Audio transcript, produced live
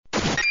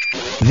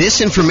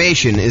This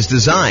information is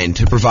designed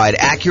to provide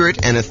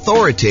accurate and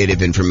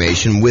authoritative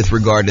information with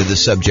regard to the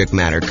subject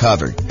matter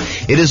covered.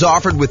 It is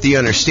offered with the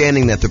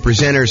understanding that the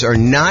presenters are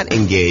not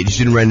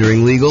engaged in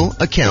rendering legal,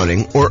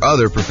 accounting, or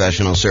other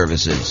professional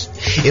services.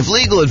 If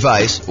legal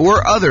advice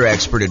or other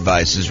expert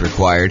advice is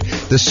required,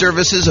 the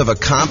services of a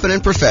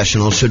competent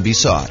professional should be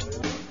sought.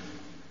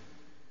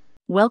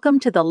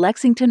 Welcome to the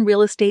Lexington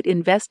Real Estate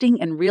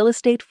Investing and Real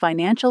Estate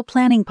Financial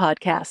Planning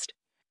Podcast.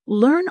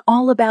 Learn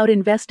all about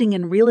investing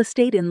in real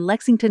estate in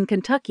Lexington,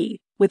 Kentucky,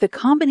 with a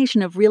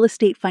combination of real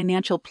estate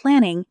financial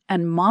planning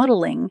and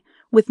modeling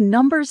with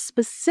numbers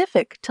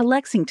specific to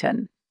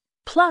Lexington,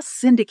 plus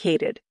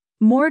syndicated,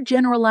 more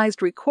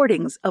generalized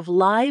recordings of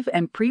live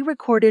and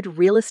pre-recorded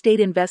real estate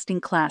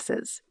investing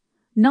classes,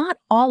 not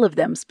all of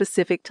them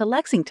specific to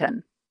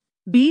Lexington.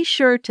 Be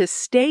sure to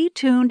stay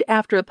tuned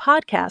after a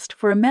podcast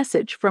for a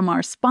message from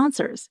our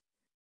sponsors.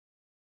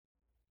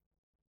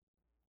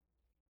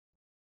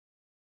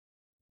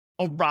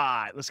 All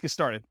right, let's get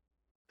started.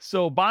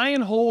 So buy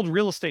and hold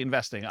real estate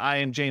investing. I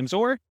am James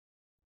Orr.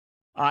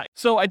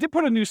 So I did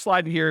put a new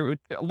slide here.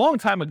 A long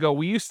time ago,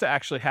 we used to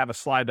actually have a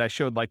slide that I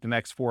showed like the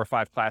next 4 or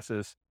 5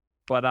 classes.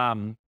 But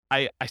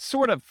I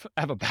sort of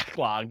have a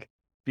backlog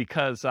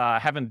because I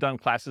haven't done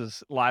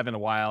classes live in a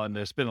while, and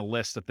there's been a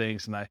list of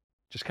things, and I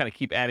just kind of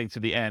keep adding to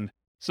the end.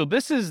 So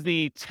this is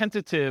the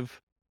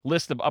tentative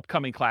list of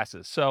upcoming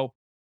classes. So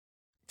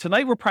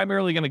tonight we're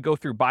primarily going to go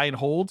through buy and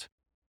hold.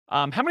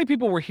 How many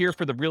people were here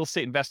for the real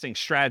estate investing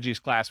strategies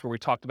class where we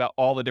talked about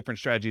all the different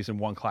strategies in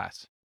one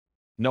class?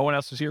 No one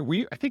else was here?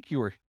 I think you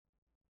were.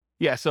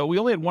 Yeah, so we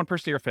only had one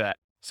person here for that.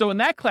 So in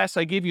that class,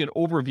 I gave you an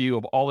overview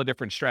of all the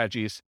different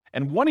strategies.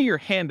 And one of your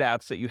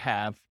handouts that you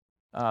have,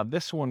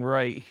 this one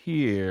right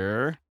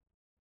here.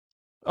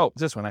 Oh,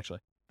 this one actually.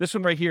 This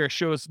one right here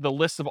shows the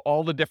list of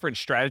all the different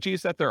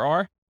strategies that there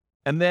are.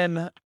 And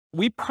then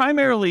we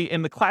primarily,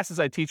 in the classes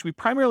I teach, we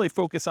primarily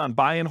focus on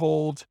buy and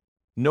hold,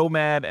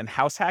 nomad, and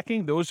house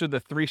hacking. Those are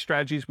the 3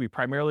 strategies we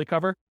primarily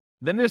cover.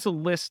 Then there's a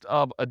list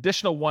of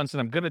additional ones that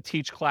I'm going to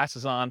teach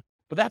classes on,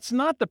 but that's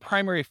not the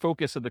primary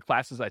focus of the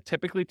classes I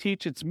typically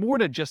teach. It's more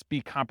to just be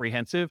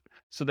comprehensive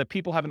so that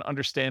people have an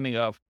understanding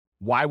of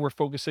why we're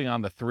focusing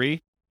on the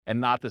 3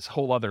 and not this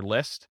whole other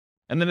list.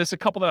 And then there's a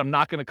couple that I'm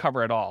not going to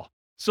cover at all.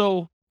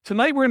 So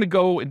tonight we're going to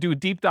go and do a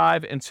deep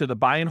dive into the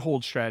buy and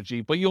hold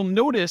strategy, but you'll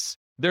notice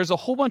there's a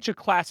whole bunch of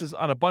classes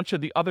on a bunch of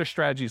the other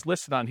strategies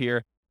listed on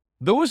here.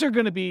 Those are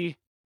going to be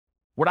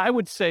what I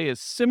would say is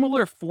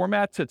similar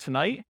format to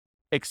tonight,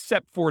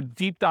 except for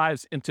deep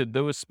dives into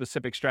those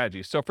specific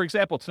strategies. So for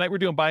example, tonight we're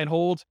doing buy and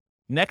hold.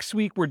 Next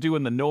week, we're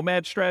doing the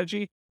nomad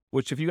strategy,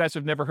 which if you guys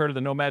have never heard of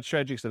the nomad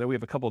strategy, because I know we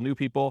have a couple of new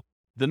people,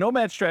 the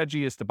nomad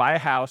strategy is to buy a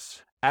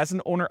house as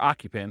an owner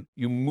occupant.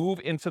 You move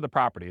into the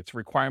property. It's a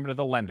requirement of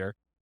the lender.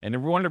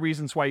 And one of the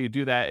reasons why you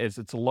do that is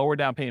it's a lower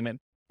down payment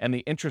and the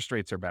interest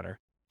rates are better.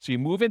 So you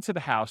move into the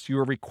house, you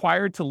are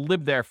required to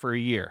live there for a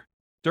year.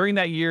 During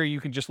that year,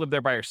 you can just live there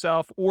by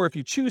yourself, or if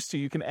you choose to,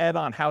 you can add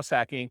on house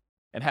hacking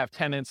and have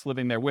tenants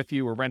living there with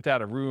you or rent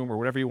out a room or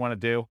whatever you want to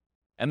do.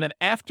 And then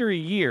after a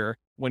year,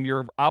 when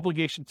your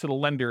obligation to the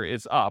lender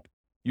is up,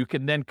 you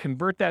can then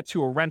convert that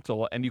to a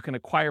rental and you can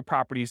acquire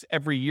properties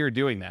every year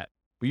doing that.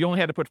 But you only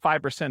had to put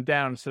 5%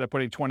 down instead of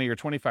putting 20 or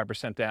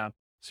 25% down.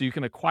 So you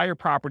can acquire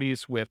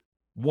properties with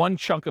one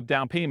chunk of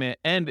down payment,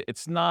 and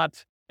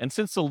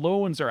since the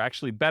loans are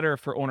actually better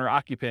for owner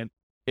occupant,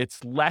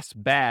 it's less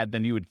bad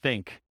than you would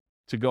think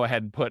to go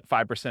ahead and put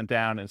 5%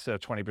 down instead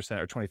of 20%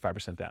 or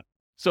 25% down.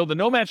 So the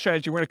nomad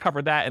strategy, we're going to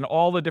cover that and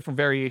all the different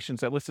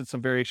variations. I listed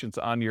some variations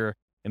on your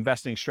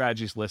investing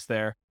strategies list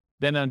there.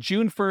 Then on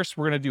June 1st,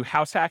 we're going to do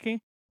house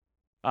hacking.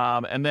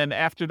 And then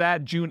after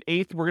that, June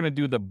 8th, we're going to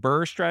do the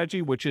BRRRR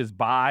strategy, which is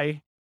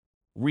buy,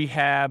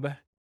 rehab,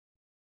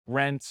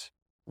 rent,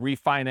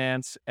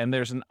 refinance. And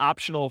there's an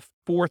optional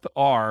 4th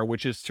R,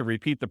 which is to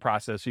repeat the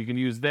process. So you can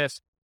use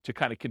this to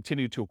kind of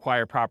continue to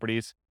acquire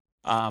properties.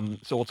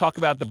 So we'll talk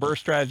about the BRRRR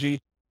strategy.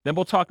 Then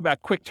we'll talk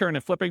about quick turn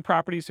and flipping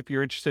properties if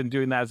you're interested in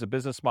doing that as a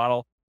business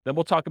model. Then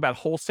we'll talk about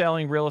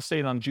wholesaling real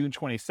estate on June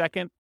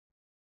 22nd.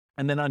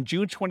 And then on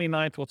June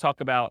 29th, we'll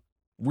talk about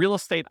real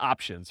estate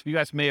options. You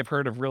guys may have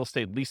heard of real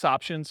estate lease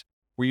options,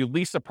 where you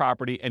lease a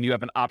property and you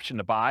have an option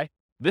to buy.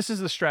 This is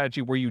the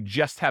strategy where you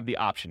just have the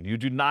option. You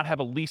do not have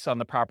a lease on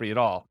the property at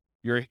all.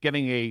 You're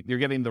getting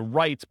the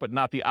rights, but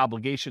not the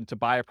obligation to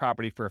buy a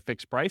property for a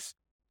fixed price.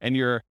 And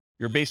you're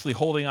basically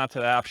holding on to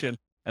that option.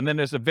 And then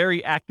there's a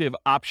very active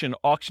option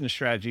auction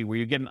strategy where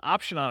you get an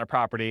option on a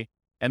property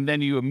and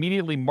then you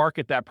immediately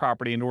market that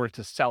property in order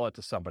to sell it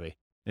to somebody.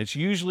 And it's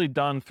usually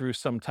done through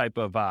some type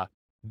of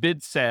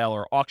bid sale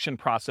or auction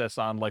process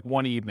on like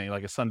one evening,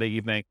 like a Sunday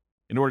evening,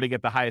 in order to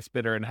get the highest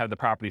bidder and have the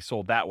property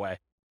sold that way.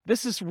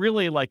 This is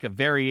really like a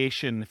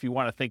variation, if you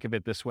want to think of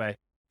it this way.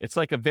 It's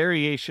like a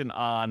variation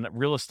on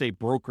real estate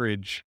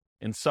brokerage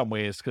in some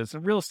ways, because a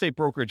real estate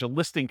brokerage, a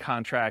listing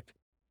contract,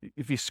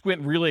 if you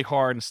squint really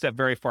hard and step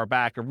very far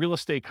back, a real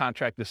estate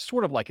contract is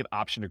sort of like an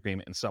option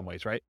agreement in some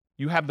ways, right?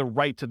 You have the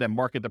right to then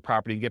market the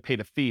property and get paid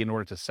a fee in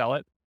order to sell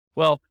it.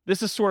 Well,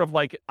 this is sort of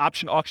like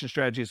option auction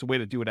strategy is a way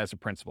to do it as a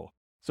principle.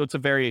 So it's a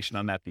variation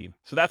on that theme.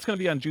 So that's going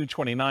to be on June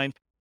 29th.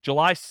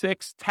 July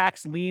 6th,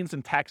 tax liens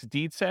and tax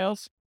deed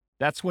sales.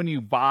 That's when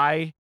you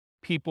buy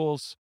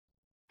people's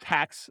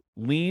tax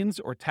liens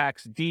or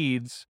tax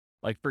deeds.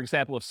 Like, for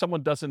example, if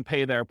someone doesn't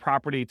pay their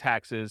property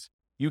taxes,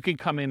 you can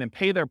come in and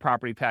pay their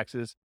property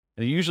taxes,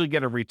 and you usually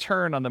get a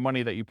return on the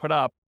money that you put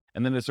up.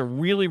 And then there's a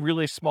really,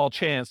 really small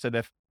chance that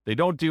if they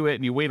don't do it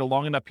and you wait a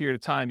long enough period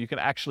of time, you can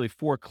actually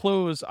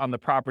foreclose on the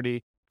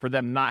property for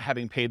them not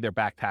having paid their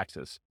back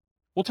taxes.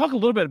 We'll talk a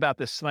little bit about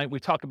this tonight. We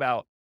talk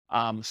about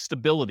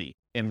stability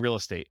in real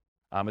estate.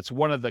 It's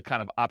one of the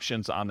kind of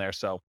options on there.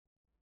 So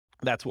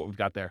that's what we've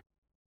got there.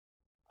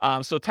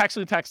 So tax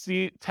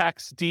lien,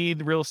 tax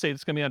deed, real estate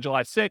is going to be on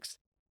July 6th.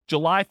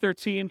 July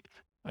 13th,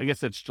 I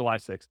guess it's July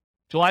 6th.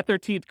 July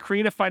 13th,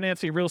 creative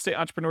financing, real estate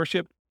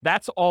entrepreneurship.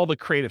 That's all the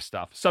creative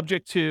stuff.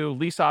 Subject to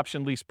lease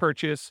option, lease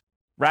purchase,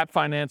 wrap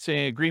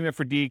financing, agreement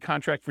for deed,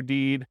 contract for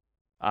deed.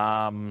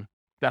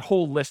 That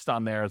whole list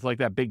on there is like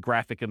that big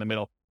graphic in the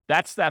middle.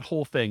 That's that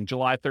whole thing.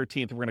 July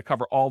 13th, we're going to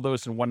cover all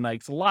those in one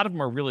night. A lot of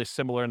them are really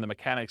similar in the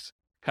mechanics.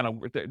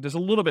 There's a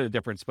little bit of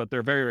difference, but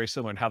they're very, very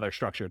similar in how they're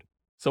structured.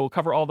 So we'll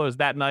cover all those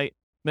that night.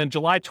 Then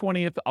July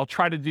 20th, I'll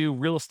try to do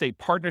real estate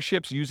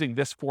partnerships using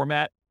this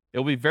format.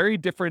 It'll be very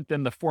different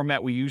than the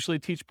format we usually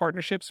teach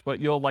partnerships, but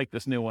you'll like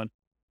this new one.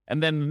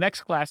 And then the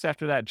next class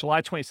after that,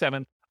 July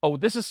 27th. Oh,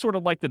 this is sort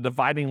of like the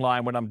dividing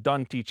line when I'm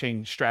done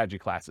teaching strategy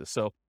classes.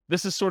 So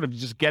this is sort of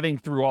just getting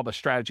through all the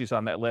strategies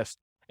on that list.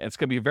 And it's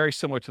going to be very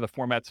similar to the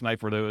format tonight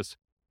for those.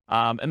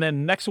 And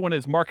then next one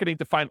is marketing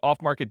to find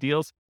off-market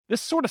deals.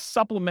 This sort of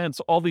supplements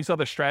all these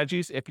other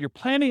strategies. If you're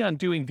planning on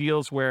doing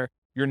deals where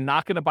you're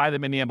not going to buy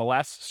them in the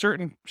MLS,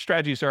 certain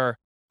strategies are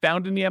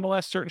found in the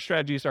MLS. Certain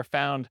strategies are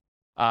found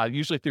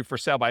usually through for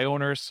sale by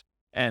owners,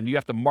 and you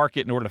have to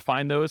market in order to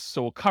find those.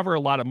 So we'll cover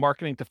a lot of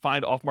marketing to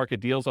find off-market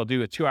deals. I'll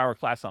do a 2-hour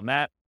class on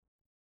that.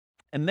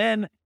 And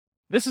then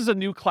this is a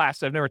new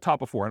class I've never taught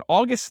before. On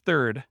August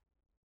 3rd,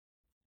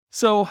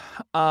 so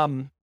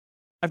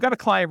I've got a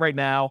client right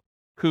now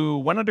who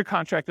went under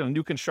contract on a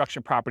new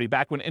construction property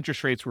back when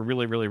interest rates were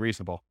really, really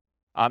reasonable.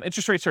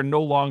 Interest rates are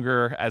no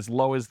longer as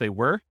low as they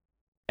were.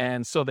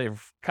 And so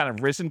they've kind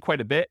of risen quite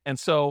a bit. And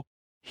so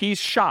he's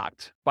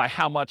shocked by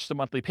how much the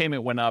monthly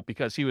payment went up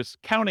because he was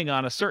counting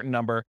on a certain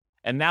number.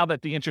 And now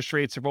that the interest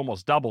rates have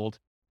almost doubled,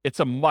 it's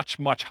a much,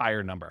 much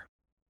higher number.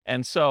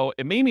 And so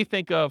it made me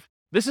think of,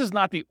 this is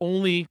not the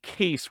only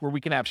case where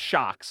we can have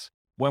shocks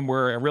when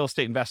we're a real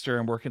estate investor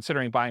and we're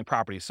considering buying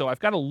properties. So I've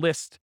got a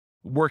list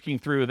working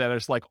through that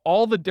is like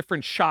all the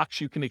different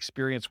shocks you can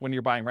experience when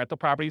you're buying rental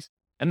properties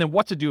and then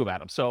what to do about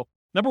them. So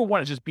number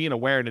one is just being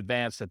aware in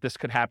advance that this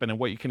could happen and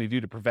what you can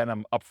do to prevent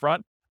them up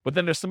front. But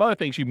then there's some other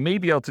things you may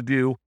be able to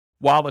do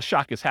while the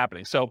shock is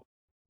happening. So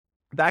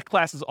that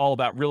class is all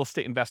about real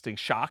estate investing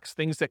shocks,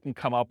 things that can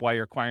come up while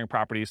you're acquiring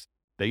properties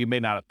that you may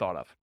not have thought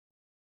of.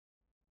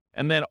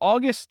 And then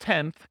August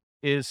 10th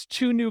is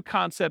 2 new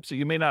concepts that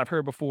you may not have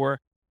heard before,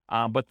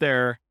 but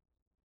there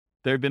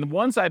have been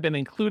ones I've been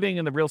including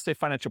in the Real Estate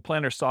Financial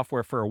Planner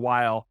software for a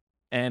while,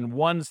 and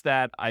ones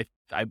that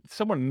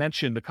someone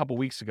mentioned a couple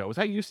weeks ago. Was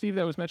that you, Steve,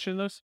 that was mentioning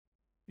those?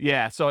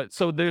 Yeah.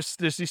 So there's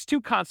these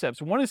 2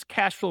 concepts. One is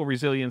cash flow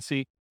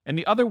resiliency, and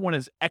the other one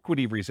is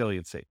equity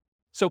resiliency.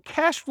 So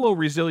cash flow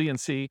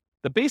resiliency,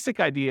 the basic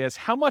idea is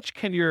how much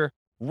can your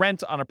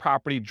rent on a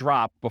property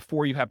drop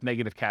before you have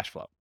negative cash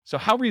flow? So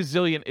how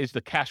resilient is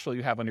the cash flow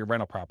you have on your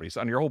rental properties,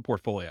 on your whole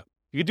portfolio?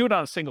 You can do it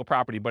on a single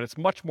property, but it's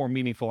much more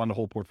meaningful on the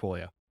whole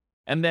portfolio.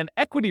 And then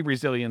equity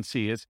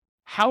resiliency is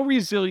how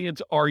resilient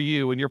are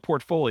you in your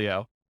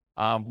portfolio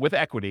with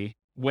equity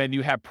when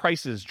you have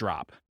prices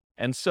drop?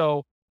 And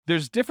so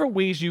there's different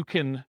ways you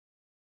can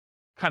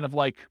kind of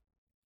like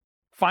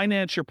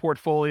finance your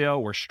portfolio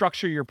or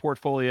structure your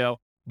portfolio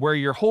where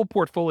your whole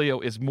portfolio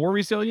is more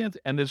resilient,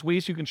 and there's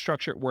ways you can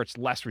structure it where it's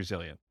less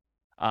resilient.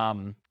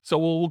 So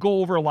we'll go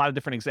over a lot of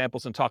different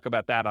examples and talk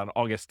about that on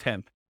August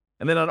 10th.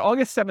 And then on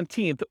August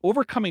 17th,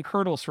 overcoming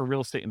hurdles for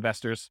real estate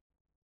investors.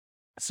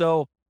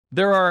 So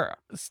there are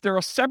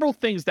several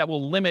things that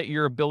will limit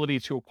your ability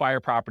to acquire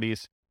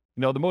properties.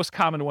 You know, the most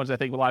common ones I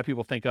think a lot of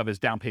people think of is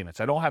down payments.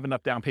 I don't have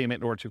enough down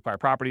payment in order to acquire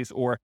properties,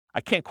 or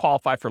I can't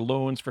qualify for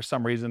loans for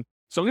some reason.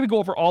 So I'm going to go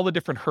over all the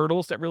different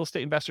hurdles that real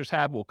estate investors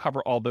have. We'll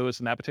cover all those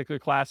in that particular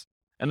class.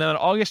 And then on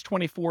August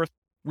 24th,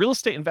 real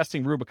estate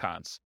investing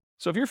Rubicons.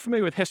 So if you're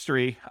familiar with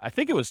history, I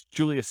think it was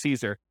Julius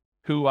Caesar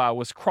who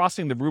was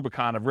crossing the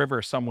Rubicon, a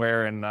river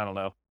somewhere in, I don't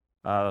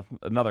know,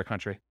 another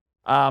country.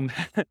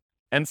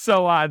 And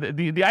so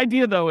the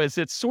idea, though, is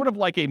it's sort of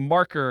like a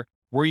marker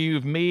where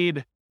you've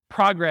made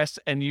progress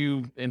and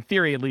you, in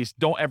theory at least,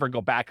 don't ever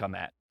go back on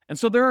that. And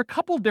so there are a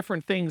couple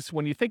different things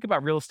when you think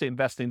about real estate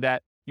investing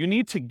that you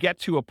need to get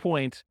to a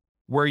point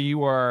where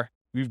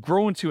you've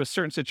grown to a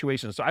certain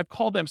situation. So I've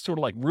called them sort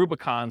of like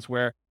Rubicons,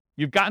 where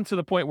you've gotten to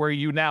the point where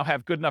you now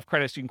have good enough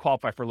credit so you can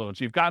qualify for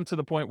loans. You've gotten to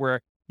the point where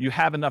you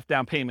have enough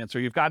down payments, or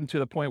you've gotten to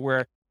the point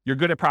where you're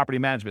good at property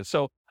management.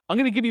 So I'm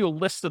going to give you a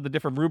list of the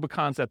different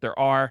Rubicons that there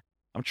are.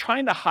 I'm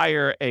trying to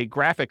hire a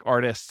graphic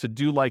artist to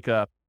do like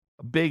a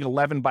a big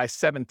 11 by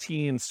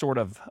 17 sort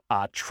of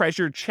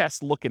treasure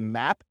chest looking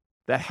map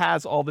that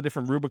has all the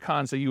different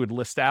Rubicons that you would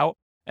list out.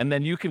 And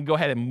then you can go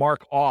ahead and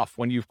mark off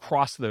when you've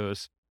crossed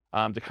those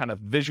to kind of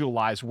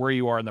visualize where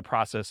you are in the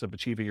process of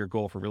achieving your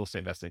goal for real estate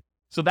investing.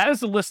 So that is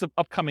the list of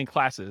upcoming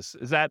classes.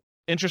 Is that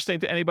interesting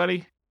to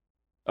anybody?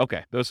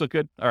 Okay, those look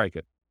good. All right,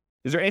 good.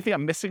 Is there anything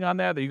I'm missing on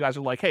there that you guys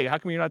are like, hey, how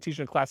come you're not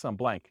teaching a class on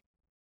blank?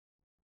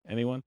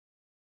 Anyone?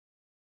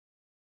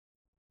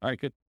 All right,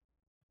 good.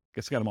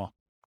 Guess I got them all.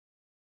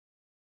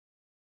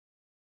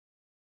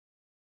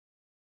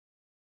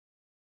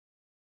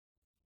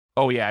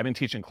 Oh yeah, I've been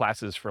teaching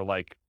classes for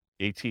like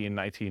 18,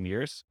 19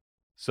 years.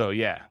 So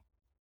yeah.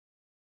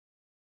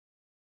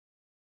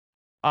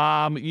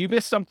 You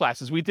missed some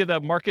classes. We did a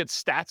market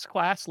stats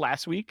class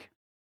last week.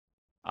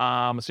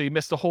 So you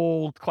missed a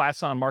whole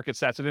class on market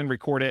stats. I didn't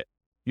record it.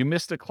 You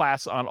missed a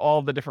class on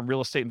all the different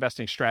real estate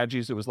investing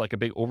strategies. It was like a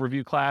big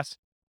overview class.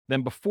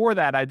 Then before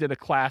that, I did a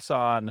class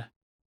on,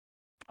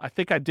 I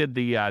think I did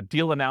the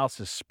deal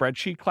analysis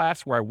spreadsheet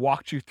class where I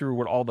walked you through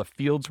what all the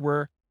fields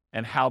were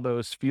and how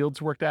those fields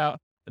worked out.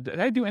 Did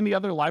I do any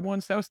other live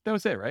ones? That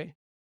was it, right?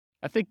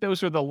 I think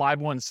those are the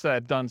live ones that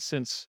I've done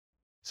since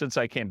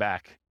I came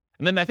back.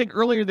 And then I think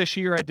earlier this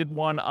year, I did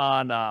one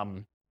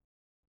on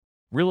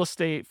real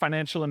estate,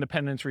 financial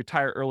independence,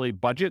 retire early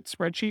budget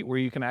spreadsheet, where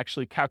you can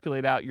actually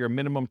calculate out your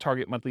minimum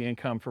target monthly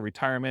income for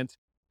retirement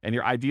and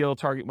your ideal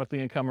target monthly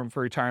income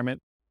for retirement.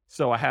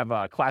 So I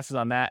have classes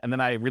on that. And then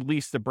I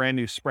released a brand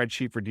new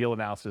spreadsheet for deal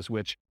analysis,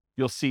 which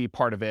you'll see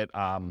part of it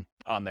on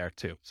there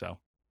too. So,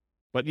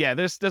 but yeah,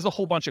 there's a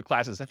whole bunch of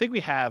classes. I think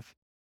we have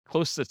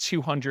close to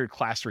 200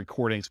 class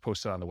recordings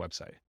posted on the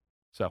website.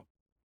 So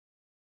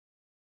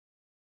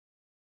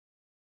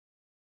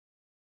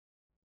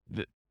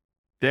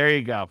there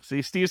you go.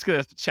 See, Steve's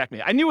going to check me.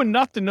 I knew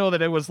enough to know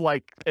that it was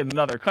like in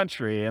another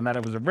country and that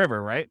it was a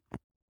river, right?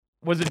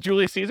 Was it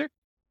Julius Caesar?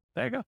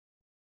 There you go.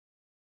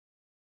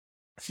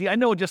 See, I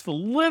know just a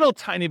little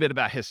tiny bit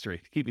about history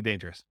to keep me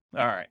dangerous.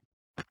 All right.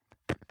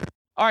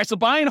 All right, so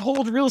buy and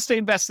hold real estate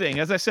investing.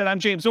 As I said, I'm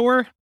James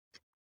Orr.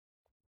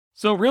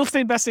 So real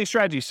estate investing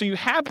strategies. So you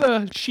have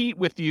the sheet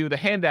with you, the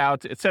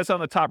handout. It says on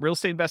the top, real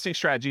estate investing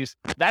strategies.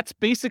 That's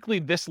basically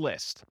this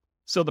list.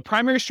 So the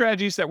primary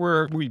strategies that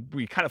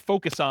we kind of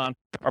focus on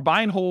are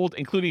buy and hold,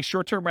 including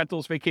short-term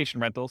rentals, vacation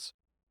rentals,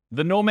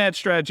 the nomad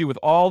strategy with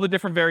all the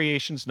different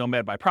variations,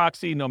 nomad by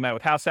proxy, nomad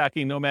with house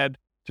hacking, nomad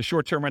to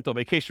short-term rental,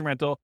 vacation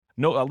rental,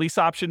 lease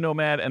option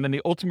nomad, and then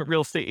the ultimate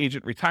real estate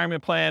agent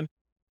retirement plan,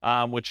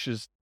 which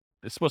is,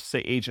 it's supposed to say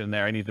agent in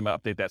there. I need to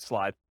update that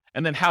slide.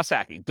 And then house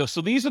hacking.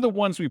 So these are the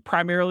ones we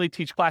primarily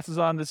teach classes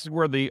on. This is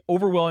where the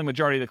overwhelming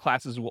majority of the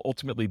classes will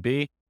ultimately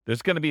be.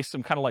 There's going to be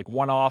some kind of like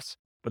one-offs,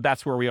 but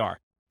that's where we are.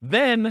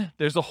 Then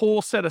there's a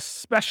whole set of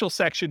special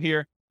section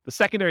here, the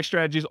secondary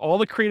strategies, all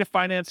the creative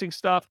financing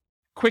stuff,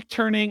 quick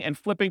turning and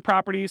flipping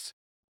properties,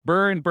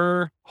 BRRRR and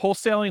BRRRR,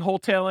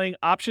 wholetailing,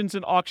 options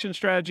and auction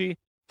strategy,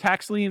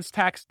 tax liens,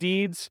 tax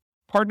deeds,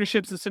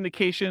 partnerships and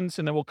syndications,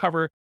 and then we'll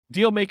cover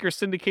deal maker,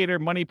 syndicator,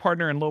 money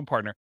partner, and loan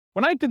partner.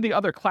 When I did the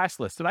other class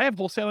list, did I have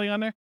wholesaling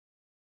on there?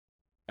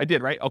 I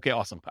did, right? Okay,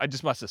 awesome. I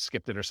just must have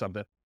skipped it or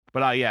something.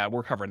 But yeah,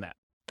 we're covering that.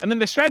 And then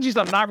the strategies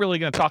I'm not really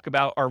going to talk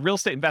about are real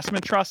estate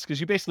investment trusts, because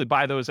you basically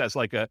buy those as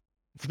like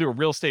through a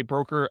real estate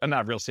broker,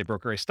 not a real estate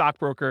broker, a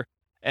stockbroker.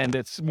 And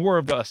it's more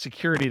of a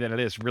security than it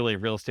is really a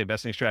real estate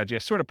investing strategy. I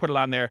sort of put it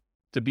on there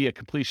to be a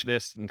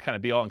completionist and kind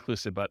of be all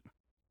inclusive, but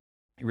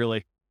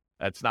really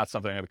that's not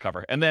something I'm going to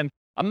cover. And then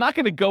I'm not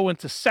going to go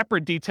into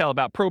separate detail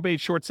about probate,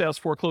 short sales,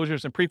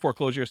 foreclosures, and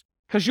pre-foreclosures,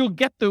 because you'll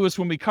get those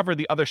when we cover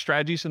the other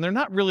strategies, and they're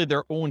not really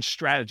their own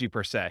strategy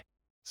per se.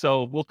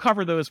 So we'll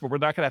cover those, but we're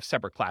not going to have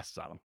separate classes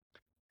on them.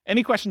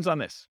 Any questions on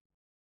this?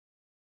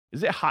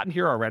 Is it hot in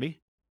here already?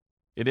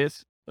 It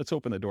is? Let's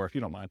open the door if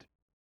you don't mind.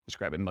 Just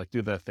grab it and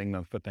do the thing,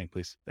 the foot thing,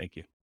 please. Thank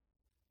you.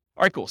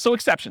 All right, cool. So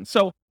exceptions.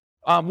 So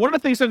one of the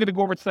things I'm going to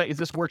go over tonight is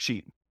this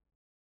worksheet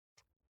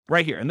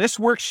right here. And this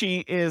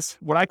worksheet is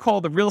what I call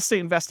the real estate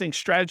investing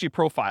strategy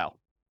profile.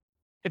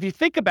 If you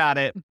think about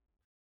it,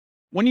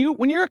 when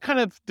you're kind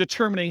of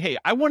determining, hey,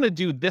 I want to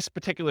do this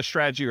particular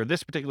strategy or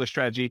this particular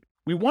strategy,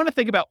 we want to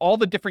think about all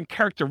the different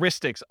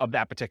characteristics of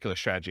that particular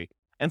strategy.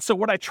 And so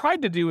what I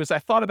tried to do is I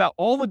thought about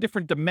all the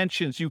different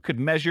dimensions you could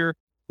measure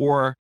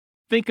or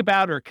think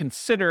about or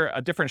consider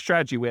a different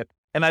strategy with.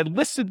 And I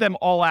listed them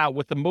all out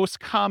with the most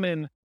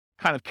common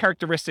kind of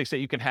characteristics that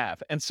you can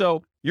have. And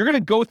so you're going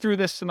to go through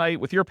this tonight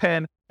with your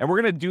pen, and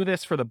we're going to do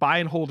this for the buy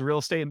and hold real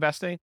estate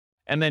investing.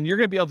 And then you're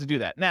going to be able to do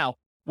that. Now,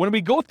 when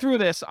we go through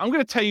this, I'm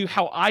going to tell you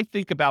how I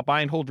think about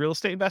buy and hold real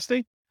estate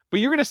investing, but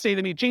you're going to say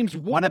to me, James,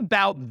 what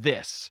about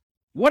this?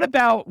 What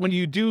about when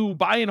you do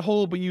buy and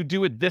hold, but you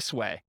do it this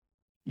way?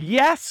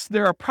 Yes,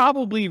 there are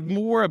probably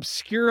more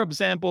obscure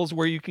examples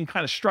where you can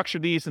kind of structure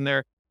these and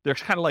they're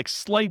kind of like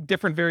slight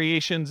different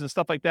variations and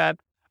stuff like that.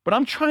 But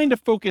I'm trying to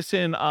focus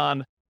in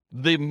on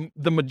the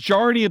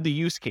majority of the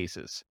use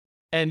cases.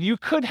 And you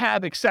could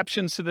have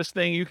exceptions to this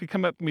thing. You could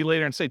come up to me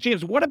later and say,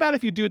 James, what about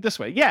if you do it this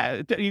way?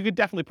 Yeah, you could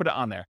definitely put it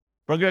on there.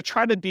 But I'm going to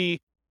try to be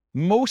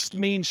most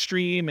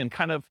mainstream and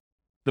kind of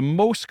the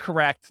most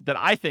correct that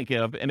I think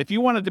of. And if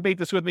you want to debate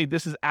this with me,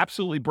 this is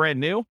absolutely brand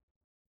new.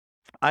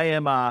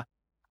 I'm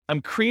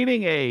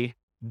creating a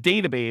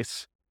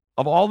database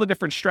of all the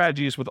different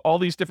strategies with all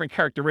these different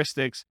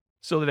characteristics,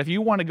 so that if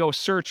you want to go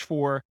search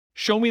for,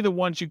 show me the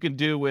ones you could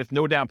do with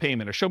no down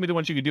payment, or show me the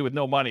ones you could do with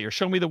no money, or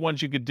show me the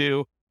ones you could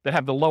do that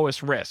have the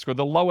lowest risk or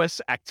the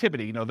lowest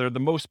activity, they're the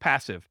most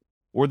passive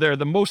or they're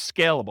the most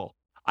scalable.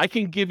 I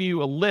can give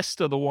you a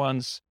list of the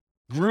ones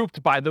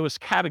grouped by those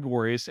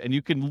categories, and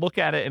you can look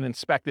at it and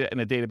inspect it in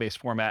a database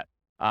format.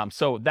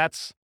 So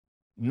that's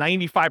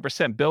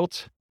 95%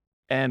 built,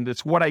 and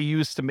it's what I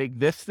use to make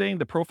this thing,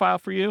 the profile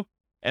for you.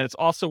 And it's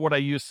also what I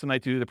use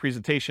tonight to do the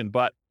presentation.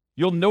 But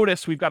you'll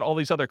notice we've got all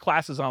these other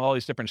classes on all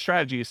these different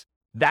strategies.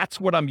 That's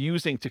what I'm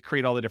using to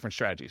create all the different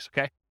strategies,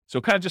 okay?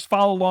 So kind of just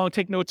follow along,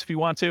 take notes if you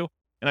want to.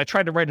 And I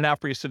tried to write it out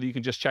for you so that you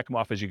can just check them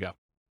off as you go.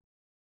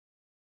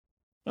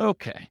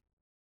 Okay.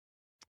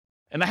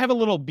 And I have a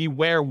little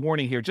beware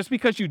warning here. Just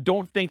because you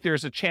don't think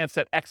there's a chance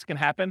that X can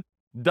happen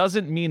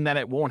doesn't mean that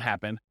it won't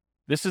happen.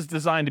 This is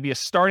designed to be a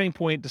starting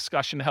point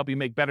discussion to help you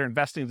make better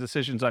investing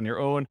decisions on your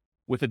own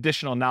with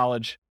additional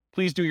knowledge.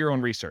 Please do your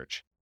own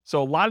research.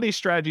 So a lot of these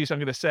strategies, I'm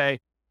going to say,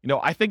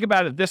 I think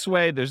about it this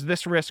way. There's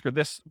this risk or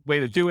this way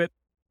to do it.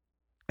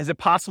 Is it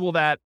possible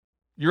that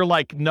you're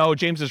like, no,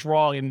 James is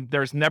wrong, and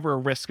there's never a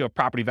risk of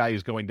property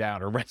values going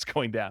down or rents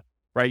going down,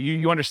 right?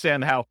 You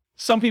understand how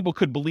some people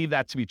could believe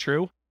that to be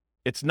true.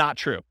 It's not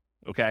true,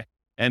 okay?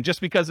 And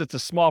just because it's a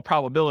small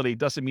probability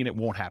doesn't mean it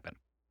won't happen.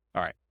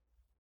 All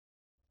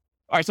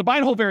right, so buy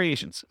and hold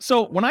variations.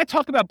 So when I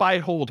talk about buy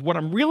and hold, what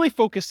I'm really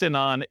focusing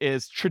on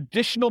is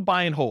traditional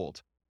buy and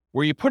hold,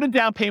 where you put a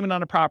down payment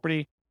on a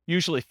property,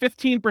 usually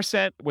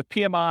 15% with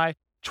PMI,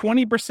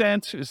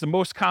 20% is the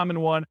most common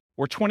one,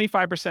 or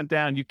 25%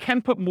 down. You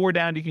can put more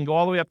down. You can go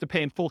all the way up to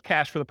paying full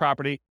cash for the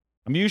property.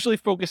 I'm usually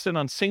focusing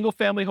on single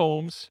family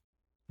homes,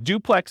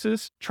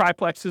 duplexes,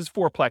 triplexes,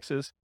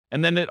 fourplexes,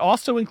 and then it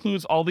also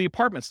includes all the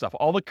apartment stuff,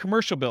 all the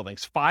commercial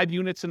buildings, 5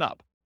 units and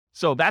up.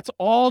 So that's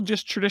all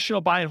just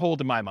traditional buy and hold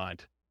in my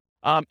mind.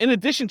 In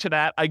addition to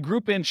that, I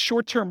group in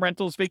short-term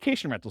rentals,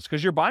 vacation rentals,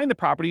 because you're buying the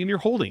property and you're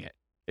holding it.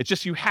 It's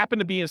just you happen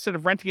to be, instead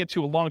of renting it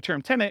to a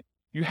long-term tenant,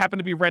 you happen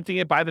to be renting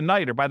it by the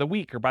night or by the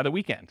week or by the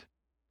weekend.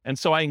 And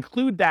so I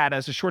include that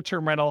as a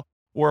short-term rental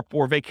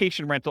or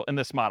vacation rental in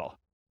this model.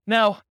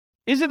 Now,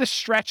 is it a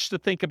stretch to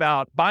think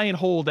about buy and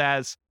hold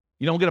as,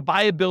 I'm going to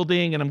buy a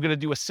building and I'm going to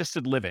do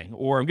assisted living,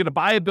 or I'm going to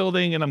buy a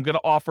building and I'm going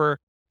to offer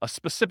a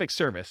specific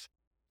service?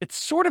 It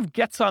sort of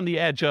gets on the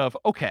edge of,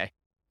 okay,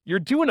 you're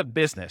doing a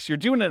business, you're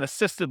doing an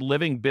assisted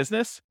living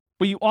business,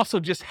 but you also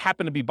just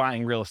happen to be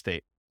buying real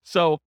estate.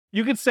 So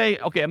you could say,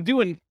 okay, I'm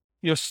doing,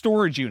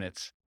 storage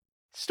units.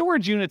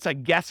 Storage units, I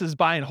guess, is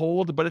buy and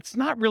hold, but it's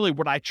not really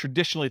what I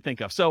traditionally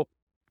think of. So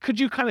could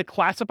you kind of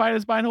classify it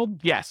as buy and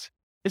hold? Yes.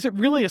 Is it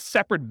really a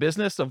separate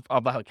business of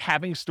like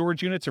having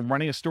storage units and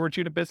running a storage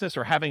unit business,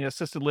 or having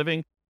assisted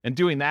living and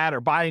doing that,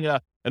 or buying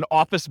an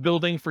office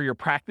building for your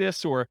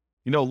practice, or,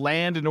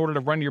 land in order to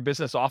run your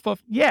business off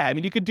of? Yeah, I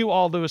mean, you could do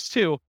all those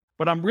too,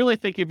 but I'm really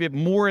thinking of it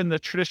more in the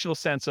traditional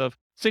sense of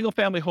single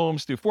family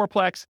homes through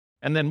fourplex,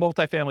 and then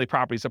multifamily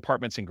properties,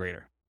 apartments, and greater.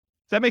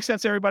 Does that make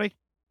sense, everybody?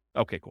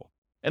 Okay, cool.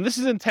 And this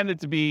is intended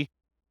to be,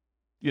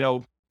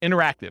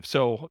 interactive.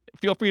 So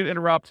feel free to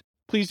interrupt.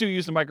 Please do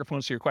use the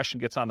microphone so your question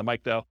gets on the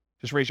mic, though.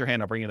 Just raise your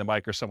hand. I'll bring you the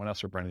mic, or someone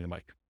else will bring you the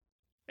mic.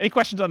 Any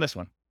questions on this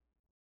one?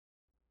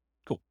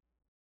 Cool.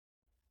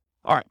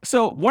 All right.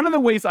 So one of the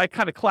ways I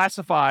kind of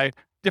classify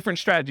different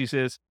strategies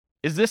is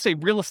this a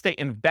real estate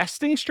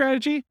investing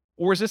strategy,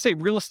 or is this a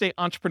real estate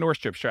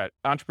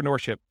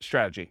entrepreneurship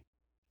strategy?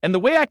 And the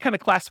way I kind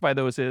of classify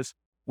those is,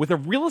 with a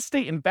real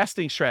estate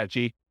investing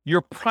strategy,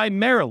 you're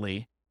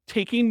primarily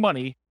taking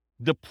money,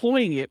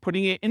 deploying it,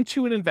 putting it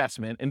into an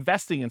investment,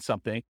 investing in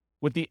something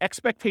with the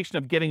expectation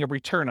of getting a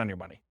return on your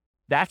money.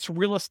 That's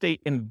real estate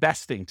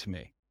investing to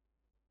me.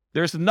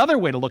 There's another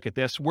way to look at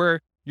this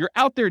where you're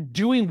out there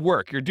doing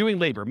work, you're doing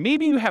labor.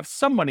 Maybe you have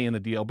some money in the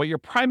deal, but you're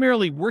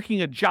primarily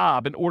working a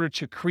job in order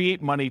to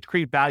create money, to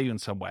create value in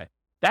some way.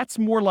 That's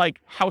more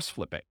like house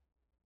flipping,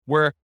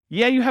 where,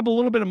 yeah, you have a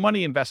little bit of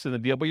money invested in the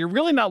deal, but you're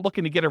really not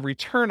looking to get a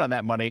return on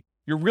that money.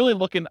 You're really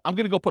looking, I'm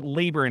going to go put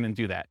labor in and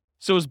do that.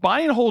 So is buy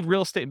and hold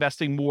real estate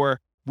investing more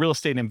real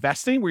estate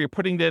investing, where you're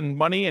putting in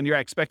money and you're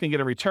expecting to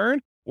get a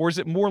return? Or is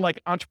it more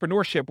like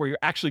entrepreneurship, where you're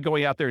actually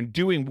going out there and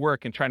doing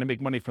work and trying to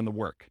make money from the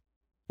work?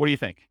 What do you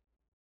think?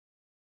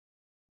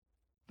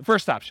 The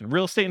first option,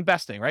 real estate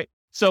investing, right?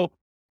 So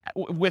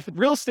with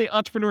real estate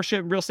entrepreneurship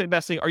and real estate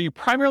investing, are you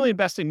primarily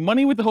investing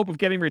money with the hope of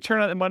getting a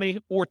return on that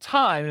money, or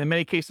time, in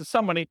many cases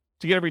some money,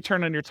 to get a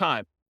return on your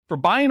time? For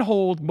buy and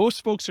hold,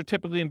 most folks are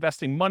typically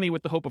investing money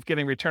with the hope of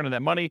getting a return on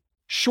that money.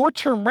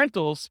 Short-term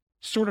rentals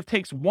sort of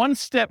takes one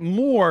step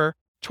more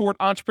toward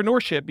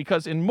entrepreneurship,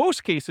 because in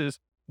most cases,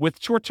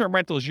 with short-term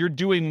rentals, you're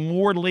doing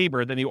more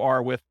labor than you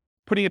are with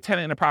putting a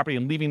tenant in a property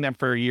and leaving them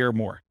for a year or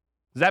more.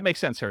 Does that make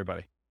sense,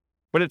 everybody?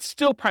 But it's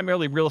still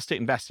primarily real estate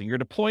investing. You're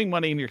deploying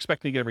money and you're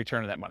expecting to get a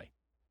return on that money.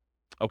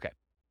 Okay.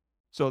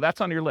 So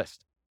that's on your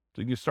list.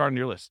 So you can start on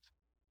your list.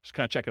 Just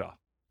kind of check it off.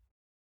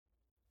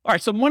 All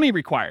right, so money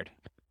required.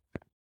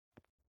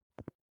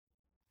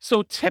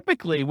 So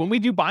typically when we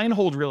do buy and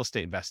hold real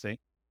estate investing,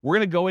 we're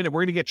going to go in and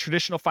we're going to get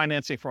traditional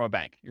financing from a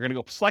bank. You're going to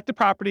go select a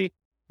property.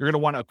 You're going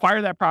to want to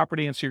acquire that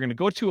property. And so you're going to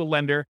go to a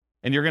lender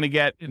and you're going to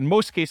get, in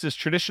most cases,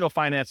 traditional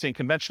financing,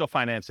 conventional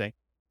financing.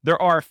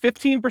 There are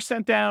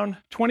 15% down,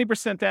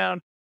 20%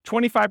 down,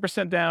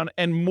 25% down,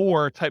 and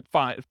more type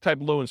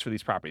loans for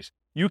these properties.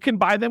 You can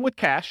buy them with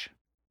cash,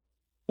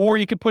 or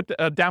you can put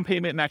a down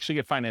payment and actually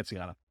get financing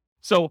on them.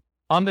 So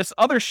on this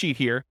other sheet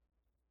here,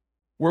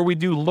 where we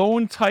do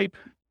loan type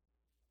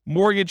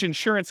mortgage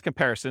insurance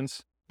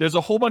comparisons, there's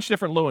a whole bunch of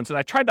different loans. And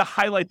I tried to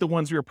highlight the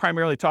ones we were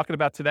primarily talking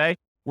about today,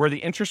 where the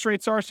interest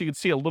rates are. So you can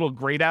see a little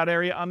grayed out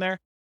area on there.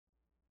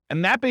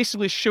 And that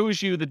basically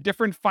shows you the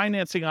different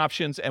financing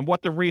options and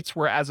what the rates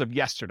were as of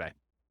yesterday.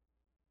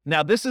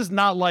 Now, this is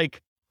not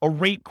like a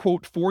rate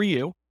quote for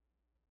you.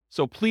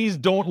 So please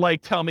don't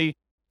tell me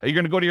you're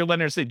going to go to your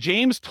lender and say,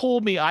 James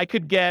told me I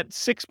could get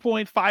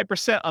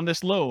 6.5% on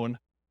this loan,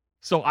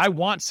 so I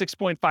want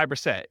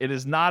 6.5%. It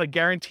is not a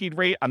guaranteed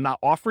rate. I'm not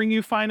offering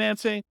you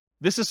financing.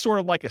 This is sort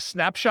of like a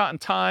snapshot in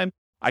time.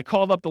 I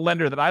called up the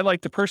lender that I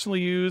like to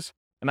personally use,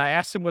 and I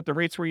asked him what the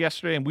rates were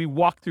yesterday, and we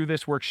walked through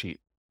this worksheet.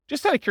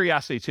 Just out of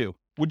curiosity too,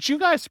 would you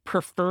guys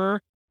prefer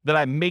that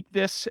I make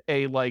this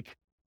a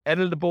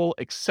editable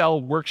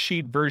Excel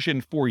worksheet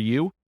version for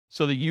you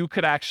so that you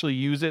could actually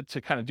use it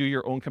to kind of do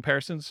your own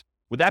comparisons?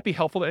 Would that be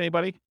helpful to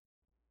anybody?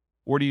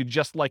 Or do you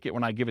just like it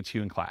when I give it to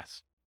you in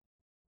class?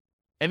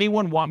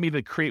 Anyone want me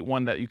to create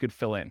one that you could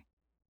fill in?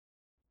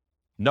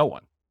 No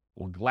one.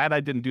 Well, glad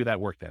I didn't do that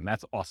work then.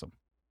 That's awesome.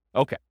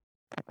 Okay.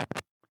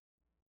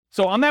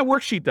 So on that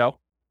worksheet though,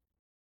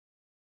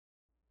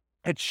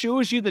 it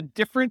shows you the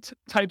different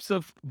types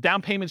of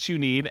down payments you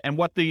need and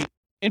what the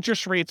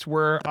interest rates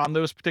were on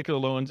those particular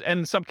loans, and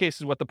in some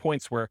cases what the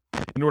points were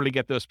in order to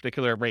get those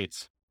particular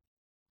rates.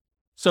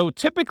 So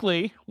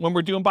typically when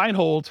we're doing buy and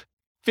hold,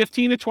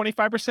 15 to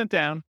 25%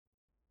 down,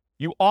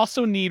 you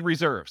also need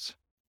reserves.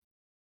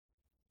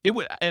 It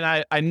would,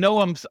 and I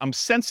know I'm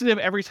sensitive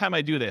every time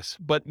I do this,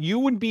 but you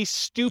would be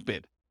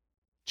stupid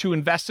to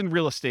invest in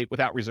real estate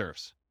without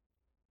reserves.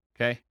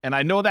 Okay? And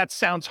I know that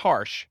sounds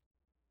harsh,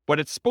 but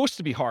it's supposed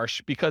to be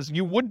harsh because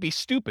you would be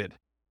stupid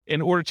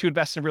in order to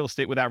invest in real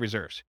estate without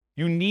reserves.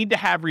 You need to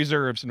have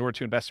reserves in order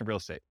to invest in real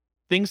estate.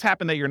 Things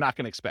happen that you're not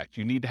going to expect.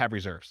 You need to have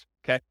reserves.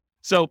 Okay?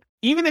 So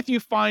even if you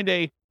find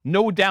a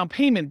no down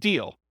payment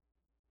deal,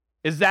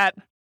 is that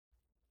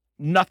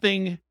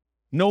nothing,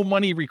 no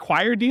money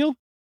required deal?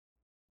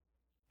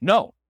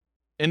 No.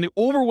 In the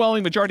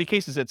overwhelming majority of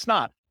cases, it's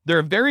not. There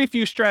are very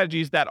few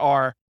strategies that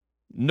are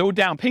no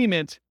down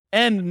payment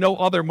and no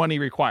other money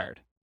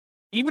required.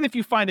 Even if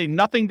you find a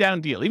nothing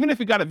down deal, even if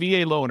you got a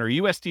VA loan or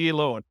USDA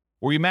loan,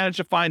 or you manage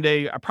to find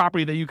a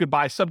property that you could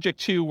buy subject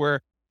to where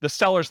the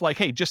seller's like,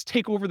 hey, just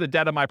take over the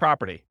debt of my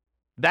property.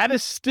 That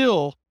is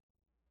still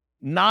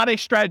not a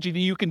strategy that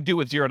you can do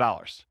with $0.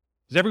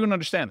 Does everyone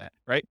understand that,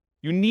 right?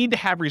 You need to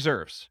have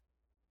reserves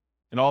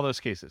in all those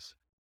cases.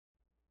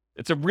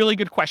 It's a really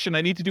good question.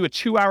 I need to do a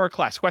 2-hour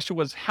class. Question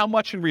was, how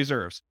much in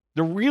reserves?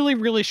 The really,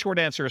 really short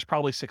answer is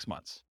probably 6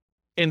 months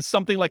in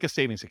something like a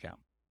savings account.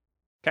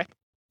 Okay.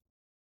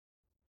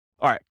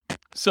 All right.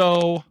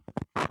 So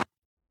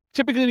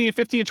typically you need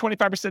 15 to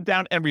 25%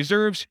 down and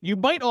reserves. You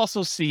might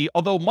also see,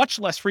 although much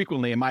less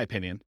frequently, in my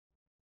opinion,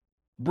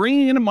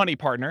 bringing in a money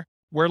partner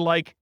where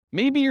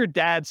maybe your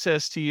dad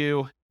says to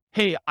you,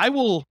 hey, I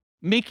will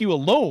make you a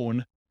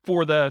loan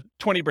for the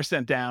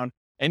 20% down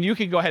and you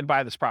can go ahead and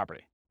buy this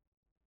property.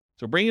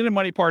 So bring in a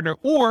money partner,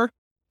 or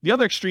the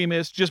other extreme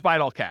is just buy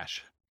it all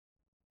cash.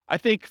 I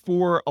think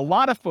for a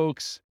lot of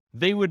folks,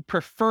 they would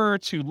prefer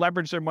to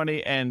leverage their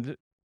money and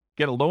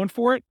get a loan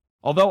for it.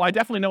 Although I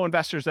definitely know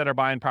investors that are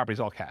buying properties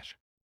all cash.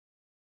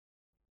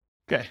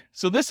 Okay,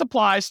 so this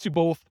applies to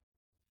both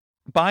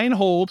buy and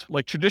hold,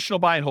 like traditional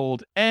buy and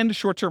hold, and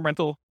short-term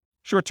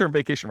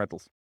vacation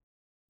rentals.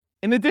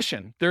 In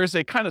addition, there is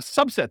a kind of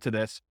subset to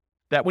this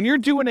that when you're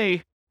doing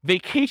a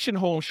vacation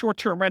home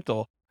short-term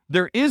rental,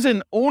 there is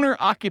an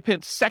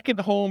owner-occupant second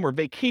home or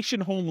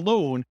vacation home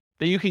loan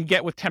that you can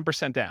get with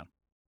 10% down.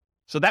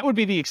 So that would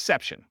be the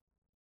exception.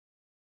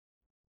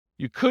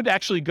 You could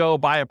actually go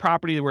buy a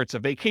property where it's a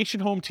vacation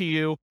home to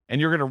you and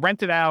you're going to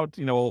rent it out,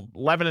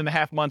 11 and a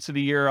half months of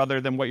the year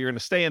other than what you're going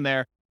to stay in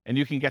there, and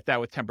you can get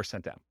that with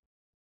 10% down.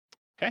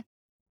 Okay?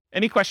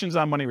 Any questions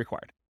on money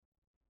required?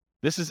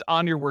 This is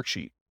on your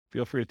worksheet.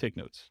 Feel free to take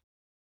notes.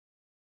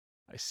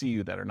 I see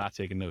you that are not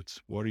taking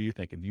notes. What are you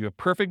thinking? Do you have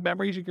perfect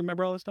memories? You can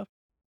remember all this stuff?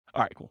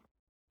 All right, cool.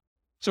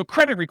 So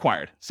credit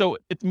required. So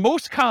it's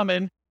most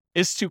common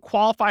is to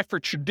qualify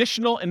for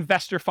traditional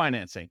investor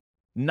financing,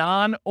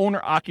 non-owner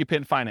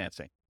occupant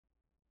financing.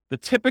 The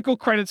typical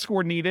credit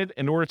score needed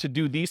in order to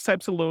do these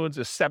types of loans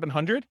is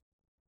 700.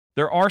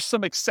 There are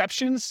some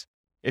exceptions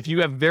if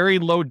you have very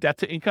low debt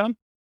to income.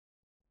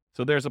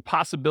 So there's a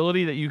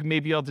possibility that you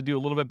may be able to do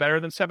a little bit better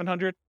than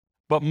 700,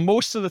 but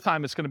most of the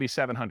time it's going to be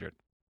 700.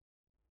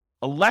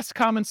 A less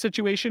common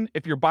situation,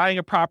 if you're buying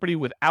a property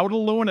without a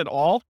loan at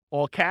all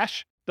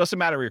cash, doesn't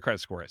matter what your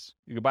credit score is.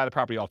 You can buy the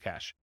property all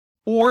cash.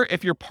 Or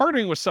if you're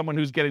partnering with someone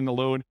who's getting the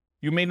loan,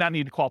 you may not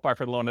need to qualify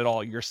for the loan at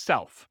all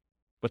yourself,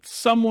 but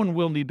someone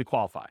will need to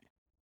qualify.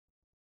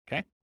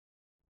 Okay?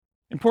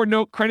 Important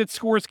note, credit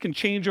scores can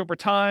change over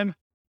time.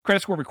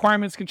 Credit score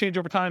requirements can change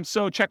over time.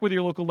 So check with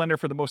your local lender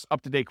for the most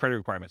up-to-date credit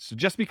requirements. So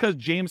just because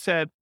James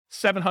said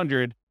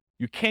 700,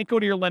 you can't go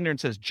to your lender and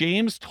says,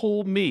 James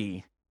told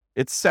me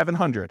it's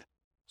 700.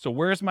 So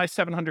where's my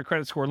 700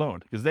 credit score loan?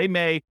 Because they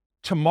may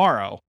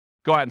tomorrow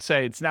go out and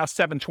say it's now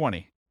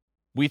 720.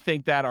 We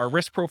think that our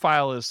risk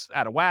profile is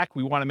out of whack.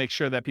 We want to make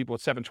sure that people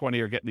at 720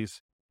 are getting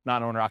these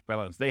non-owner occupied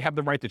loans. They have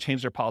the right to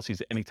change their policies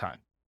at any time.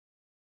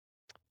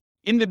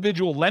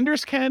 Individual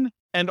lenders can,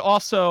 and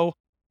also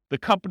the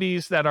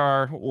companies that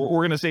are, or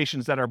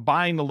organizations that are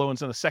buying the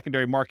loans in the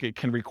secondary market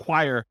can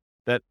require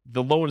that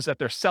the loans that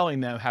they're selling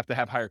them have to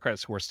have higher credit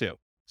scores too.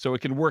 So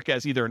it can work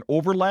as either an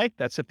overlay,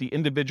 that's if the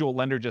individual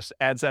lender just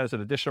adds that as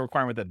an additional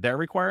requirement that they're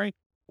requiring,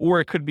 or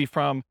it could be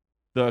from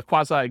the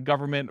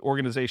quasi-government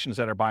organizations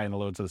that are buying the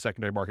loans in the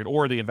secondary market,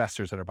 or the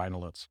investors that are buying the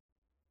loans.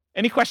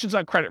 Any questions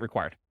on credit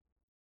required?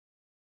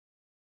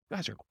 You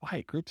guys are a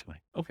quiet group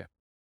tonight. Okay.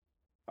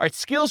 All right,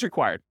 skills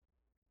required.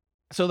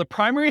 So the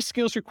primary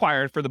skills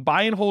required for the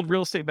buy and hold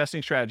real estate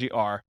investing strategy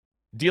are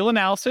deal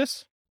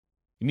analysis.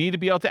 You need to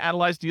be able to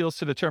analyze deals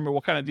to determine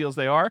what kind of deals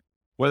they are,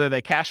 whether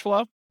they cash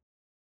flow,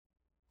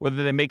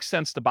 whether they make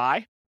sense to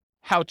buy,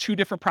 how 2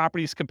 different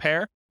properties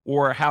compare,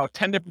 or how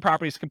 10 different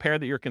properties compare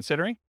that you're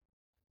considering.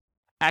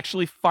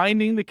 Actually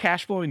finding the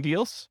cash flowing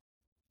deals,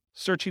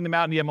 searching them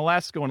out in the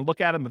MLS, going to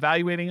look at them,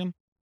 evaluating them.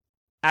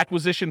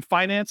 Acquisition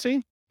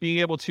financing, being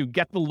able to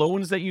get the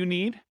loans that you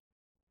need,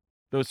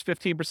 those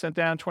 15%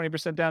 down,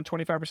 20% down,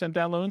 25%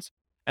 down loans,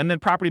 and then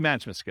property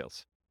management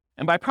skills.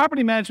 And by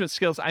property management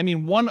skills, I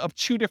mean one of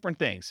 2 different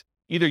things.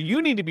 Either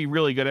you need to be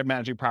really good at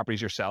managing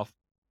properties yourself,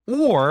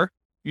 or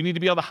you need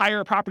to be able to hire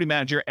a property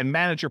manager and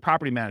manage your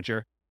property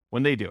manager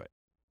when they do it.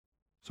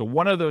 So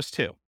one of those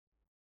 2.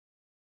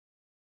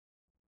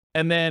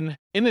 And then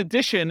in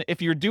addition,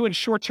 if you're doing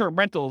short-term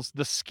rentals,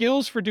 the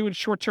skills for doing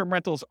short-term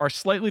rentals are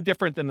slightly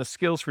different than the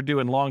skills for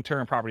doing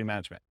long-term property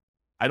management.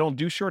 I don't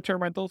do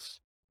short-term rentals,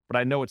 but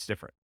I know it's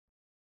different.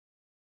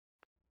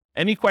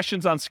 Any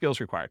questions on skills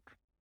required?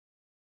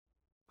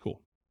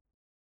 Cool.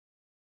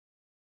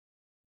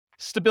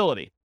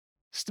 Stability.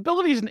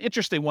 Stability is an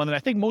interesting one that I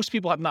think most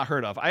people have not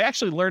heard of. I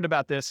actually learned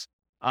about this.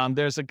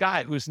 There's a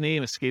guy whose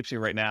name escapes me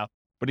right now,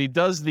 but he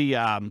does the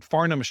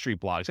Farnam Street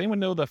blogs. Anyone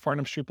know the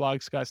Farnam Street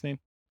blogs guy's name?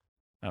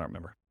 I don't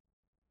remember.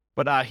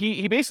 But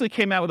he basically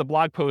came out with a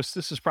blog post.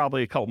 This is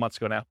probably a couple months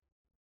ago now.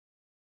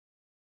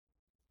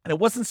 And it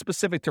wasn't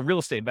specific to real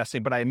estate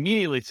investing, but I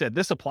immediately said,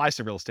 this applies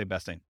to real estate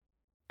investing.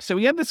 So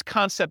we have this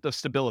concept of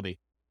stability.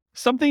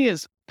 Something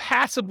is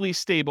passively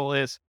stable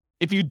is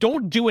if you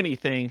don't do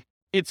anything,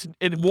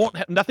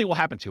 nothing will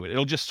happen to it.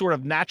 It'll just sort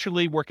of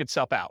naturally work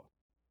itself out.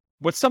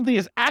 But something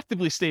is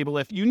actively stable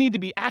if you need to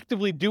be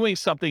actively doing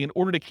something in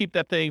order to keep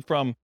that thing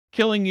from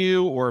killing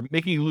you or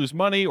making you lose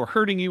money or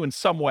hurting you in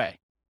some way.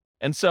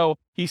 And so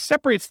he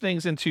separates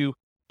things into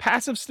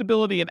passive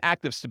stability and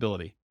active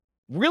stability.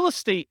 Real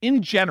estate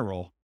in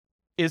general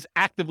is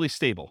actively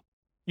stable.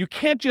 You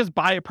can't just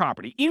buy a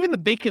property, even the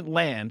vacant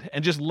land,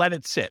 and just let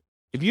it sit.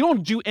 If you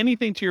don't do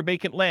anything to your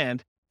vacant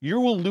land, you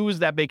will lose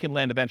that vacant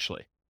land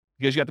eventually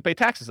because you have to pay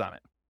taxes on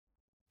it.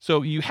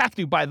 So you have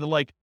to, by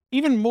the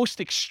even most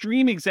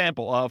extreme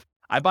example of,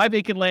 I buy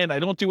vacant land, I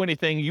don't do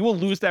anything, you will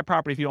lose that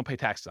property if you don't pay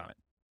taxes on it.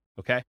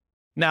 Okay?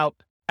 Now,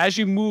 as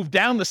you move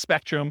down the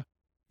spectrum,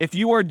 if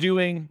you are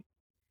doing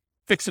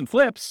fix and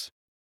flips,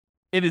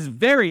 it is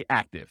very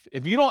active.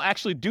 If you don't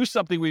actually do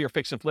something with your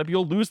fix and flip,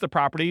 you'll lose the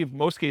property. In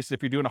most cases,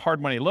 if you're doing a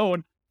hard money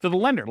loan, to the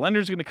lender.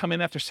 Lender's going to come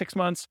in after 6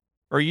 months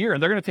or a year,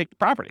 and they're going to take the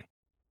property.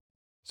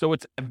 So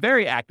it's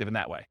very active in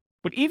that way.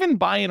 But even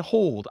buy and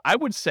hold, I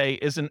would say,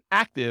 is an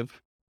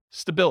active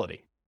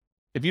stability.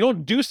 If you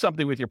don't do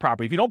something with your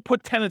property, if you don't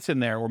put tenants in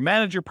there or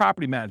manage your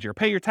property manager,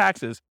 pay your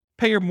taxes,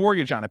 pay your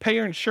mortgage on it, pay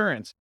your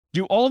insurance,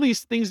 do all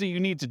these things that you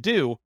need to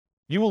do,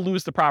 you will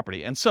lose the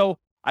property. And so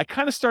I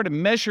kind of started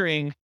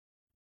measuring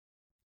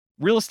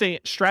real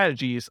estate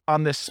strategies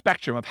on this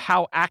spectrum of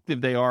how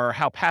active they are or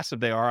how passive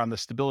they are on the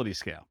stability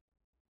scale.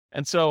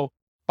 And so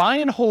buy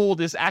and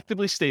hold is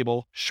actively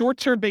stable.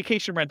 Short-term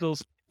vacation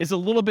rentals is a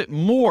little bit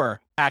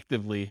more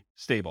actively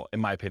stable, in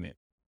my opinion.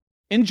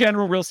 In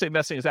general, real estate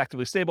investing is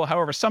actively stable.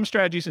 However, some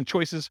strategies and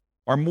choices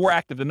are more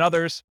active than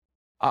others.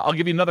 I'll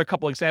give you another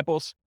couple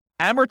examples.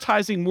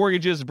 Amortizing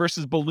mortgages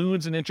versus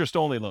balloons and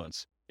interest-only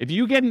loans. If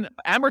you get an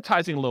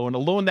amortizing loan, a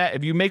loan that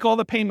if you make all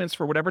the payments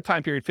for whatever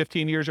time period,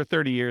 15 years or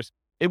 30 years,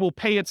 it will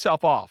pay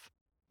itself off.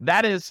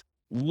 That is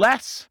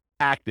less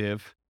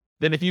active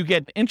than if you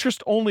get an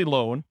interest-only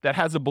loan that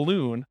has a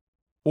balloon,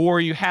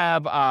 or you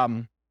have,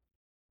 well,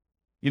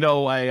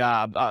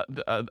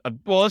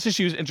 let's just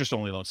use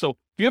interest-only loan. So if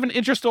you have an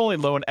interest-only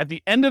loan, at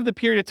the end of the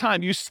period of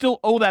time, you still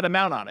owe that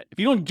amount on it. If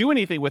you don't do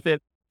anything with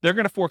it, they're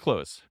going to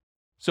foreclose.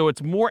 So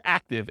it's more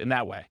active in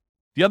that way.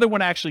 The other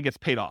one actually gets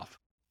paid off.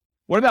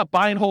 What about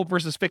buy and hold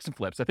versus fix and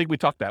flips? I think we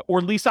talked about,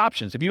 or lease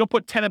options. If you don't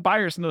put tenant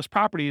buyers in those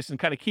properties and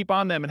kind of keep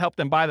on them and help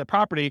them buy the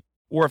property,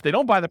 Or if they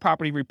don't buy the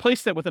property,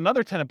 replace it with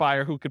another tenant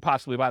buyer who could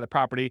possibly buy the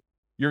property.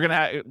 You're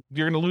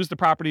gonna lose the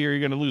property, or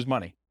you're gonna lose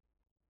money.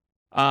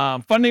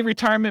 Funding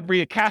retirement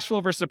via cash flow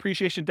versus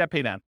appreciation, debt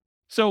pay down.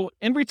 So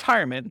in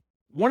retirement,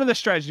 one of the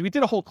strategies, we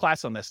did a whole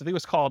class on this. I think it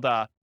was called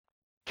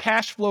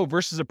cash flow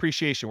versus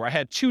appreciation, where I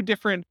had two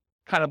different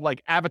kind of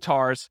like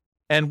avatars,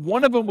 and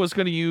one of them was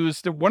going to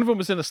use one of them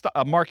was in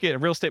a market, a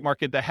real estate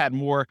market that had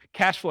more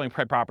cash flowing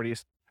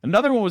properties.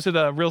 Another one was in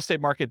a real estate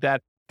market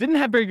that didn't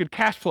have very good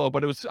cash flow,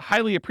 but it was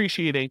highly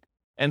appreciating.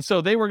 And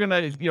so they were going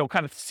to,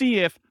 kind of see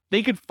if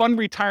they could fund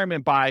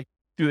retirement by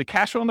through the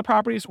cash flow on the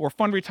properties, or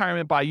fund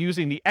retirement by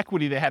using the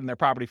equity they had in their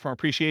property from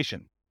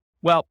appreciation.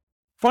 Well,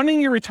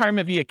 funding your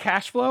retirement via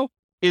cash flow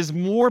is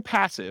more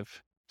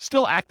passive,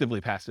 still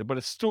actively passive, but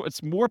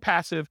it's more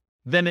passive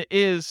than it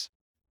is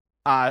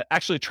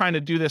actually trying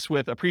to do this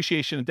with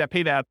appreciation and debt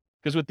pay down.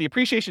 Because with the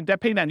appreciation debt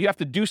pay down, you have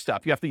to do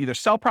stuff. You have to either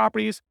sell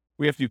properties,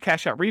 we have to do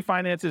cash out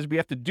refinances, we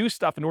have to do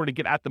stuff in order to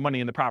get at the money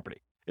in the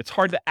property. It's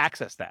hard to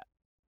access that.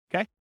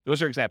 Okay,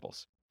 those are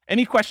examples.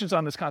 Any questions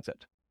on this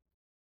concept?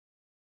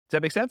 Does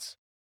that make sense?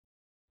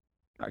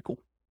 All right, cool.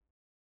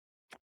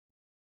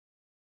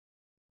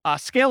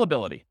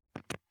 Scalability.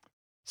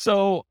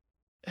 So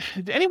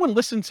did anyone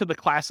listen to the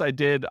class I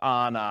did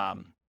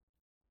on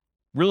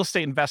Real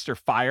Estate Investor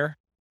Fire,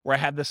 where I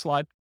had this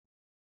slide?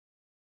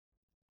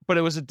 But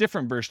it was a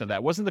different version of that.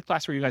 It wasn't the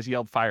class where you guys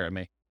yelled fire at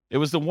me. It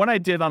was the one I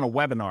did on a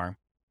webinar.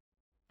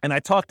 And I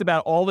talked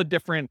about all the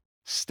different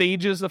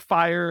stages of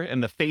fire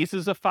and the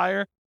phases of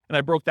fire, and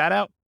I broke that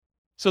out.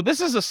 So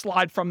this is a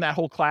slide from that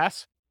whole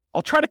class.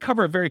 I'll try to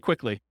cover it very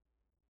quickly.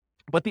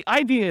 But the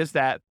idea is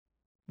that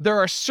there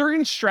are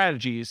certain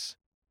strategies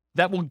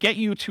that will get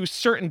you to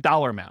certain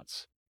dollar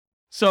amounts.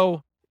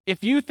 So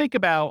if you think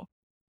about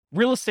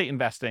real estate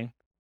investing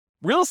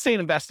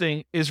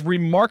is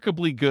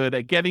remarkably good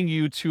at getting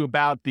you to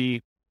about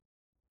this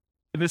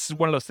is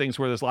one of those things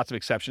where there's lots of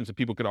exceptions and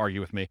people could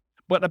argue with me,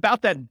 but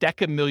about that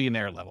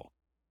deca-millionaire level,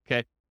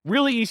 okay?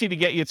 Really easy to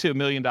get you to $1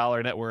 million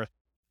net worth,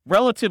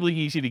 relatively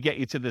easy to get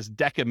you to this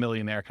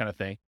deca-millionaire kind of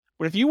thing.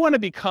 But if you want to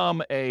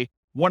become a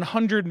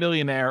 100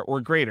 millionaire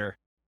or greater,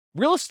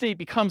 real estate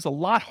becomes a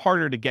lot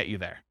harder to get you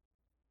there,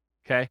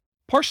 okay?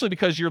 Partially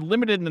because you're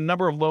limited in the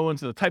number of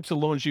loans and the types of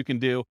loans you can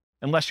do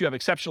unless you have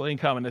exceptional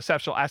income and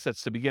exceptional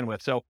assets to begin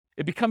with. So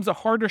it becomes a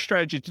harder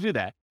strategy to do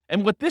that.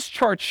 And what this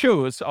chart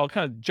shows, I'll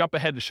kind of jump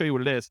ahead to show you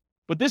what it is,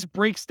 but this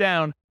breaks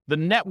down the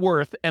net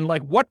worth and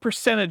like what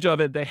percentage of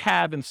it they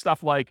have in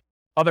stuff like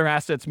other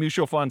assets,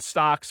 mutual funds,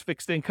 stocks,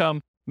 fixed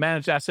income,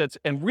 managed assets,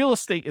 and real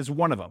estate is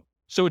one of them.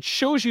 So it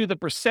shows you the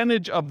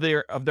percentage of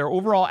their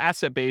overall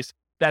asset base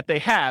that they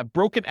have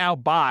broken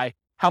out by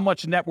how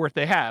much net worth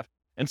they have.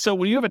 And so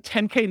when you have a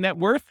 10K net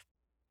worth,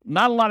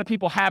 not a lot of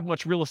people have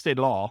much real estate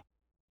at all,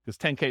 because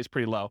 10K is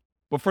pretty low.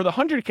 But for the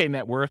 100K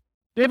net worth,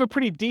 they have a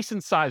pretty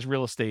decent sized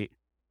real estate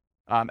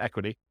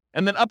equity.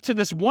 And then up to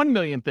this 1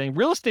 million thing,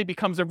 real estate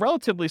becomes a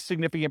relatively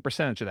significant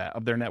percentage of that,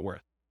 of their net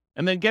worth.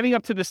 And then getting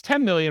up to this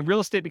 10 million, real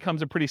estate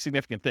becomes a pretty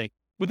significant thing.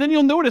 But then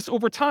you'll notice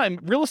over time,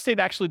 real estate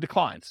actually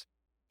declines.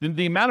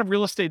 The amount of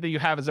real estate that you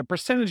have as a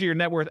percentage of your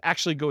net worth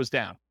actually goes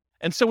down.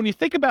 And so when you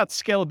think about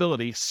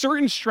scalability,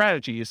 certain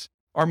strategies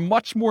are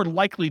much more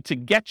likely to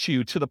get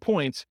you to the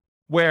point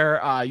where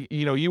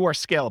you are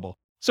scalable.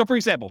 So for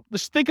example,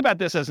 let's think about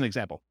this as an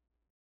example.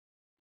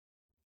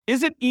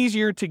 Is it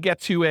easier to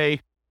get to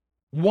a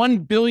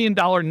 $1 billion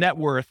net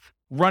worth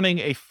running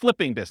a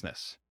flipping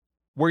business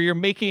where you're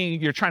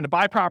trying to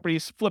buy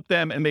properties, flip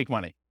them, and make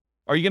money?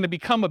 Are you going to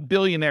become a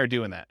billionaire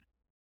doing that?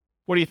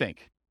 What do you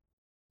think?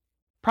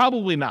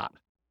 Probably not.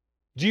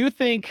 Do you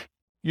think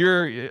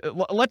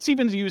let's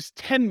even use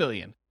 10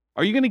 million.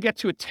 Are you going to get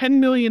to a $10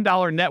 million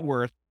net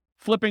worth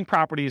flipping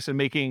properties and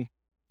making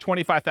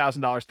 $25,000,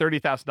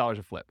 $30,000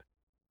 a flip?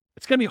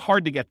 It's going to be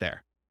hard to get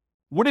there.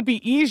 Would it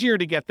be easier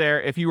to get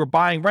there if you were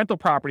buying rental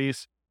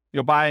properties,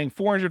 buying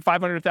 $400,000,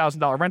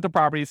 $500,000 rental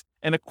properties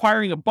and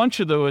acquiring a bunch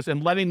of those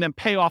and letting them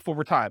pay off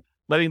over time,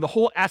 letting the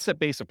whole asset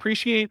base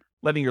appreciate,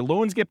 letting your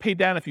loans get paid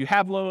down if you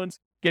have loans,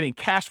 getting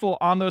cash flow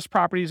on those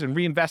properties and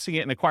reinvesting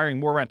it and acquiring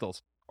more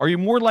rentals? Are you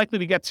more likely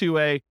to get to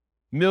a $1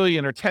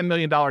 million or $10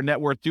 million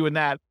net worth doing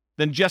that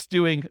than just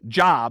doing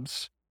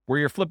jobs where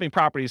you're flipping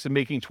properties and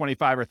making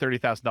 $25,000 or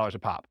 $30,000 a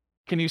pop?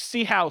 Can you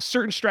see how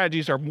certain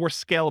strategies are more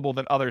scalable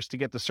than others to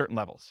get to certain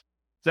levels?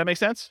 Does that make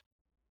sense?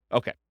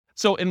 Okay.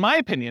 So in my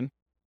opinion,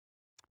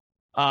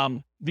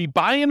 the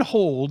buy and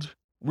hold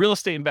real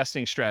estate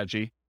investing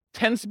strategy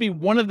tends to be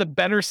one of the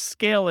better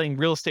scaling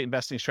real estate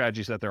investing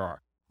strategies that there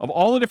are. Of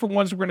all the different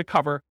ones we're going to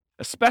cover,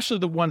 especially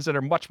the ones that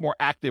are much more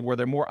active, where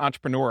they're more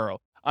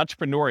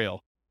entrepreneurial,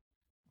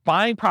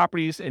 buying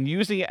properties and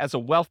using it as a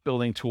wealth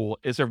building tool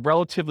is a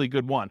relatively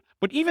good one.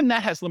 But even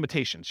that has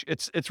limitations.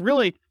 It's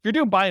really, if you're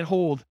doing buy and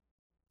hold,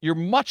 you're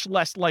much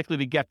less likely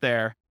to get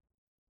there,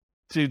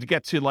 to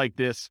get to like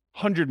this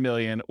 100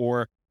 million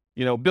or,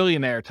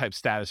 billionaire type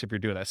status if you're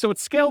doing that. So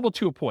it's scalable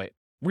to a point.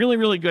 Really,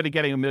 really good at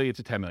getting 1 million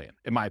to 10 million,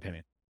 in my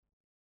opinion.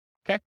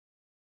 Okay.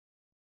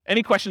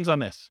 Any questions on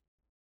this?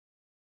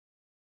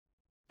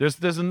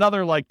 There's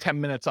another like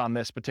 10 minutes on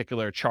this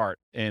particular chart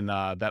in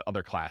that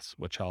other class,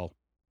 which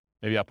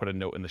maybe I'll put a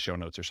note in the show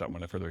notes or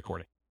something for the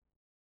recording.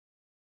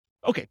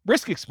 Okay,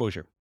 risk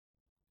exposure.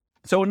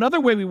 So another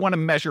way we want to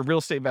measure real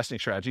estate investing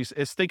strategies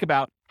is think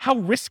about how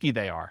risky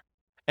they are.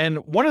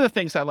 And one of the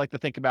things I like to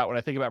think about when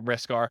I think about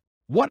risk are,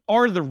 what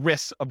are the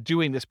risks of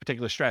doing this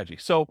particular strategy?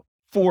 So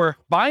for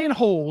buy and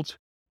hold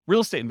real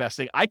estate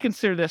investing, I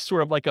consider this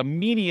sort of like a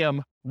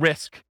medium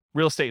risk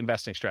real estate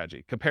investing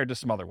strategy compared to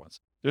some other ones.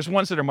 There's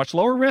ones that are much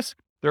lower risk.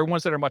 There are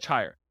ones that are much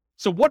higher.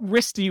 So what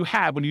risk do you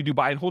have when you do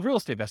buy and hold real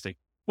estate investing?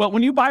 Well,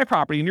 when you buy a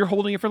property and you're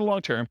holding it for the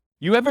long term,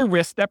 you have a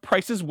risk that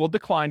prices will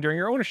decline during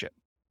your ownership,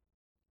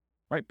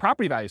 right?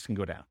 Property values can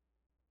go down.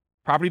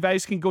 Property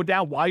values can go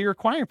down while you're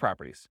acquiring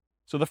properties.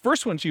 So the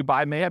first ones you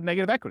buy may have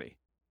negative equity,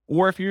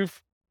 or if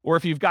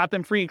you've got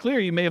them free and clear,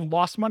 you may have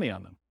lost money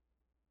on them.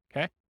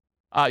 Okay.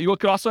 You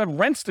could also have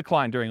rents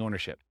decline during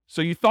ownership.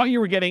 So you thought you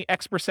were getting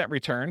X%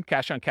 return,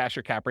 cash on cash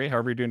or cap rate,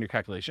 however you're doing your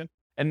calculation.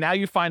 And now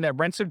you find that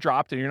rents have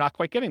dropped and you're not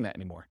quite getting that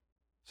anymore.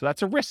 So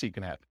that's a risk you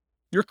can have.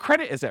 Your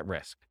credit is at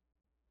risk.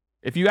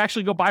 If you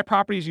actually go buy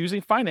properties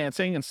using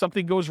financing and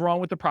something goes wrong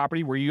with the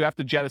property where you have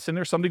to jettison,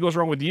 or something goes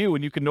wrong with you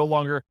and you can no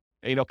longer,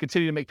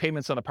 continue to make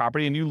payments on the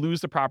property and you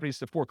lose the properties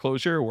to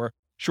foreclosure or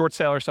short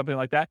sale or something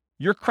like that,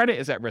 your credit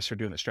is at risk for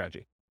doing this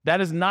strategy.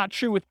 That is not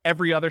true with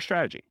every other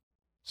strategy.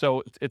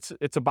 So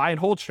it's a buy and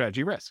hold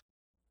strategy risk.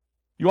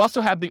 You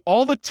also have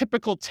all the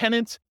typical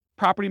tenant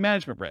property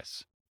management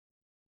risks.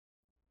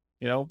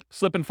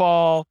 Slip and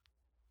fall,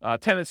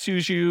 tenant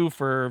sues you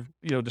for,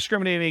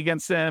 discriminating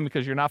against them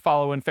because you're not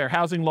following fair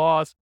housing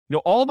laws.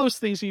 All those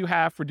things that you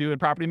have for doing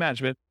property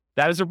management,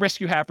 that is a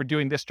risk you have for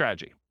doing this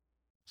strategy.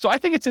 So I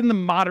think it's in the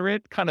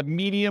moderate kind of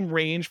medium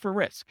range for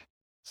risk.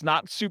 It's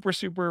not super,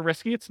 super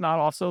risky. It's not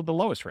also the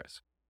lowest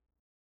risk.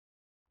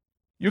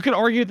 You could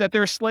argue that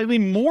there's slightly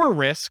more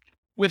risk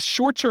with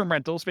short-term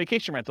rentals,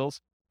 vacation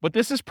rentals, but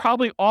this is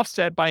probably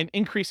offset by an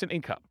increase in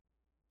income.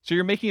 So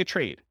you're making a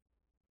trade.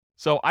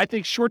 So I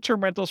think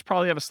short-term rentals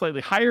probably have a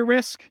slightly higher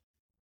risk.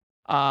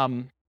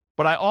 But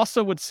I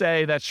also would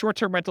say that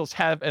short-term rentals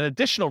have an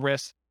additional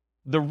risk,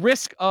 the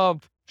risk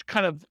of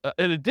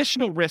an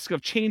additional risk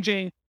of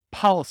changing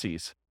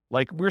policies.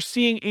 Like we're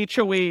seeing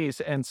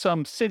HOAs and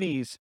some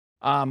cities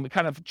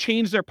kind of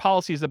change their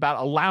policies about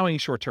allowing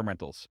short-term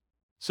rentals.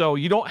 So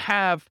you don't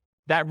have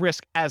that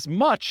risk as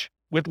much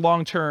with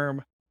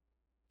long-term,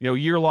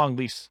 year-long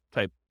lease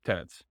type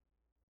tenants.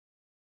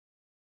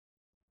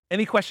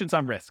 Any questions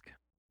on risk?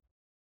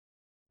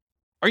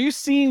 Are you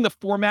seeing the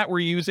format we're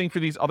using for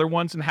these other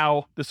ones and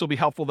how this will be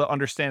helpful to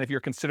understand if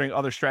you're considering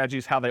other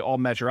strategies, how they all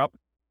measure up?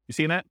 You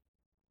seeing that?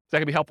 Is that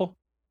gonna be helpful?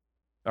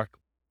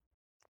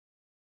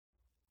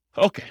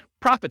 Okay,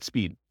 profit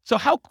speed. So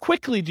how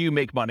quickly do you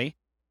make money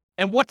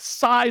and what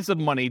size of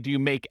money do you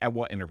make at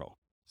what interval?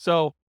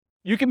 So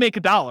you can make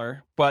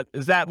 $1, but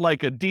is that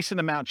like a decent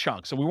amount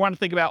chunk? So we want to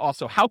think about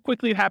also how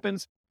quickly it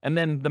happens and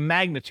then the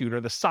magnitude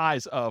or the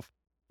size of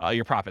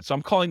your profit. So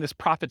I'm calling this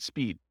profit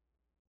speed.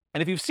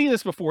 And if you've seen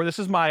this before, this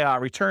is my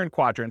return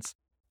quadrants.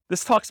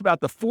 This talks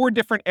about the 4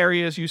 different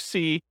areas you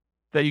see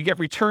that you get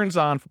returns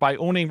on by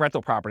owning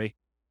rental property.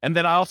 And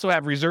then I also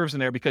have reserves in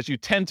there because you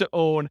tend to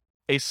own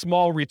a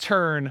small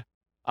return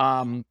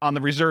on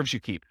the reserves you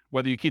keep.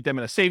 Whether you keep them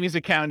in a savings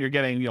account, you're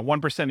getting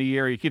 1% a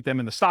year. You keep them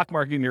in the stock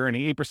market, and you're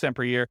earning 8%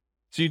 per year.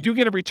 So you do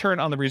get a return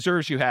on the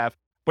reserves you have,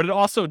 but it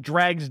also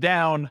drags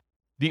down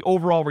the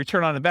overall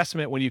return on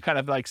investment when you kind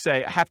of like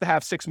say, I have to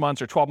have 6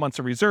 months or 12 months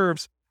of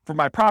reserves for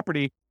my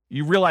property.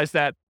 You realize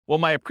that, well,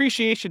 my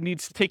appreciation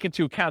needs to take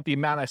into account the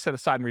amount I set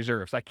aside in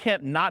reserves. I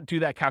can't not do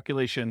that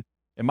calculation,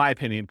 in my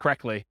opinion,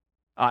 correctly,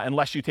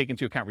 unless you take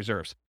into account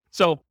reserves.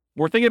 So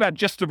we're thinking about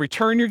just the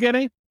return you're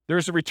getting.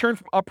 There's a return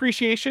from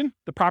appreciation,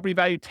 the property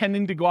value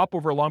tending to go up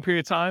over a long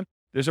period of time.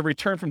 There's a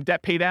return from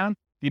debt pay down,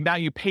 the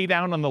amount you pay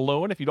down on the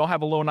loan. If you don't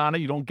have a loan on it,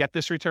 you don't get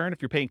this return.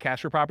 If you're paying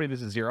cash for property,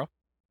 this is 0.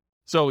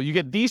 So you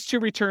get these 2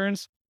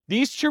 returns.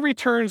 These 2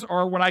 returns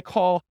are what I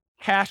call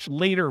cash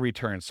later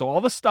returns. So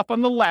all the stuff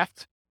on the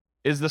left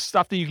is the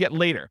stuff that you get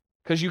later,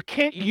 because you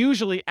can't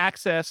usually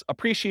access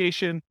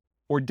appreciation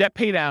or debt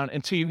pay down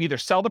until you either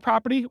sell the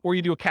property or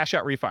you do a cash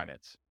out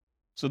refinance.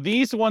 So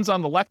these ones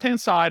on the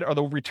left-hand side are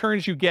the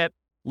returns you get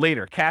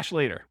later, cash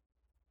later.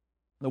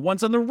 The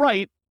ones on the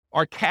right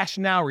are cash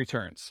now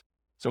returns.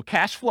 So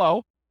cash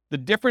flow, the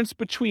difference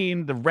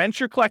between the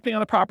rent you're collecting on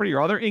the property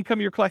or other income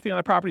you're collecting on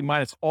the property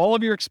minus all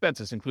of your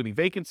expenses, including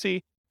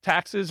vacancy,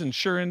 taxes,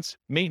 insurance,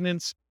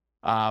 maintenance,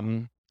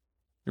 your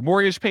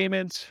mortgage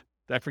payments.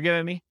 Did I forget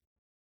any?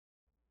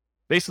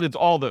 Basically, it's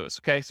all those,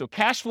 okay? So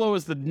cash flow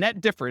is the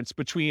net difference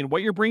between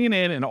what you're bringing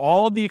in and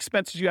all of the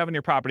expenses you have in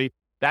your property.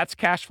 That's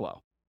cash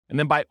flow. And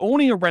then by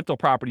owning a rental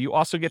property, you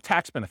also get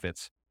tax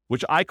benefits,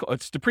 which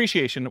it's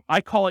depreciation.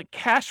 I call it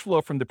cash flow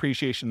from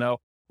depreciation, though,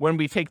 when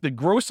we take the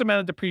gross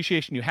amount of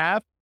depreciation you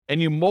have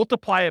and you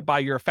multiply it by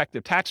your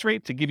effective tax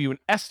rate to give you an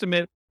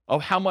estimate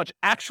of how much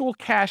actual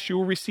cash you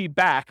will receive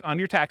back on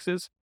your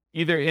taxes,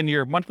 either in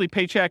your monthly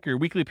paycheck or your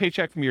weekly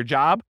paycheck from your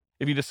job,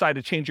 if you decide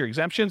to change your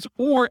exemptions,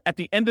 or at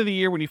the end of the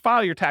year when you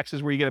file your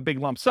taxes where you get a big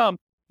lump sum,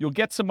 you'll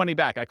get some money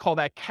back. I call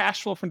that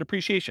cash flow from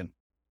depreciation.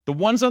 The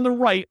ones on the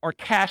right are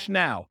cash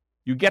now.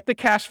 You get the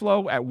cash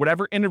flow at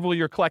whatever interval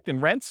you're collecting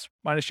rents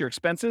minus your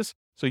expenses.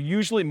 So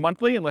usually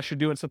monthly, unless you're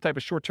doing some type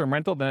of short-term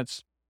rental, then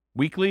it's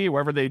weekly,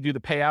 wherever they do the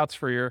payouts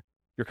for your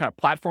kind of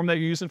platform that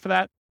you're using for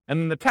that.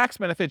 And then the tax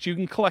benefits, you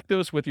can collect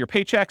those with your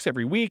paychecks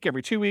every week,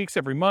 every 2 weeks,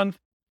 every month,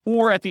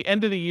 or at the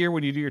end of the year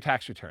when you do your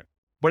tax return.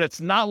 But it's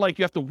not like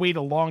you have to wait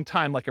a long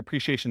time like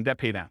appreciation debt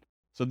pay down.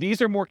 So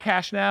these are more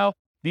cash now.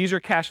 These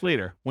are cash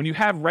later. When you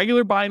have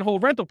regular buy and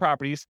hold rental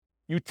properties,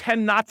 you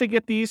tend not to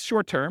get these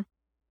short-term,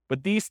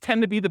 but these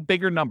tend to be the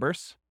bigger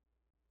numbers.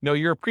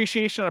 Your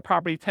appreciation on a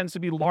property tends to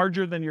be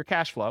larger than your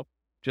cash flow,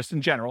 just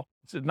in general.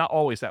 It's not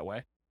always that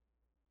way.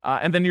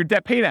 And then your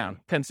debt pay down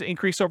tends to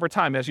increase over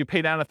time. As you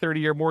pay down a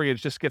 30-year mortgage,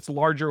 it just gets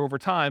larger over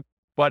time,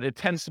 but it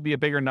tends to be a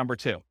bigger number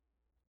too.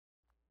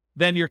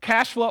 Then your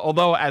cash flow,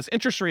 although as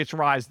interest rates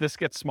rise, this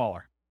gets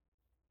smaller.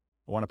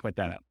 I want to point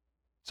that out.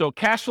 So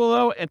cash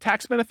flow and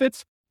tax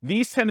benefits,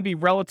 these tend to be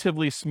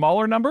relatively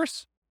smaller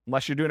numbers,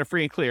 unless you're doing a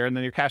free and clear, and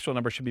then your cash flow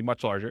number should be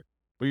much larger.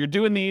 But you're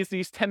doing these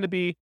tend to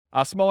be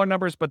smaller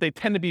numbers, but they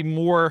tend to be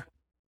more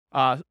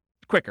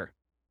quicker.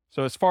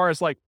 So as far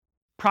as like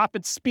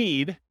profit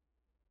speed,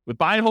 with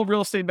buy and hold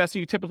real estate investing,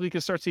 you typically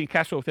can start seeing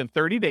cash flow within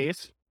 30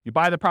 days. You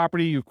buy the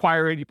property, you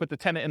acquire it, you put the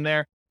tenant in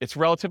there. It's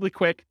relatively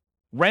quick.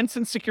 Rents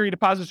and security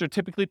deposits are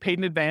typically paid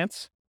in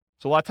advance.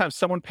 So a lot of times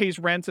someone pays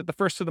rents at the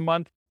first of the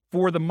month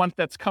for the month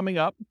that's coming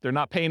up. They're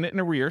not paying it in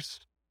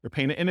arrears. They're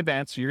paying it in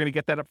advance. So you're going to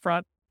get that up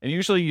front. And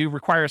usually you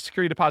require a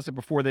security deposit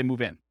before they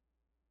move in.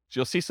 So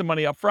you'll see some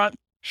money up front.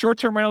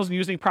 Short-term rentals and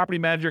using property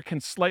manager can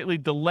slightly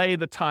delay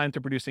the time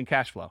to producing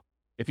cash flow.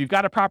 If you've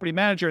got a property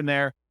manager in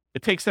there,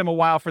 it takes them a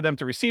while for them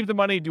to receive the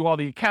money, do all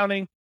the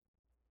accounting,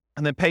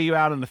 and then pay you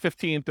out on the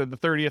 15th or the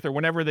 30th or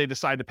whenever they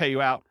decide to pay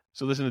you out.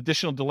 So there's an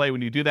additional delay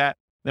when you do that.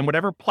 Then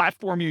whatever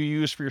platform you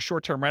use for your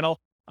short-term rental,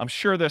 I'm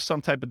sure there's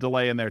some type of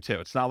delay in there too.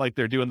 It's not like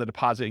they're doing the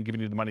deposit and giving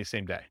you the money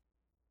same day.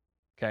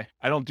 Okay.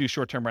 I don't do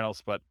short-term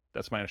rentals, but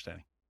that's my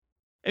understanding.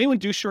 Anyone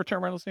do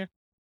short-term rentals here?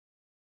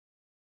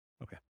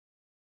 Okay.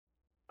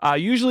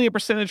 Usually a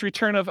percentage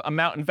return of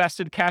amount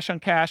invested, cash on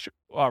cash,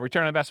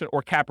 return on investment,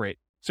 or cap rate.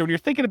 So when you're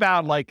thinking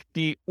about like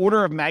the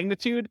order of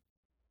magnitude,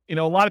 a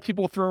lot of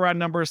people throw around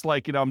numbers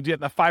like, I'm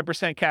getting a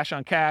 5% cash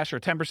on cash or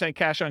 10%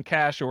 cash on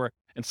cash, or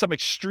in some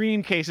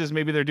extreme cases,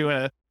 maybe they're doing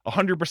a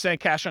 100%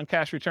 cash on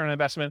cash return on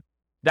investment.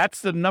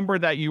 That's the number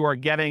that you are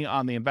getting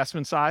on the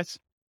investment size,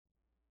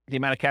 the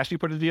amount of cash you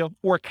put in the deal.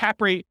 Or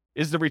cap rate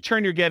is the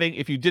return you're getting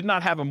if you did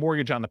not have a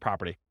mortgage on the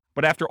property,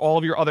 but after all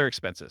of your other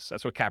expenses.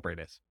 That's what cap rate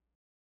is.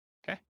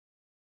 Okay.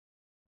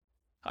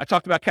 I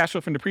talked about cash flow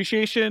from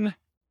depreciation.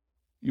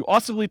 You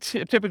also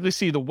typically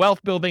see the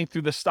wealth building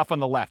through the stuff on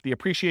the left. The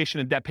appreciation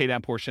and debt pay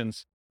down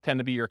portions tend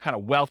to be your kind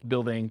of wealth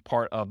building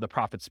part of the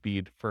profit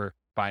speed for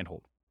buy and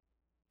hold.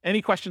 Any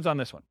questions on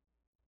this one?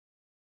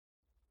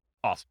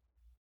 Awesome.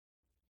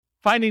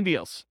 Finding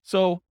deals.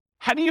 So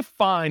how do you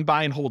find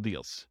buy and hold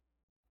deals?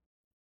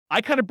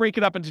 I kind of break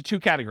it up into two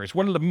categories.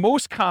 One of the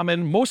most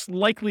common, most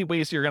likely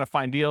ways you're going to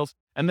find deals,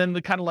 and then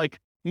the kind of like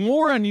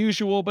more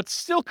unusual, but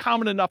still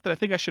common enough that I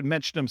think I should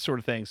mention them sort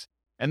of things.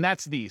 And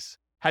that's these.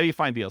 How do you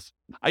find deals?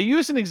 I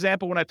used an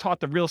example when I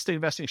taught the real estate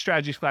investing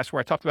strategies class where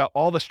I talked about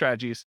all the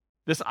strategies,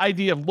 this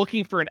idea of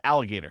looking for an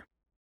alligator.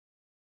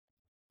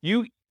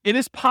 It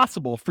is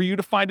possible for you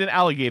to find an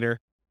alligator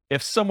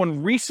if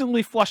someone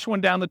recently flushed one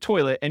down the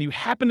toilet and you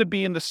happen to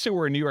be in the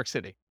sewer in New York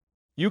City.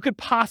 You could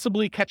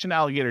possibly catch an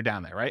alligator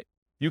down there, right?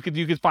 You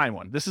could find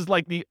one. This is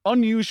like the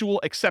unusual,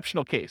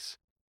 exceptional case.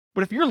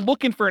 But if you're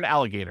looking for an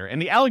alligator,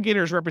 and the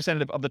alligator is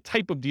representative of the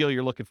type of deal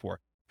you're looking for,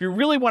 if you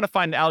really want to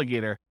find an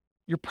alligator,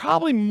 you're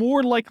probably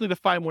more likely to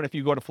find one if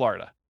you go to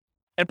Florida.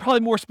 And probably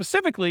more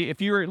specifically,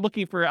 if you're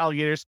looking for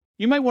alligators,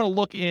 you might want to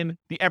look in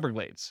the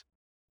Everglades.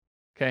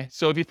 Okay,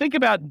 so if you think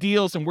about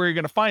deals and where you're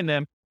going to find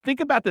them, think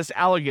about this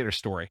alligator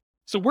story.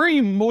 So where are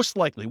you most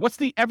likely? What's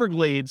the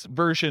Everglades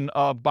version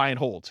of buy and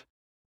hold?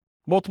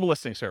 Multiple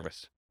listing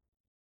service.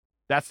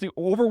 That's the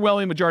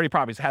overwhelming majority of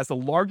properties. It has the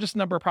largest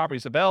number of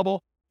properties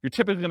available. You're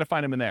typically going to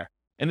find them in there.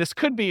 And this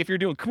could be, if you're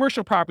doing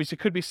commercial properties, it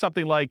could be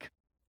something like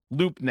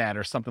LoopNet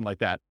or something like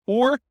that.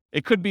 Or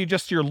it could be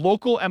just your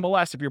local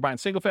MLS if you're buying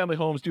single family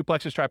homes,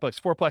 duplexes,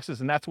 triplexes, fourplexes,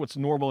 and that's what's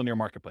normal in your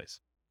marketplace.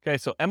 Okay,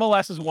 so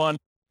MLS is one.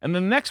 And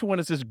the next one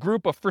is this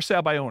group of for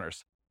sale by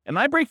owners. And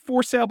I break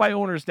for sale by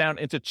owners down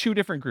into two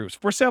different groups.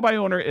 For sale by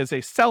owner is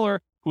a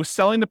seller who's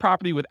selling the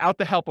property without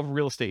the help of a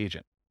real estate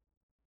agent.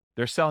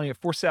 They're selling it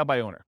for sale by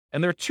owner.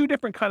 And there are two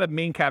different kind of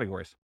main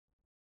categories.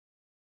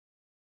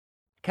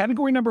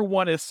 Category number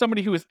one is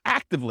somebody who is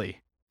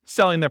actively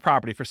selling their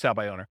property for sale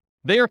by owner.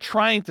 They are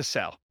trying to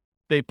sell.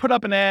 They put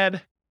up an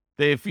ad.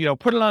 They've,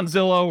 put it on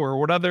Zillow or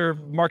what other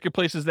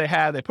marketplaces they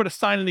have. They put a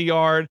sign in the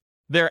yard.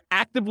 They're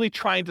actively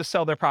trying to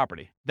sell their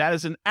property. That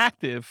is an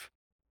actively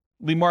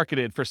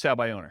marketed for sale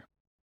by owner.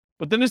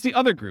 But then there's the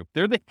other group.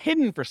 They're the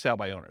hidden for sale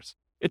by owners.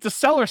 It's a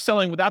seller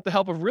selling without the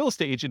help of a real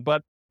estate agent,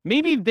 but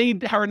maybe they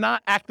are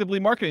not actively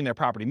marketing their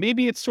property.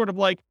 Maybe it's sort of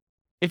like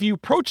if you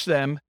approach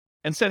them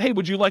and said, hey,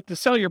 would you like to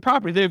sell your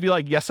property? They would be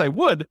like, yes, I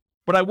would.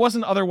 but I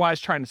wasn't otherwise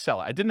trying to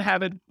sell it. I didn't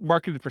have it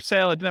marketed for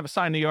sale. I didn't have a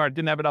sign in the yard.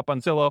 Didn't have it up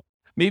on Zillow.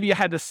 Maybe you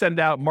had to send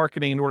out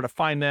marketing in order to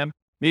find them.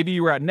 Maybe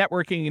you were out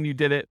networking and you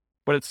did it,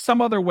 but it's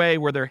some other way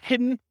where they're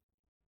hidden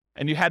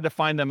and you had to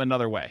find them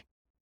another way.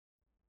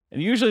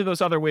 And usually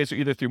those other ways are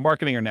either through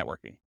marketing or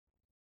networking.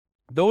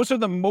 Those are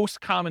the most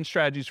common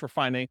strategies for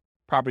finding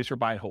properties for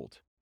buy and hold.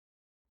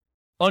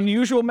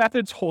 Unusual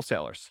methods,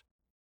 wholesalers.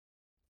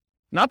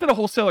 Not that a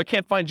wholesaler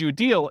can't find you a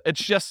deal.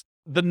 It's just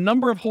the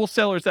number of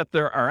wholesalers that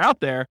there are out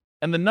there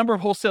and the number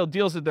of wholesale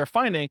deals that they're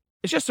finding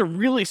is just a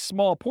really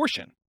small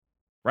portion,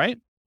 right?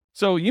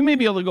 So you may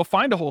be able to go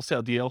find a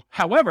wholesale deal.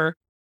 However,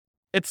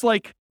 it's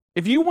like,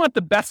 if you want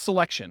the best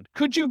selection,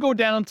 could you go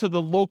down to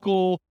the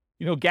local,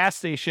 gas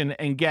station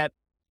and get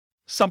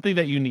something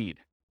that you need?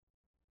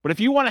 But if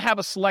you want to have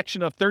a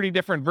selection of 30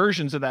 different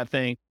versions of that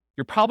thing,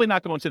 you're probably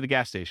not going to the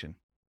gas station.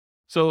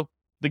 So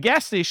the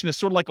gas station is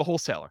sort of like a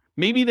wholesaler.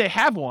 Maybe they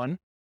have one,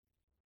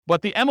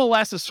 but the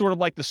MLS is sort of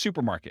like the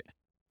supermarket,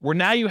 where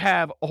now you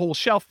have a whole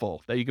shelf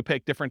full that you can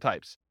pick different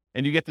types,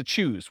 and you get to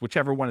choose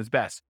whichever one is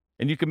best,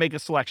 and you can make a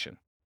selection.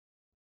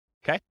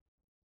 Okay?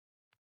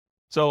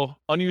 So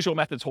unusual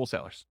methods,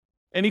 wholesalers.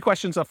 Any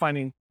questions on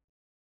finding?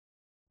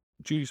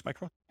 Did you use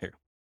microphone? Here.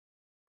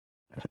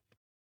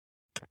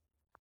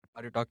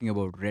 Are you talking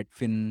about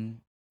Redfin,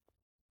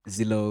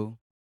 Zillow?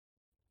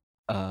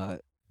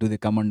 Do they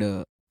come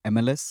under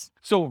MLS?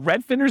 So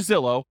Redfin or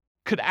Zillow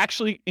could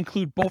actually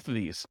include both of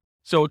these.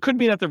 So it could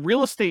be that the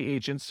real estate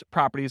agents'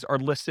 properties are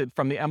listed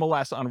from the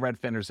MLS on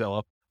Redfin or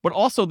Zillow, but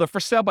also the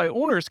for sale by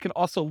owners can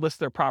also list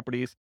their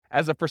properties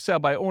as a for sale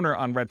by owner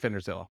on Redfin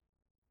or Zillow.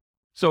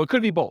 So it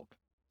could be both.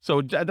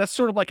 So that's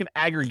sort of like an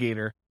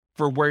aggregator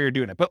for where you're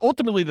doing it. But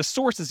ultimately, the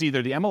source is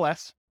either the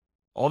MLS,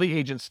 all the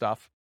agent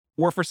stuff,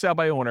 or for sale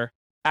by owner,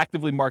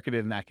 actively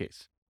marketed in that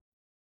case.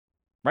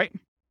 Right?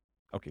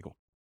 Okay, cool.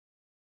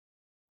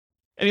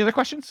 Any other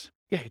questions?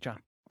 Yeah, hey, John.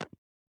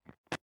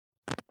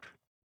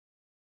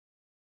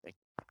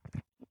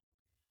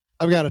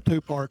 I've got a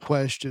two-part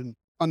question.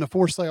 On the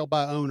for sale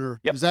by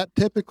owner, Yep. is that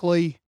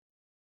typically,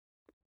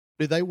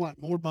 do they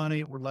want more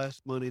money or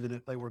less money than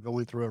if they were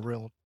going through a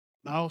realtor?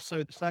 And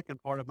also, the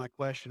second part of my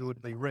question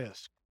would be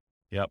risk.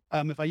 Yep.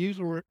 If I use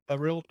a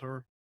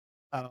realtor,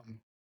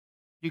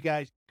 you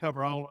guys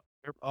cover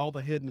all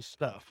the hidden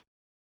stuff.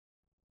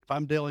 If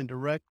I'm dealing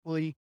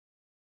directly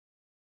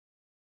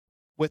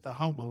with a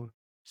homeowner,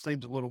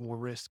 seems a little more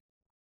risky.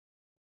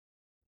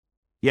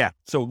 Yeah.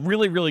 So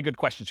really, really good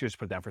questions. Here's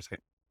put it down for a second.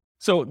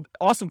 So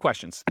awesome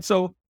questions.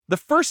 So the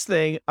first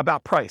thing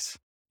about price,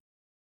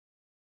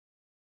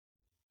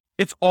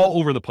 it's all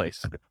over the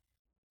place.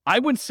 I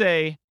would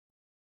say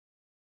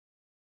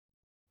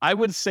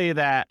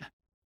that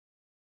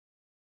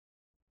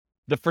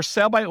the for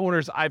sale by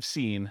owners I've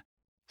seen,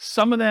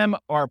 some of them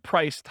are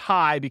priced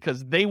high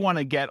because they want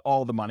to get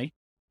all the money,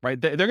 right?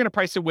 They're going to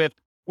price it with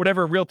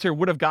whatever a realtor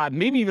would have gotten,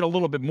 maybe even a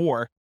little bit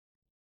more,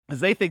 because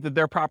they think that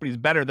their property is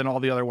better than all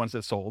the other ones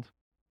that sold.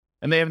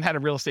 And they haven't had a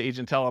real estate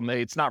agent tell them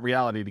it's not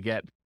reality to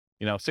get,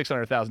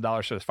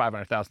 $600,000 for this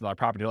 $500,000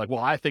 property. They're like,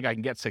 well, I think I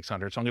can get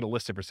 600, so I'm going to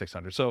list it for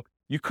 600. So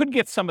you could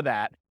get some of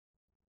that.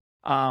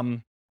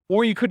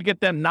 Or you could get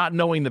them not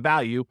knowing the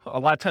value. A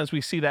lot of times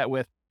we see that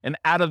with an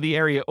out of the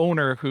area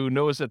owner who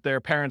knows that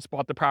their parents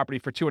bought the property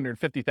for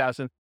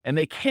 $250,000 and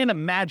they can't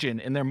imagine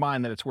in their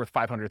mind that it's worth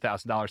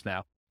 $500,000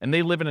 now. And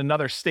they live in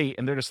another state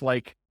and they're just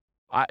like,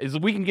 if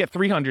we can get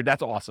 300,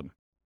 that's awesome.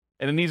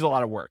 And it needs a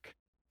lot of work.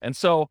 And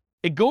so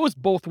it goes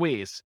both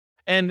ways.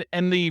 And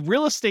the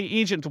real estate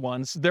agent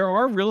ones, there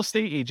are real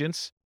estate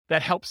agents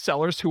that help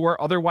sellers who are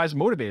otherwise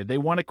motivated. They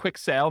want a quick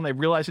sale and they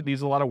realize it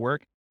needs a lot of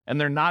work and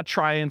they're not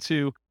trying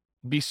to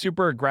be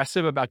super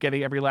aggressive about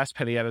getting every last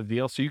penny out of the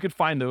deal. So you could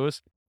find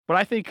those. But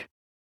I think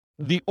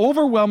the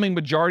overwhelming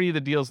majority of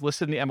the deals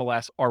listed in the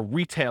MLS are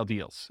retail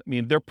deals. I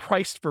mean, they're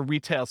priced for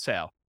retail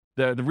sale.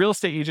 The real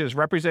estate agent is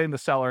representing the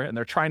seller and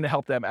they're trying to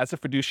help them as a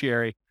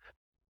fiduciary,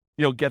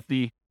 get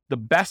the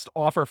best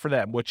offer for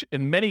them, which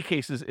in many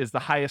cases is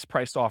the highest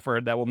priced offer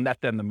that will net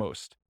them the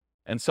most.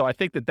 And so I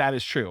think that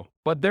is true.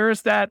 But there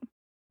is that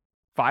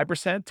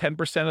 5%,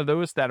 10% of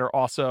those that are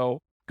also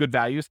good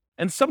values.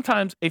 And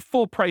sometimes a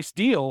full price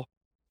deal,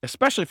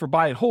 especially for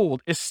buy and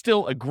hold, is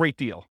still a great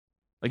deal.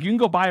 Like you can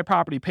go buy a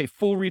property, pay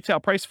full retail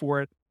price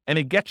for it, and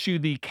it gets you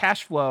the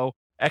cash flow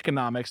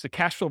economics, the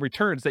cash flow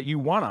returns that you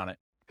want on it.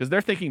 Because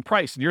they're thinking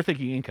price and you're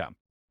thinking income,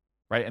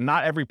 right? And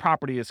not every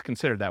property is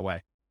considered that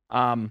way.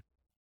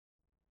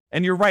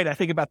 And you're right, I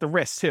think about the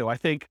risk too. I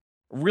think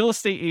real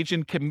estate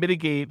agent can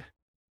mitigate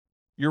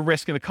your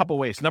risk in a couple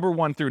ways. Number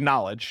one, through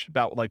knowledge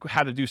about like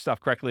how to do stuff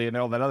correctly and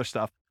all that other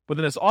stuff. But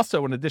then there's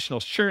also an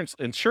additional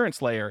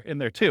insurance layer in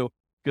there too,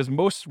 because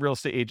most real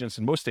estate agents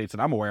in most states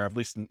that I'm aware of, at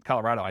least in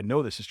Colorado, I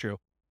know this is true,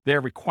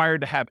 they're required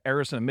to have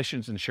errors and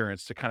omissions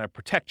insurance to kind of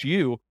protect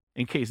you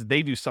in case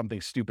they do something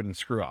stupid and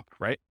screw up,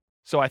 right?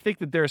 So I think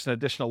that there's an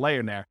additional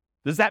layer in there.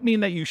 Does that mean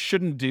that you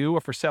shouldn't do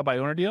a for sale by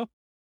owner deal?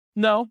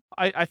 No,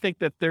 I think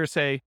that there's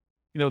a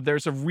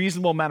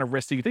reasonable amount of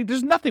risk that you think.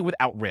 There's nothing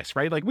without risk,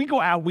 right? Like we go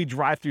out, we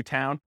drive through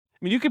town,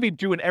 I mean, you could be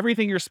doing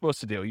everything you're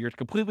supposed to do. You're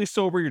completely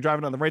sober. You're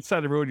driving on the right side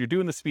of the road. You're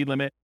doing the speed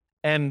limit,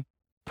 and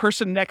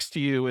person next to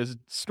you is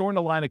snorting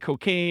a line of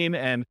cocaine,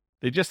 and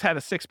they just had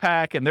a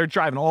 6-pack, and they're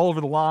driving all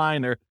over the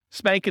line. They're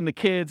spanking the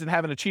kids and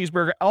having a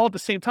cheeseburger all at the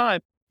same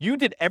time. You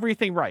did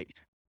everything right,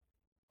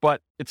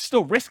 but it's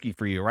still risky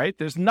for you, right?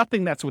 There's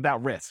nothing that's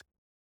without risk.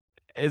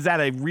 Is that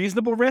a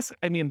reasonable risk?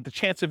 I mean, the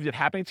chance of it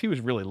happening to you is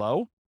really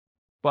low,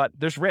 but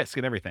there's risk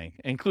in everything,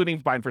 including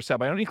buying for sale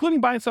by owner, including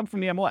buying some from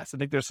the MLS. I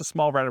think there's a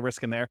small amount of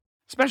risk in there,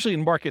 especially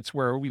in markets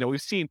where,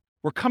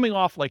 we're coming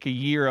off like a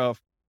year of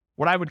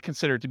what I would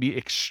consider to be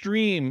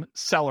extreme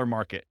seller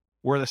market,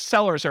 where the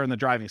sellers are in the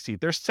driving seat.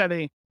 They're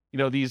setting,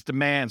 these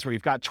demands where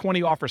you've got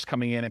 20 offers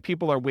coming in and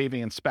people are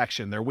waiving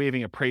inspection, they're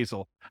waiving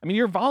appraisal. I mean,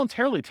 you're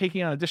voluntarily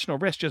taking on additional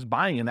risk just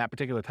buying in that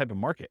particular type of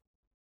market.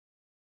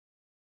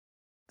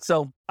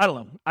 So I don't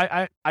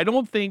know. I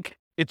don't think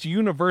it's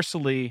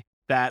universally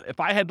that if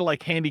I had to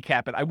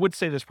handicap it, I would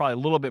say there's probably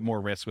a little bit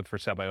more risk with for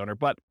sale by owner,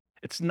 but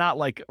it's not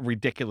like a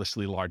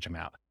ridiculously large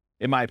amount,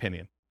 in my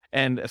opinion.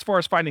 And as far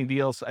as finding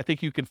deals, I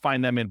think you can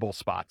find them in both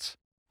spots.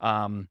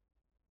 And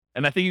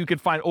I think you can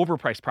find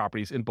overpriced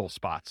properties in both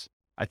spots.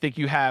 I think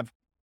you have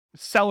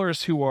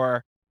sellers who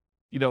are,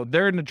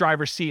 they're in the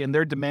driver's seat and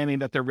they're demanding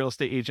that their real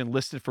estate agent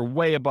listed for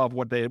way above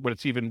what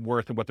it's even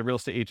worth and what the real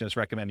estate agent is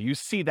recommending. You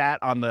see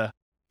that on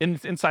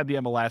inside the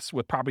MLS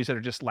with properties that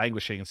are just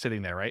languishing and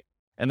sitting there, right?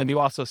 And then you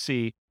also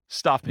see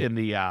stuff in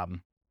the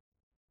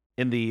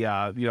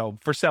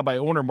for sale by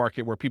owner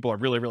market where people are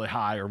really, really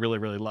high or really,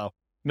 really low.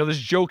 There's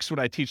jokes when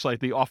I teach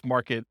the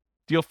off-market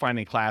deal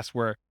finding class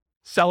where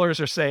sellers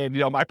are saying,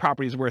 my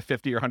property is worth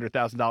 $50,000 or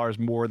 $100,000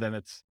 more than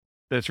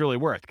it's really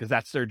worth, because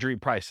that's their dream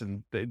price,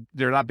 and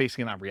they're not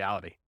basing it on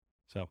reality.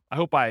 So I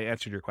hope I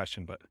answered your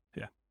question, but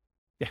yeah.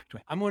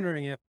 Dwayne. I'm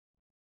wondering if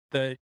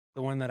the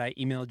one that I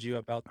emailed you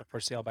about the for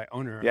sale by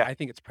owner, Yeah. I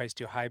think it's priced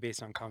too high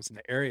based on comps in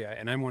the area.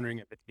 And I'm wondering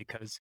if it's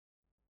because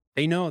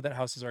they know that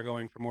houses are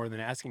going for more than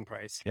asking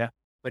price. Yeah.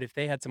 But if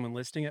they had someone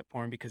listing it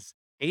for them, because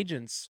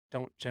agents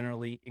don't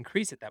generally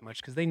increase it that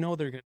much because they know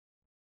they're going to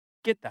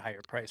get the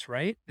higher price,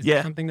 right? Is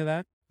there something to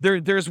that?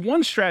 There's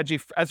one strategy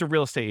as a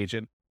real estate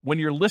agent when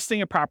you're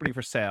listing a property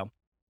for sale.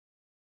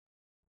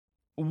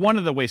 One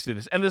of the ways to do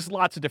this, and there's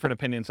lots of different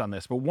opinions on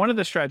this, but one of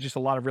the strategies a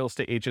lot of real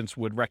estate agents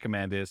would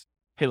recommend is,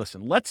 hey,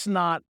 listen, let's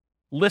not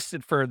list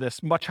it for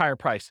this much higher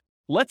price.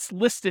 Let's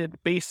list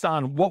it based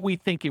on what we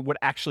think it would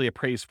actually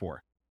appraise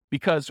for.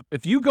 Because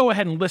if you go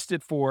ahead and list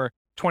it for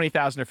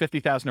 $20,000 or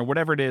 $50,000 or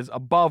whatever it is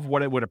above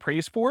what it would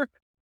appraise for,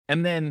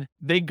 and then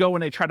they go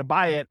and they try to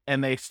buy it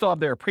and they still have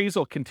their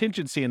appraisal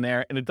contingency in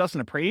there and it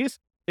doesn't appraise,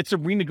 it's a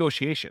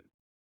renegotiation.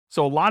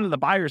 So a lot of the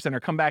buyers then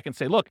are come back and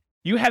say, look,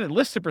 you had it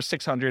listed for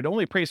 $600,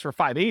 only appraised for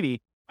 $580.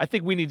 I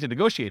think we need to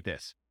negotiate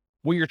this.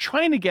 What you're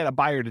trying to get a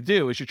buyer to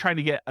do is you're trying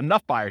to get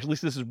enough buyers, at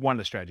least this is one of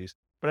the strategies,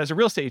 but as a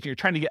real estate agent, you're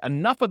trying to get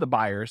enough of the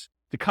buyers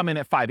to come in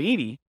at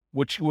 $580,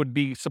 which would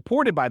be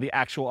supported by the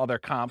actual other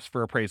comps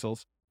for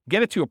appraisals,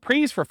 get it to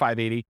appraise for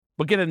 $580,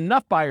 but get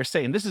enough buyers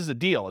saying this is a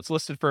deal. It's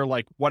listed for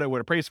what it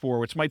would appraise for,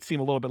 which might seem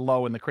a little bit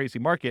low in the crazy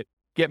market.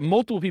 Get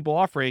multiple people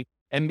offering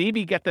and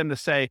maybe get them to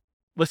say,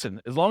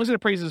 listen, as long as it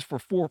appraises for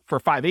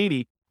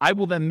 $580, I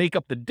will then make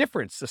up the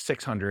difference to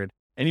 $600.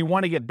 And you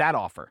want to get that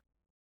offer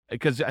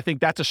because I think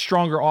that's a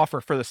stronger offer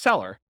for the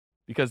seller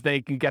because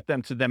they can get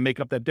them to then make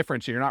up that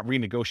difference. So you're not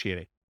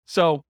renegotiating.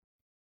 So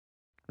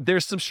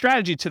there's some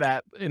strategy to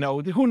that.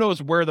 Who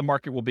knows where the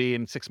market will be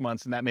in 6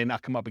 months, and that may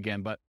not come up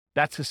again, but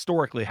that's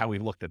historically how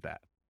we've looked at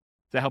that.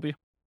 Does that help you?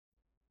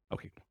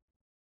 Okay.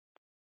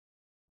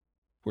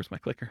 Where's my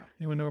clicker?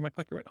 Anyone know where my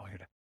clicker went? Oh, here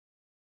it is.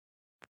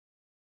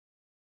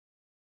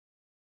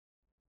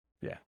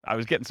 Yeah, I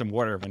was getting some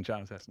water when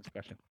John was asking this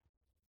question.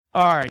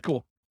 All right,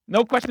 cool.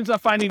 No questions on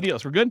finding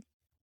deals. We're good?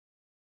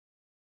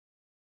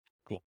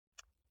 Cool.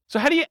 So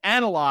how do you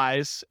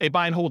analyze a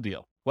buy and hold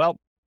deal? Well,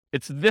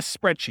 it's this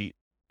spreadsheet,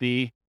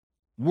 the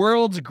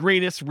world's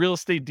greatest real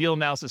estate deal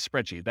analysis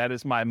spreadsheet. That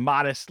is my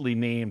modestly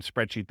named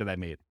spreadsheet that I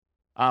made.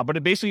 But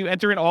it basically, you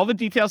enter in all the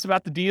details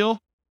about the deal,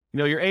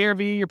 your ARV,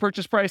 your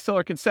purchase price,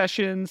 seller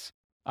concessions,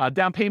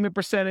 down payment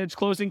percentage,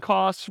 closing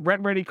costs,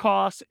 rent ready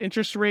costs,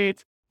 interest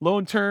rate,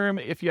 loan term,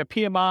 if you have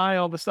PMI,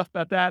 all the stuff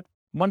about that,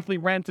 monthly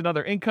rent and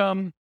other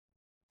income,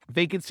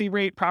 vacancy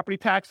rate, property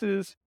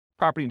taxes,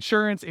 property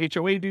insurance,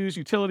 HOA dues,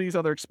 utilities,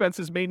 other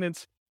expenses,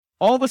 maintenance,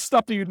 all the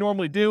stuff that you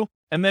normally do.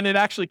 And then it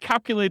actually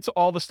calculates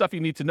all the stuff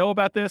you need to know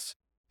about this.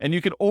 And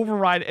you can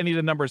override any of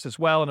the numbers as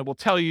well. And it will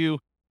tell you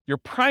you're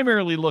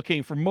primarily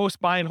looking for most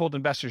buy and hold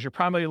investors. You're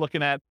primarily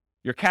looking at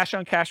your cash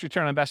on cash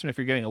return on investment if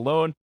you're getting a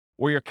loan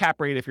or your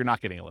cap rate if you're not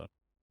getting a loan.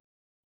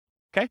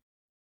 Okay.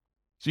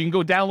 So you can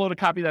go download a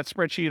copy of that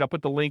spreadsheet. I'll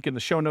put the link in the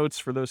show notes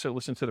for those that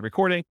listen to the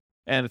recording,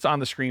 and it's on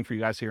the screen for you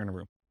guys here in the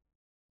room.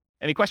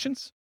 Any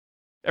questions?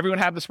 Everyone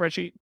have the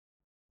spreadsheet?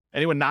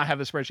 Anyone not have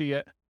the spreadsheet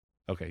yet?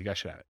 Okay, you guys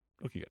should have it.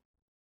 Okay, good.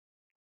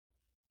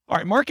 All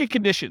right, market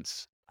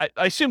conditions. I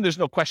assume there's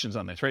no questions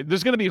on this, right?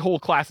 There's going to be whole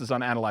classes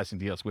on analyzing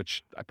deals,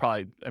 which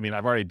I've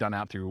already done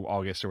out through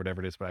August or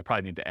whatever it is, but I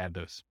probably need to add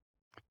those.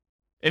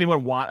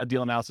 Anyone want a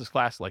deal analysis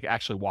class, like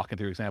actually walking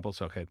through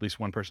examples? Okay, at least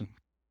one person.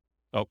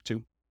 Oh,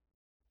 two.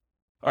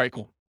 All right,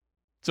 cool.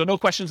 So no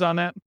questions on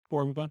that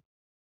before we move on?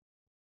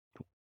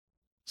 Cool.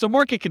 So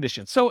market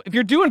conditions. So if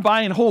you're doing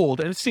buy and hold,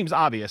 and it seems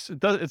obvious,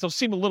 it'll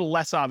seem a little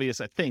less obvious,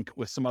 I think,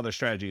 with some other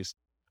strategies.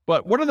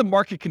 But what are the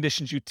market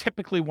conditions you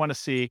typically want to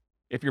see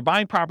if you're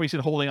buying properties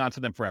and holding on to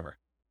them forever?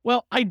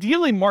 Well,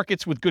 ideally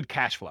markets with good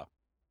cash flow.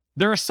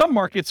 There are some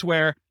markets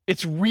where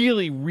it's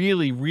really,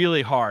 really,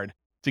 really hard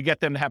to get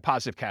them to have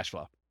positive cash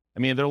flow. I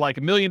mean, they're like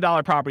 $1 million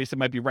properties that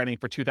might be renting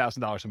for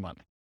 $2,000 a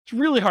month. It's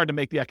really hard to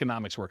make the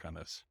economics work on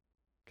this.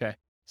 Okay.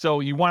 So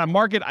you want a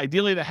market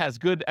ideally that has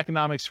good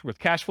economics with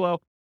cash flow,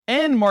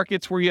 and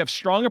markets where you have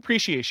strong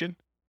appreciation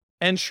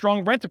and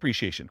strong rent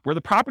appreciation, where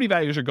the property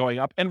values are going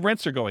up and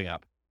rents are going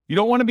up. You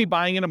don't want to be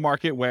buying in a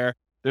market where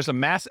there's a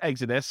mass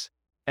exodus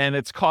and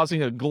it's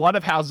causing a glut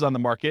of houses on the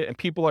market and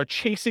people are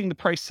chasing the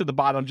price to the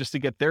bottom just to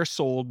get theirs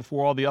sold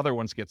before all the other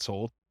ones get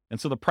sold. And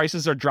so the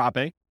prices are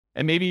dropping.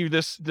 And maybe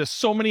there's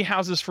so many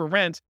houses for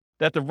rent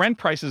that the rent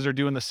prices are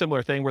doing the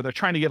similar thing where they're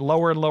trying to get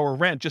lower and lower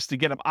rent just to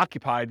get them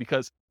occupied,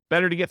 because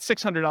better to get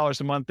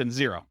 $600 a month than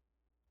zero.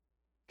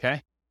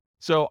 Okay.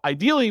 So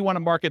ideally you want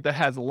a market that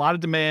has a lot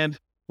of demand,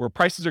 where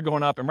prices are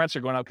going up and rents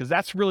are going up, because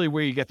that's really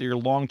where you get your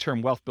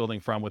long-term wealth building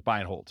from with buy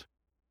and hold.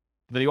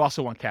 But then you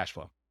also want cash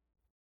flow.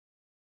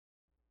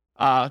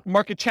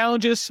 Market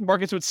challenges,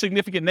 markets with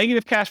significant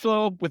negative cash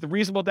flow with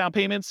reasonable down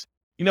payments.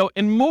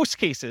 In most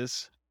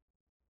cases,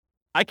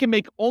 I can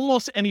make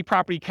almost any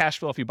property cash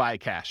flow if you buy it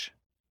cash,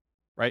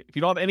 right? If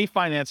you don't have any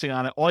financing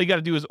on it, all you got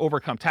to do is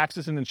overcome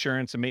taxes and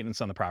insurance and maintenance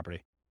on the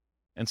property.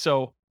 And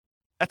so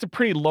that's a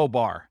pretty low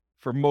bar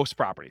for most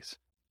properties.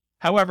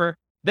 However,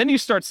 then you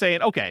start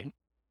saying, okay,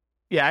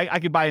 yeah, I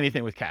could buy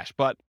anything with cash,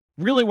 but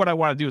really what I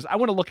want to do is I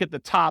want to look at the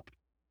top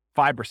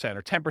 5%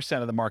 or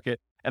 10% of the market,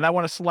 and I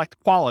want to select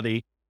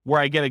quality where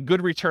I get a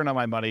good return on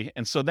my money.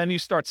 And so then you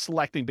start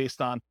selecting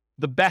based on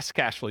the best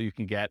cash flow you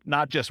can get,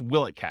 not just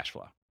will it cash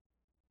flow.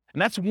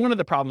 And that's one of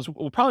the problems.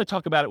 We'll probably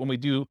talk about it when we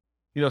do,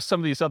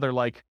 some of these other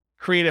like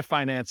creative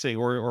financing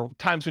or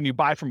times when you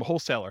buy from a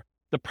wholesaler.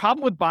 The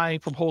problem with buying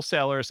from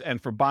wholesalers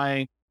and for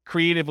buying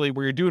creatively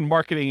where you're doing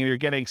marketing and you're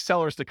getting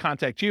sellers to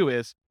contact you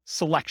is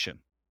selection.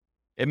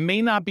 It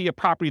may not be a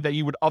property that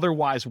you would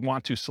otherwise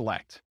want to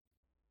select.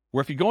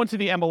 Where if you go into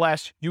the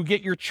MLS, you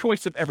get your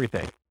choice of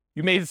everything.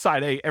 You may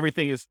decide, hey,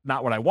 everything is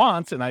not what I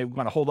want, and I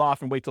want to hold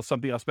off and wait till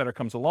something else better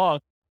comes along.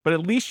 But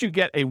at least you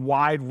get a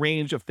wide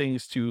range of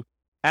things to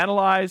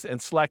analyze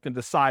and select and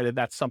decide if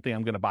that's something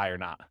I'm going to buy or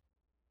not.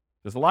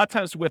 There's a lot of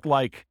times with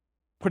like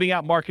putting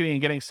out marketing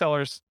and getting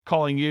sellers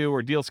calling you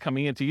or deals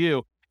coming into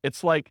you,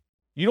 it's like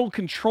you don't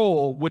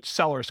control which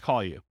sellers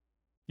call you.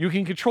 You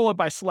can control it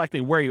by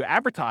selecting where you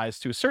advertise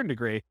to a certain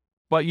degree,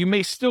 but you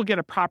may still get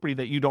a property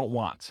that you don't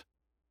want.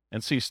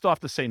 And so you still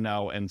have to say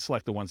no and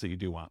select the ones that you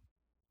do want.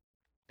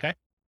 Okay.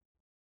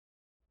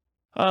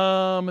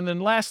 And then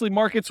lastly,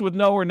 markets with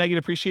no or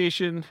negative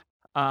appreciation.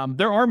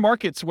 There are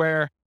markets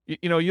where,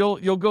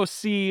 you'll go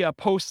see a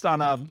post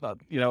on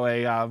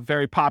a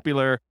very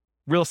popular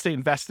real estate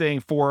investing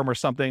forum or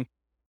something.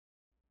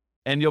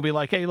 And you'll be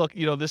like, hey, look,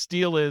 this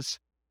deal is,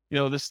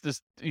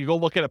 this, you go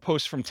look at a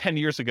post from 10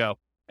 years ago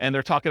and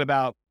they're talking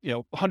about,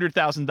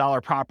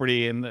 $100,000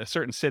 property in a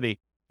certain city.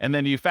 And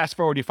then you fast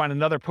forward, you find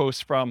another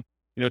post from,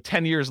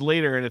 10 years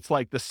later, and it's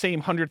like the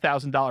same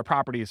 $100,000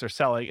 properties are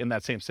selling in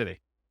that same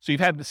city. So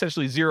you've had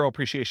essentially zero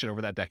appreciation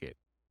over that decade.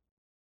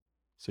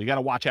 So you got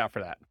to watch out for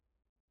that.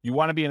 You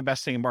want to be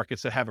investing in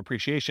markets that have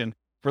appreciation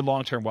for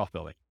long-term wealth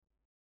building.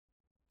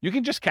 You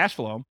can just cash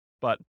flow them,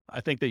 but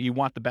I think that you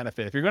want the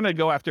benefit. If you're going to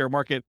go after a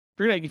market,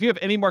 if you have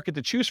any market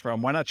to choose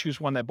from, why not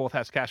choose one that both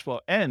has cash flow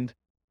and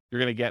you're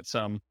going to get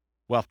some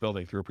wealth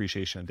building through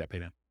appreciation and debt pay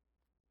down,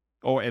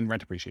 and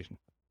rent appreciation.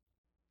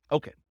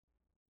 Okay.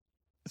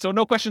 So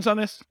no questions on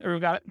this? Everyone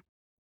got it?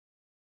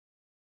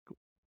 Cool.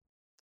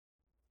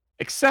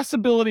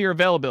 Accessibility or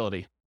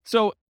availability.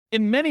 So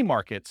in many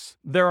markets,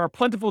 there are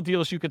plentiful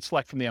deals you could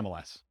select from the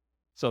MLS.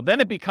 So then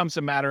it becomes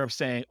a matter of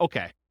saying,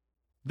 okay,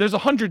 there's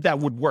 100 that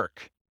would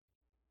work.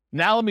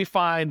 Now let me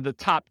find the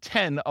top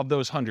 10 of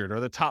those 100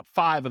 or the top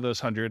 5 of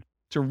those 100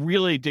 to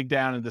really dig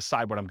down and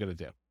decide what I'm going to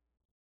do.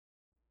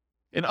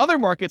 In other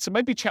markets, it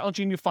might be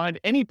challenging to find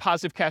any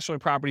positive cash flowing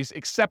properties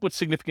except with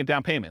significant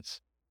down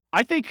payments.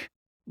 I think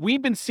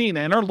we've been seeing,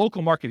 in our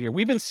local market here,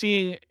 we've been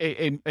seeing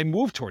a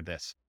move toward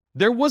this.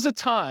 There was a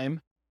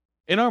time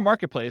in our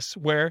marketplace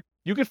where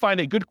you could find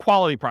a good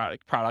quality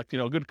product,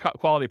 good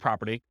quality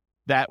property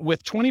that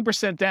with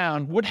 20%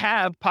 down would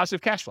have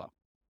positive cash flow.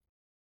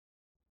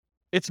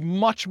 It's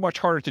much, much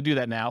harder to do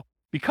that now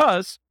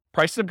because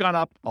prices have gone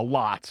up a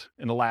lot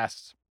in the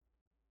last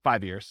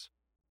 5 years.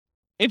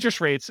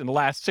 Interest rates in the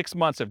last 6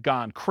 months have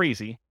gone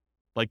crazy,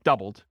 like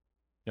doubled,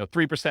 3%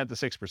 to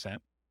 6%.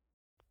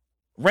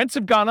 Rents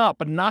have gone up,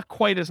 but not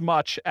quite as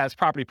much as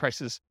property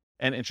prices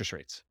and interest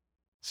rates.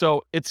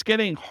 So it's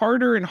getting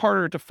harder and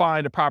harder to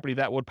find a property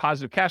that would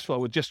positive cash flow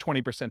with just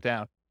 20%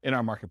 down in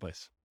our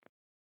marketplace.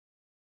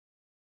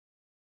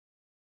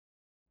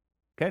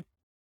 Okay.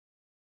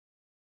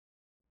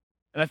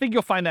 And I think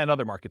you'll find that in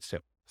other markets too,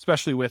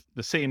 especially with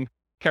the same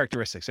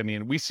characteristics. I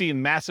mean, we've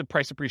seen massive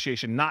price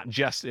appreciation, not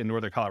just in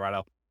Northern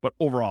Colorado, but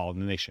overall in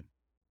the nation.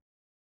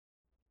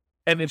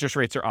 And interest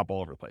rates are up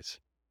all over the place.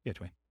 Yeah,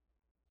 Dwayne.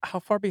 How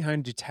far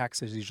behind do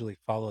taxes usually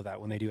follow that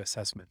when they do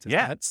assessments? Is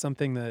that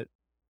something that...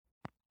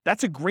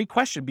 That's a great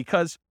question,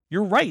 because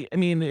you're right. I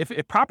mean, if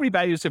property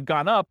values have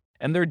gone up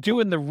and they're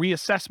doing the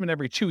reassessment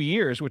every 2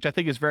 years, which I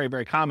think is very,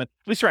 very common,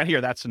 at least around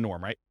here, that's the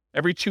norm, right?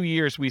 Every 2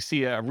 years, we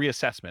see a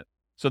reassessment.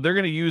 So they're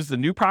going to use the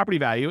new property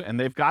value, and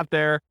they've got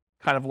their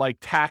kind of like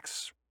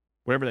tax,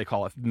 whatever they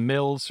call it,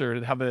 mills,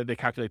 or how they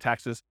calculate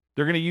taxes.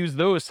 They're going to use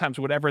those times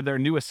whatever their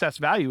new assessed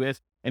value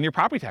is, and your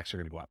property taxes are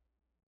going to go up.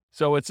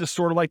 So it's just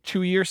sort of like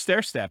 2-year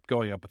stair step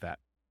going up with that.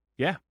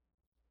 Yeah.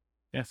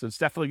 So it's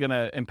definitely going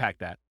to impact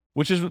that,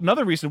 which is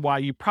another reason why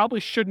you probably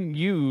shouldn't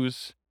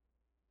use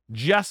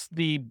just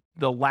the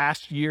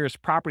last year's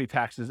property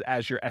taxes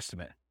as your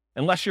estimate,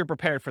 unless you're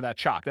prepared for that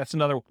shock. That's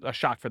another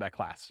shock for that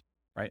class,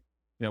 right?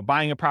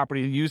 Buying a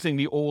property using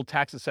the old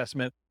tax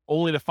assessment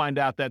only to find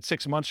out that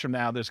 6 months from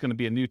now, there's going to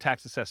be a new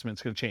tax assessment.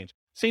 It's going to change.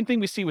 Same thing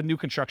we see with new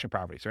construction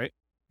properties, right?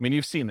 I mean,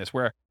 you've seen this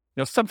where,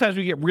 sometimes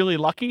we get really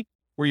lucky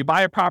where you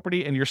buy a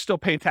property and you're still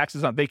paying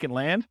taxes on vacant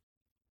land.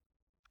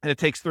 And it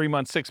takes 3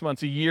 months, 6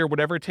 months, a year,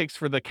 whatever it takes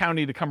for the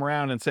county to come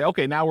around and say,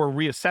 okay, now we're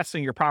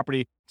reassessing your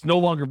property. It's no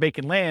longer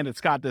vacant land.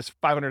 It's got this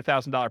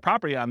 $500,000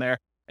 property on there.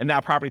 And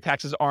now property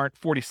taxes aren't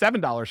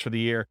 $47 for the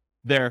year.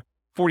 They're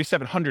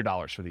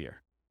 $4,700 for the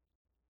year.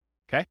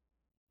 Okay.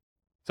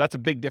 So that's a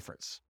big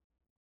difference.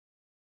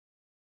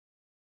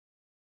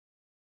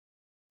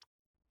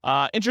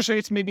 Interest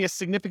rates may be a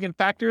significant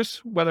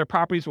factors, whether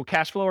properties will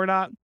cash flow or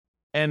not.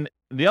 And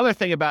the other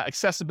thing about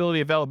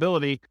accessibility,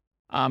 availability,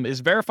 is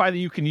verify that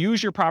you can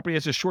use your property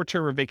as a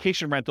short-term or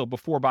vacation rental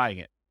before buying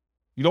it.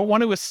 You don't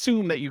want to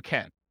assume that you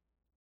can.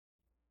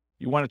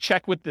 You want to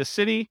check with the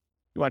city.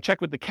 You want to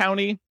check with the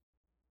county.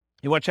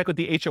 You want to check with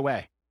the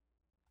HOA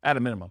at a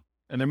minimum.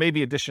 And there may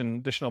be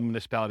additional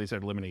municipalities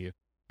that are limiting you.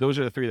 Those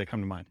are the 3 that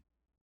come to mind.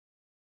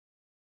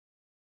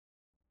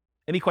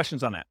 Any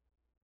questions on that?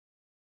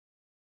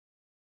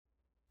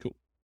 Cool.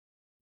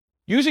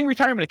 Using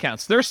retirement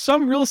accounts. There's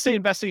some real estate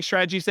investing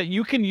strategies that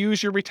you can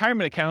use your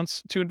retirement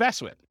accounts to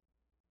invest with.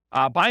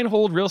 Buy and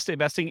hold real estate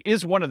investing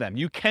is one of them.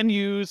 You can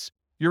use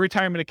your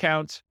retirement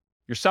account,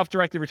 your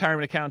self-directed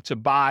retirement account, to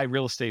buy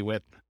real estate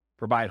with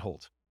for buy and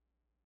hold.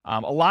 A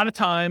lot of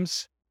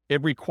times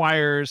it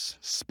requires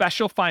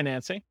special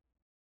financing.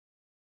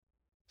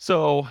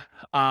 So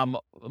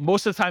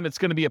most of the time it's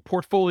going to be a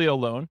portfolio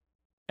loan,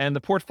 and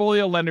the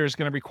portfolio lender is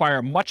going to require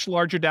a much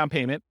larger down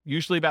payment,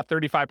 usually about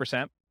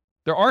 35%.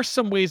 There are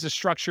some ways to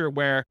structure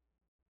where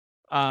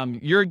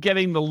you're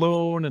getting the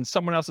loan and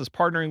someone else is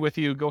partnering with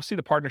you. Go see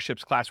the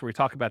partnerships class where we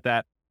talk about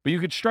that. But you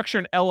could structure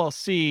an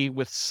LLC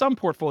with some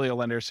portfolio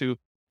lenders who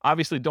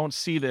obviously don't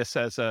see this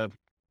as a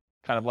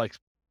kind of like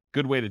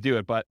good way to do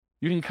it. But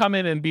you can come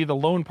in and be the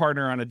loan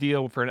partner on a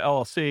deal for an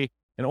LLC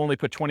and only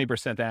put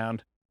 20%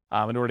 down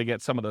in order to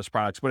get some of those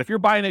products. But if you're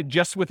buying it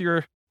just with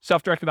your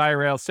self-directed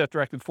IRA,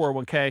 self-directed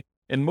 401k,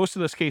 in most of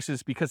those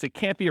cases, because it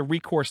can't be a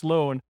recourse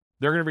loan,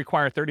 they're going to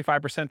require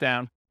 35%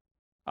 down.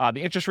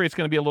 The interest rate is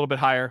going to be a little bit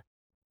higher.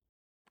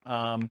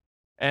 And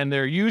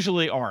they're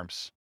usually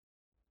ARMs.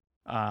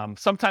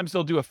 Sometimes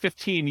they'll do a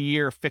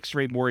 15-year fixed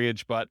rate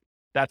mortgage, but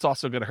that's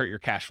also going to hurt your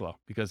cash flow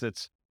because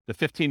it's the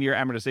 15-year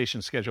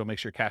amortization schedule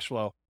makes your cash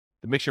flow,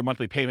 it makes your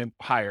monthly payment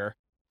higher,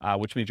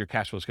 which means your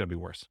cash flow is going to be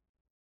worse.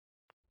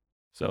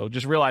 So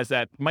just realize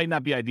that might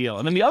not be ideal.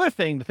 And then the other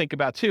thing to think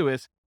about too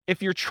is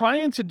if you're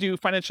trying to do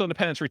financial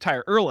independence,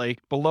 retire early,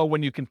 below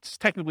when you can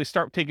technically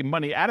start taking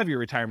money out of your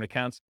retirement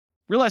accounts,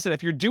 realize that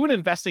if you're doing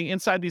investing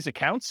inside these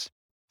accounts,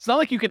 it's not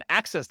like you can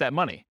access that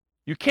money.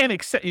 You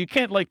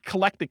can't like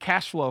collect the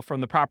cash flow from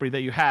the property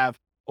that you have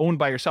owned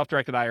by your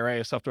self-directed IRA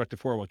or self-directed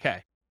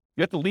 401k.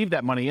 You have to leave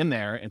that money in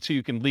there until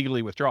you can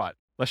legally withdraw it,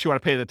 unless you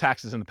want to pay the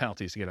taxes and the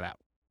penalties to get it out.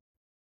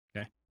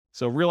 Okay.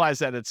 So realize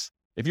that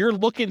if you're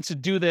looking to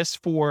do this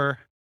for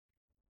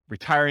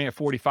retiring at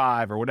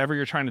 45 or whatever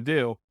you're trying to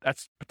do,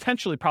 that's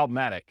potentially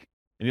problematic.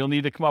 And you'll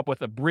need to come up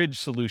with a bridge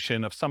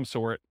solution of some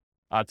sort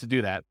to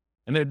do that.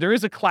 And there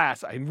is a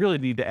class, I really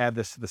need to add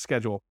this to the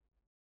schedule.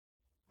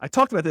 I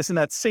talked about this in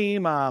that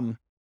same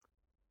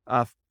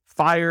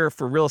Fire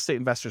for Real Estate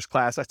Investors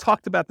class. I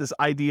talked about this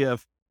idea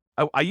of,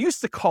 I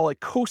used to call it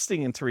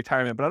coasting into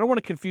retirement, but I don't want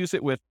to confuse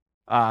it with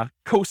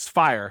Coast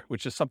Fire,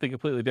 which is something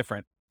completely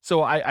different.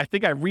 So I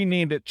think I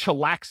renamed it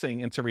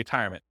chillaxing into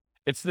retirement.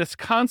 It's this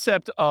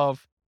concept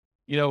of,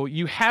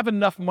 you have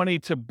enough money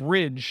to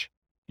bridge,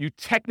 you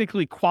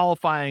technically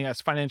qualifying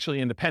as financially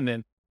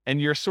independent, and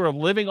you're sort of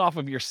living off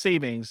of your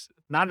savings,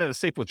 not at a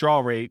safe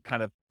withdrawal rate,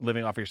 kind of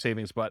living off your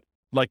savings, but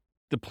like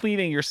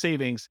depleting your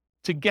savings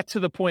to get to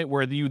the point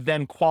where you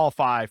then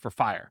qualify for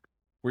FIRE,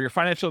 where your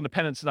financial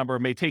independence number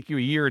may take you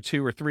a year or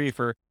 2 or 3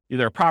 for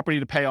either a property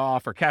to pay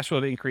off or cash flow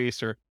to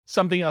increase or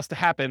something else to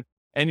happen.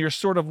 And you're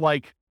sort of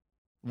like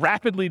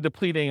rapidly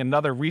depleting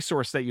another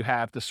resource that you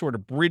have to sort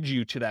of bridge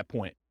you to that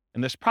point.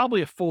 And there's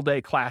probably a full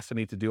day class I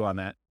need to do on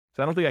that.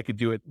 So I don't think I could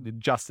do it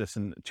justice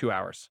in 2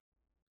 hours.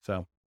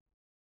 So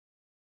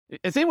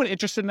is anyone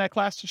interested in that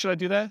class? Should I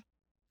do that?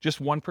 Just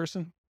one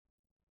person?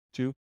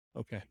 Two?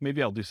 Okay.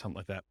 Maybe I'll do something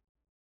like that.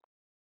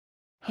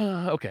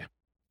 Okay.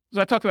 So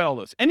I talked about all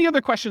those. Any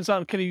other questions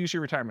on can you use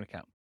your retirement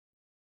account?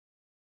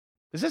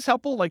 Is this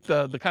helpful? Like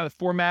the kind of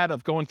format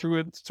of going through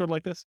it sort of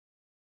like this?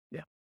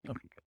 Yeah.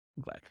 Okay, good.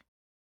 I'm glad.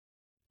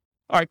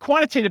 All right,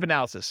 quantitative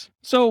analysis.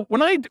 So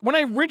when I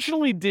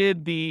originally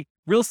did the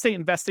real estate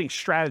investing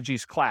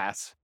strategies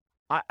class,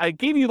 I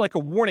gave you like a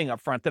warning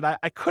up front that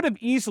I could have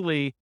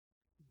easily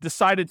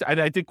decided,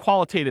 I did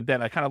qualitative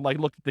then. I kind of like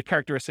looked at the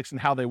characteristics and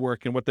how they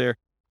work and what their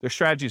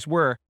strategies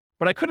were.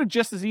 But I could have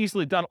just as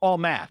easily done all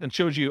math and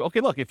showed you, okay,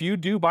 look, if you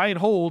do buy and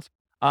hold,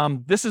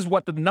 this is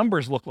what the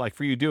numbers look like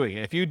for you doing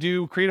it. If you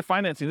do creative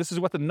financing, this is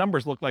what the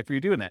numbers look like for you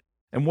doing that.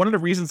 And one of the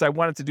reasons I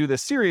wanted to do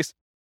this series,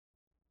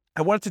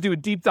 I wanted to do a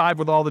deep dive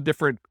with all the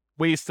different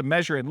ways to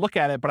measure and look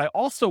at it, but I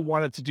also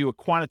wanted to do a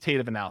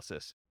quantitative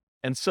analysis.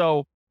 And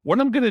so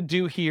what I'm going to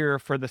do here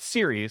for the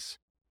series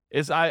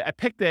is I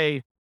picked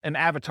an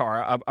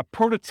avatar, a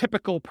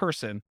prototypical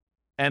person,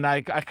 and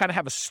I kind of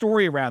have a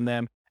story around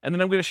them. And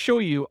then I'm going to show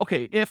you,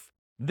 okay, if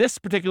this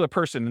particular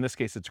person, in this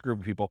case, it's a group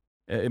of people,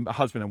 a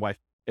husband and wife,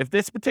 if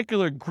this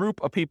particular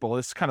group of people,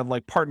 this kind of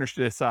like partnership,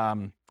 this,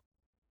 what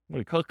do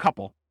you call it,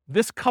 couple,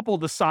 this couple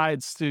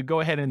decides to go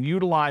ahead and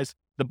utilize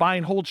the buy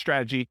and hold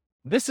strategy,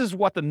 this is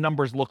what the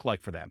numbers look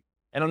like for them.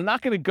 And I'm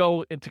not going to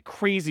go into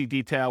crazy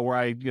detail where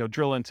I,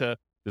 drill into,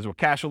 this is what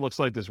cash flow looks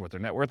like, this is what their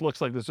net worth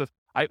looks like,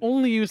 I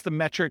only use the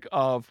metric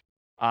of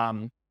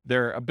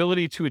their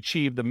ability to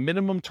achieve the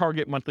minimum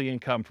target monthly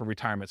income for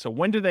retirement. So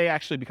when do they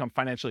actually become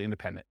financially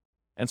independent?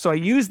 And so I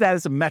use that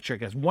as a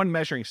metric, as one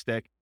measuring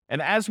stick.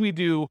 And as we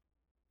do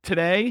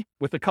today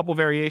with a couple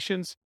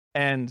variations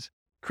and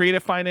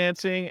creative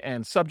financing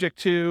and subject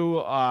to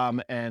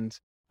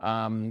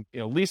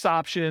lease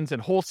options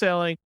and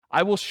wholesaling,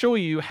 I will show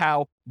you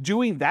how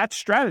doing that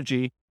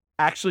strategy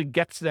actually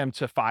gets them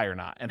to FI or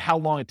not and how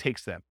long it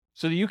takes them.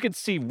 So that you can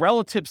see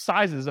relative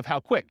sizes of how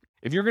quick.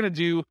 If you're going to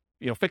do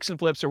fix and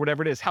flips or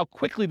whatever it is, how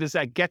quickly does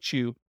that get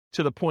you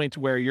to the point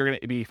where you're going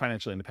to be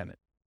financially independent?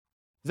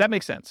 Does that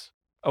make sense?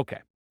 Okay.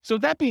 So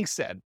that being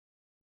said,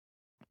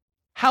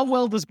 how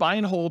well does buy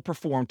and hold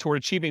perform toward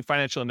achieving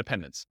financial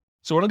independence?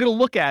 So what I'm going to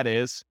look at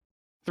is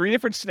 3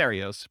 different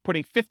scenarios,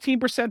 putting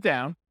 15%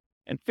 down,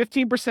 and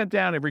 15%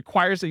 down, it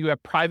requires that you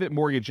have private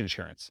mortgage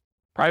insurance.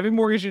 Private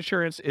mortgage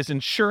insurance is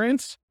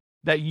insurance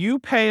that you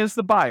pay as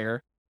the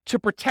buyer to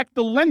protect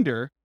the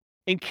lender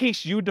in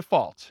case you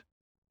default.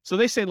 So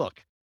they say,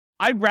 look,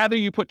 I'd rather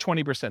you put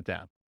 20%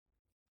 down.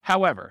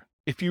 However,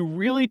 if you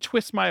really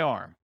twist my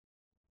arm,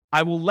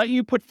 I will let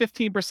you put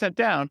 15%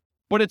 down,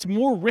 but it's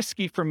more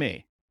risky for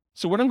me.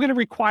 So what I'm going to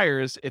require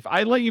is if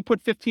I let you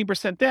put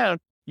 15% down,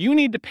 you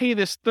need to pay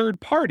this third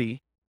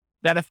party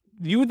that if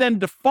you then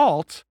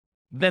default,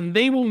 then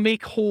they will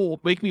make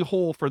me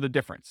whole for the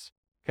difference.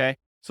 Okay.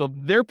 So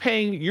you're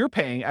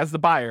paying as the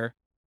buyer,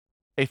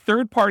 a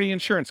third party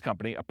insurance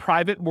company, a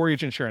private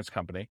mortgage insurance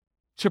company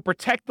to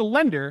protect the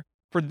lender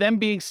for them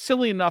being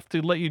silly enough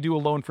to let you do a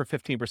loan for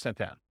 15%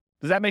 down.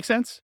 Does that make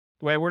sense?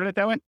 The way I worded it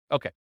that way?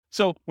 Okay.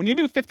 So when you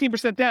do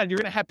 15% down, you're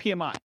going to have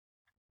PMI.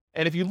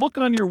 And if you look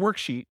on your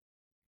worksheet,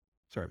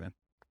 sorry, man,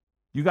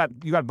 you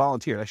got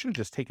volunteered. I should have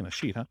just taken a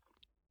sheet,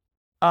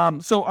 huh?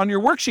 So on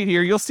your worksheet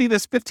here, you'll see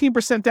this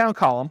 15% down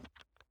column.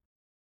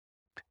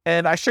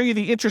 And I show you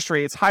the interest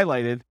rates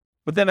highlighted,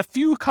 but then a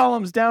few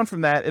columns down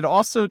from that, it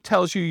also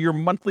tells you your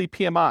monthly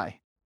PMI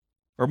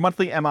or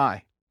monthly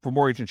MI for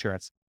mortgage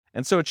insurance.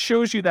 And so it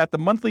shows you that the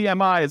monthly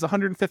MI is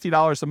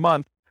 $150 a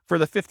month for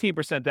the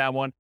 15% down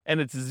one, and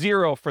it's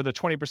 0 for the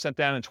 20%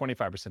 down and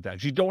 25% down.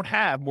 You don't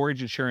have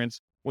mortgage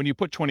insurance when you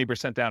put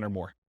 20% down or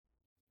more.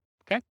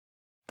 Okay?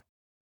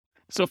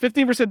 So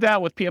 15%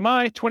 down with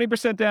PMI,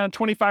 20% down,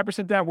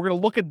 25% down. We're going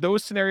to look at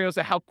those scenarios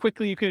of how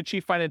quickly you can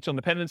achieve financial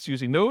independence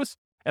using those.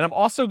 And I'm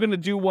also going to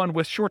do one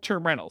with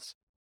short-term rentals.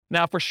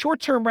 Now, for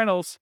short-term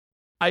rentals,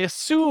 I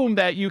assume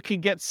that you can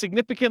get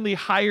significantly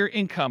higher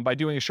income by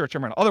doing a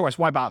short-term rental. Otherwise,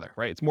 why bother,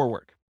 right? It's more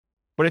work.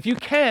 But if you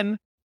can,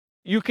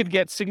 you could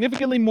get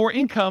significantly more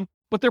income,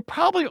 but there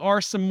probably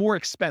are some more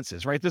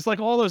expenses, right? There's like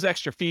all those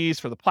extra fees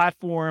for the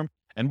platform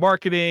and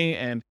marketing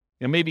and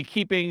maybe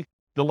keeping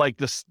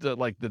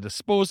the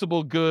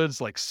disposable goods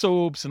like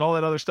soaps and all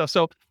that other stuff.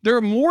 So there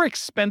are more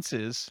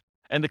expenses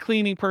and the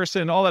cleaning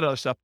person and all that other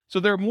stuff. So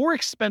there are more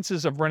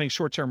expenses of running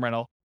short-term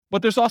rental,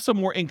 but there's also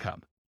more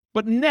income.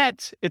 But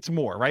net, it's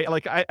more, right?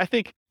 Like I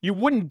think you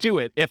wouldn't do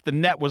it if the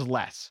net was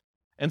less.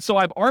 And so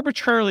I've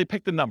arbitrarily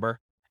picked a number.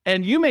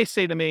 And you may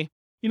say to me,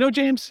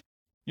 James,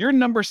 your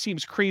number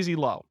seems crazy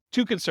low,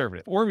 too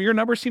conservative, or your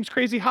number seems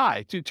crazy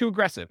high, too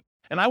aggressive.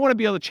 And I want to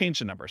be able to change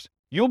the numbers.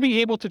 You'll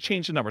be able to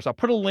change the numbers. I'll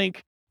put a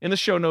link in the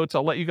show notes.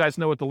 I'll let you guys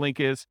know what the link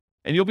is,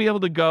 and you'll be able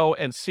to go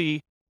and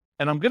see.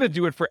 And I'm going to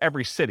do it for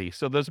every city.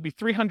 So there's will be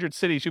 300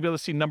 cities. You'll be able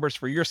to see numbers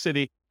for your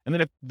city. And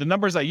then if the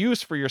numbers I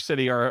use for your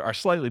city are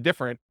slightly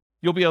different,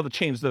 you'll be able to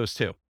change those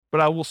too.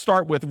 But I will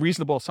start with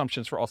reasonable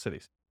assumptions for all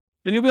cities.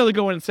 Then you'll be able to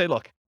go in and say,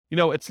 look,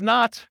 it's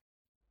not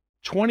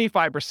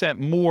 25%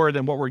 more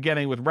than what we're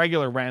getting with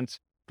regular rent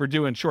for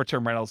doing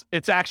short-term rentals,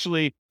 it's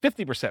actually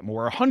 50%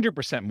 more,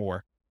 100%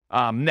 more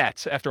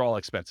net after all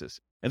expenses.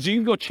 And so you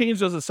can go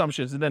change those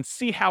assumptions and then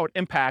see how it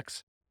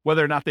impacts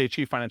whether or not they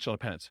achieve financial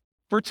independence.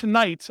 For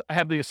tonight, I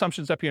have the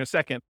assumptions up here in a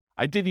second.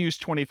 I did use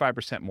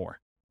 25%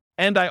 more.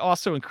 And I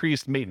also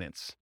increased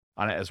maintenance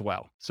on it as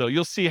well. So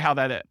you'll see how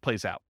that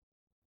plays out.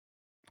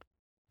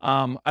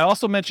 I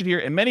also mentioned here,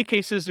 in many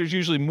cases, there's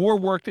usually more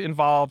work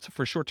involved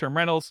for short-term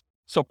rentals.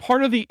 So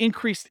part of the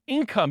increased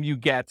income you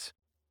get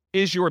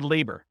is your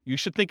labor. You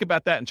should think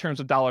about that in terms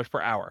of dollars per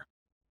hour.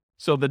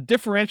 So the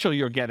differential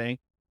you're getting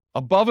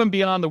above and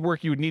beyond the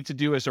work you would need to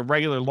do as a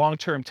regular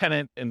long-term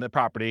tenant in the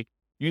property,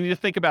 you need to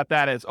think about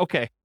that as,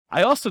 okay,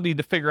 I also need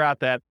to figure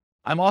out that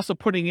I'm also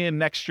putting in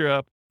an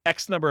extra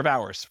X number of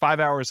hours, 5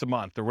 hours a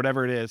month or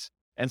whatever it is.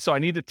 And so I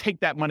need to take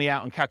that money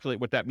out and calculate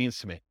what that means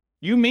to me.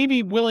 You may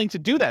be willing to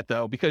do that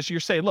though, because you're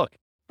saying, look,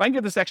 if I can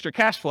get this extra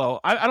cash flow,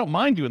 I don't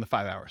mind doing the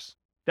 5 hours.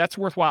 That's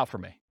worthwhile for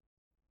me.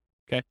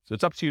 Okay. So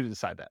it's up to you to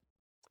decide that.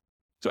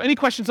 So any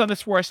questions on this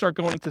before I start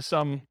going into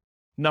some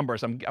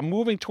numbers? I'm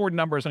moving toward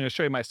numbers. I'm going to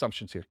show you my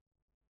assumptions here.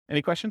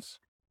 Any questions?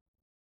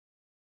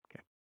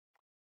 Okay.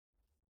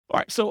 All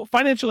right. So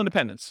financial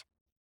independence.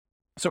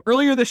 So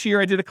earlier this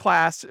year, I did a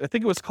class, I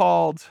think it was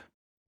called,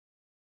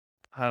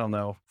 I don't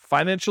know,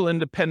 Financial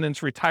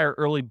Independence Retire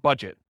Early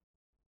Budget.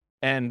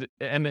 And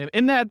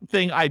in that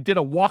thing, I did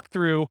a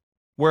walkthrough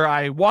where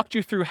I walked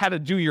you through how to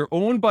do your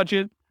own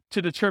budget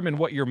to determine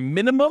what your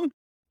minimum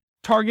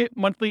target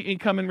monthly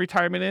income in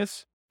retirement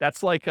is.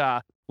 That's like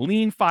a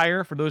lean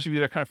fire, for those of you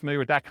that are kind of familiar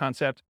with that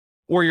concept,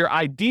 or your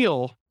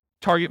ideal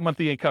target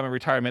monthly income in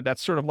retirement.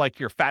 That's sort of like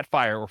your fat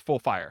fire or full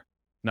fire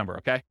number,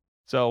 okay?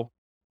 So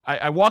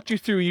I walked you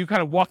through, you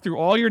kind of walked through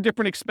all your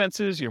different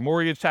expenses, your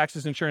mortgage,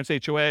 taxes, insurance,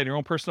 HOA, and your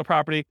own personal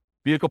property,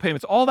 vehicle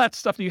payments, all that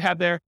stuff that you have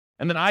there.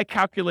 And then I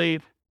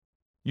calculate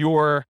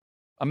your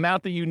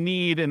amount that you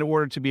need in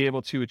order to be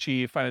able to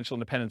achieve financial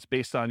independence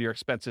based on your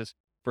expenses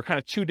for kind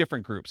of two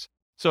different groups.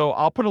 So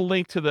I'll put a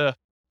link to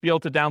be able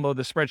to download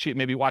the spreadsheet,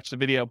 maybe watch the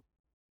video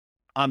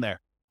on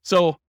there.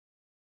 So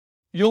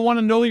you'll want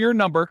to know your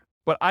number,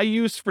 but I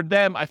used for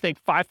them, I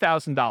think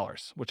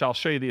 $5,000, which I'll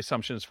show you the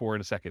assumptions for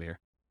in a second here.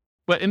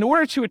 But in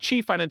order to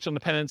achieve financial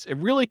independence, it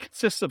really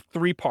consists of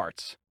three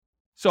parts.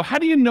 So how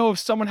do you know if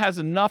someone has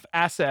enough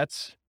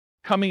assets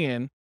coming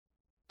in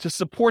to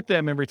support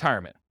them in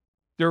retirement?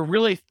 There are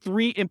really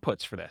three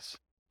inputs for this.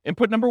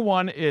 Input number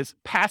one is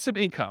passive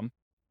income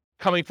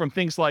coming from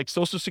things like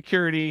Social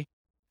Security,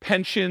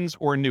 pensions,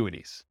 or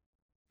annuities.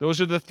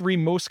 Those are the three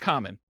most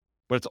common,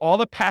 but it's all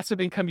the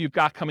passive income you've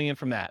got coming in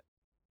from that.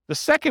 The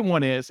second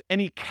one is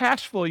any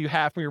cash flow you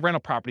have from your rental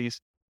properties,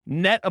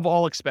 net of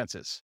all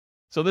expenses.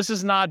 So this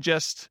is not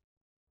just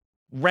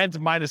rent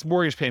minus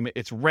mortgage payment.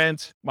 It's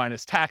rent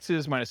minus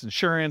taxes, minus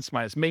insurance,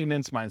 minus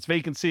maintenance, minus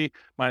vacancy,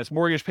 minus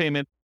mortgage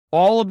payment.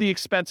 All of the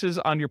expenses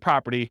on your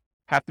property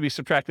have to be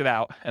subtracted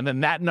out. And then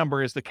that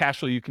number is the cash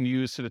flow you can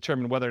use to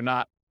determine whether or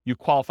not you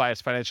qualify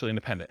as financially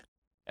independent.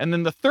 And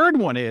then the third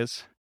one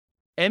is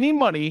any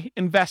money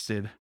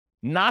invested,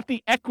 not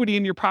the equity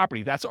in your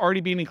property, that's already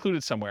being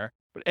included somewhere,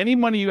 but any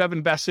money you have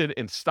invested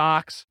in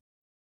stocks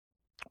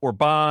or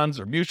bonds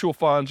or mutual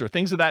funds or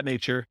things of that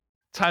nature,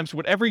 times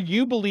whatever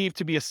you believe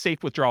to be a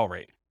safe withdrawal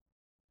rate.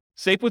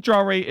 Safe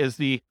withdrawal rate is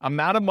the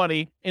amount of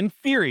money, in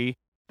theory,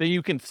 that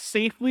you can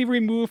safely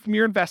remove from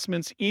your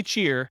investments each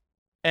year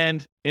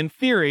and, in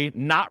theory,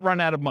 not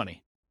run out of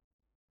money.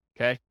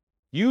 Okay?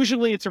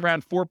 Usually it's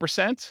around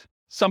 4%.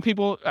 Some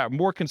people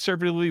more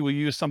conservatively will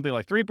use something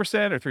like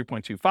 3% or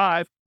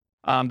 3.25.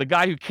 The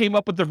guy who came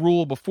up with the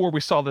rule before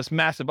we saw this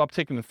massive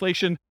uptick in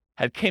inflation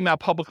had came out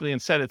publicly and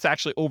said it's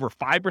actually over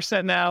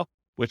 5% now,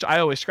 which I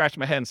always scratch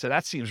my head and say,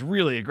 that seems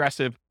really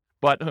aggressive.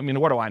 But I mean,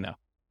 what do I know?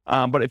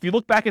 But if you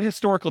look back at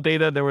historical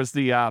data, there was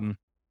the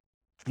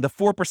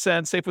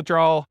 4% safe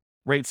withdrawal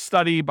rate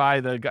study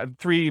by the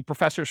three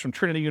professors from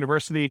Trinity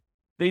University.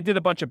 They did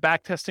a bunch of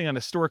back testing on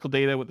historical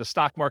data with the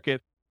stock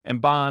market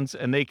and bonds,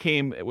 and they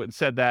came and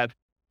said that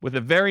with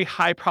a very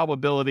high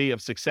probability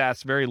of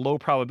success, very low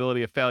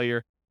probability of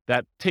failure,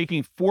 that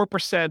taking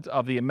 4%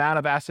 of the amount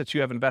of assets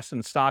you have invested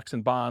in stocks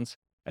and bonds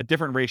at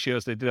different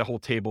ratios, they did a whole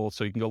table,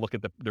 so you can go look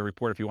at the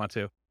report if you want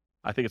to.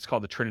 I think it's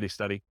called the Trinity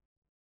study.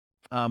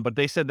 But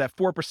they said that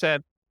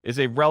 4% is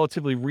a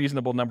relatively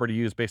reasonable number to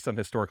use based on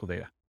historical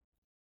data.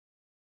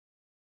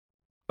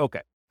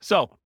 Okay,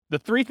 so the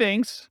three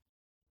things,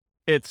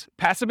 it's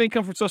passive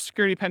income from Social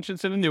Security,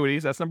 pensions, and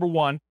annuities. That's number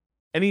one.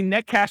 Any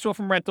net cash flow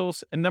from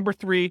rentals. And number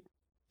three,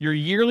 your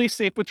yearly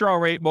safe withdrawal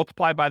rate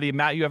multiplied by the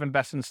amount you have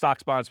invested in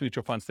stocks, bonds,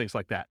 mutual funds, things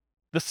like that.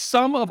 The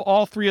sum of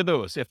all three of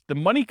those, if the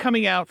money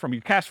coming out from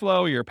your cash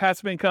flow, your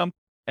passive income,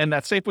 and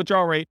that safe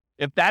withdrawal rate,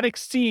 if that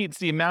exceeds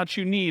the amount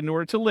you need in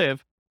order to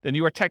live, then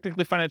you are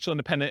technically financially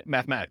independent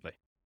mathematically.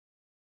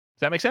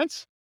 Does that make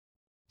sense?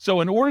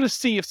 So in order to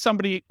see if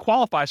somebody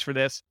qualifies for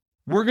this,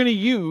 we're going to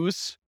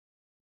use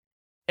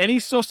any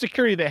Social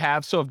Security they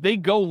have. So if they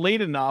go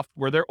late enough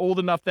where they're old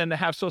enough then to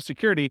have Social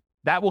Security,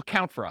 that will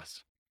count for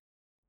us.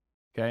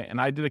 Okay.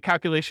 And I did a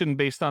calculation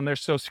based on their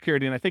Social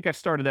Security, and I think I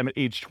started them at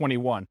age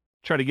 21,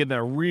 try to give them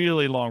a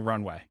really long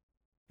runway.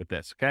 with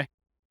this, okay?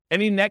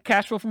 Any net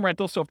cash flow from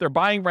rentals. So if they're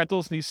buying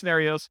rentals in these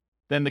scenarios,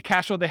 then the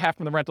cash flow they have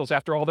from the rentals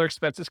after all their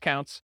expenses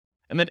counts.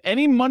 And then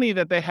any money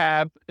that they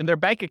have in their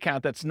bank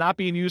account that's not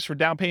being used for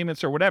down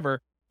payments or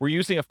whatever, we're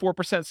using a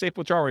 4% safe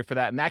withdrawal rate for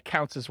that, and that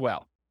counts as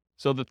well.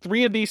 So the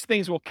three of these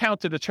things will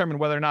count to determine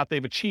whether or not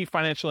they've achieved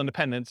financial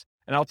independence.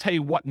 And I'll tell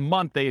you what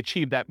month they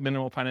achieved that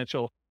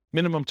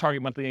minimum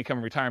target monthly income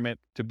in retirement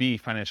to be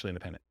financially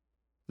independent.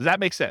 Does that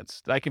make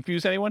sense? Did I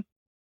confuse anyone?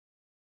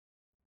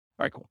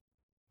 All right, cool.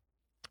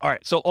 All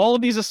right, so all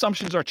of these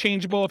assumptions are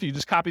changeable if you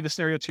just copy the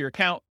scenario to your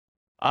account.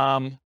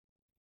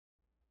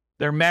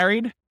 They're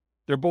married.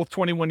 They're both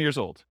 21 years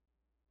old.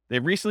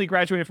 They've recently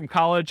graduated from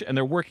college, and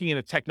they're working in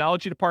a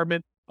technology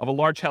department of a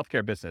large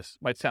healthcare business.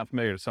 Might sound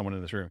familiar to someone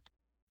in this room.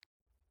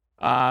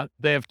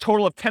 They have a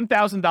total of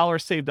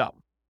 $10,000 saved up.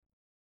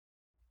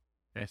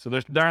 Okay, so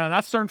they're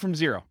not starting from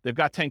zero. They've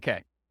got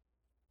 10K.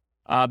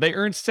 They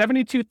earn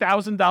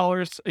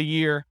 $72,000 a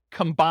year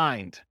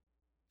combined.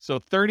 So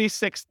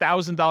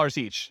 $36,000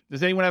 each.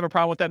 Does anyone have a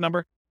problem with that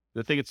number?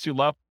 Do they think it's too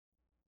low?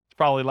 It's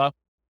probably low.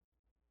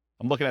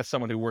 I'm looking at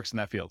someone who works in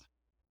that field.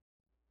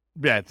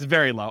 Yeah, it's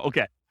very low.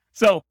 Okay.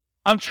 So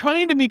I'm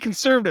trying to be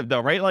conservative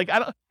though, right? Like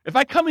if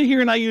I come in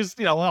here and I use,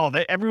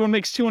 everyone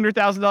makes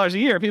 $200,000 a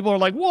year, people are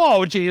like,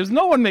 whoa, James,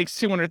 no one makes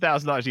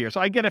 $200,000 a year. So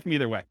I get it from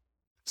either way.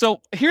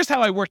 So here's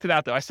how I worked it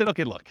out though. I said,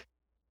 okay, look,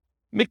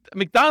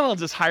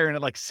 McDonald's is hiring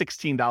at like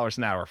 $16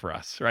 an hour for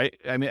us, right?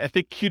 I mean, I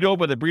think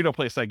Qdoba, the burrito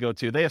place I go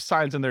to, they have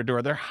signs on their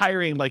door. They're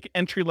hiring like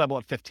entry level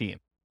at 15.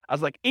 I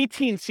was like,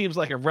 18 seems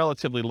like a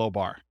relatively low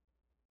bar,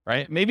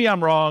 right? Maybe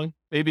I'm wrong.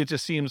 Maybe it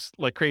just seems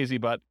like crazy,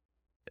 but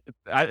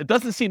it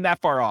doesn't seem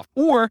that far off.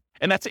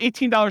 And that's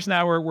 $18 an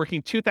hour,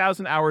 working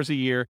 2,000 hours a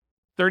year,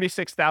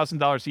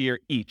 $36,000 a year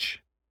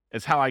each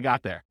is how I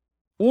got there.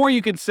 Or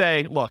you could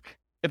say, look,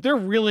 if they're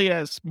really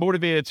as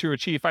motivated to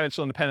achieve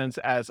financial independence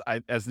as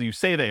you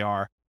say they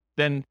are,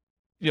 then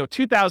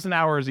 2,000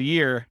 hours a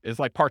year is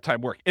like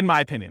part-time work, in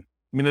my opinion.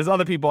 I mean, there's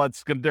other people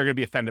they're going to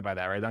be offended by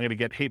that, right? I'm going to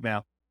get hate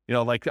mail,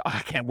 like, oh, I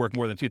can't work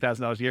more than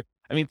 $2,000 a year.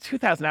 I mean,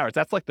 2,000 hours,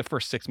 that's like the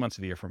first 6 months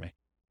of the year for me.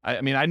 I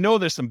mean, I know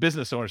there's some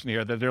business owners in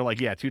here that they're like,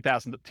 yeah,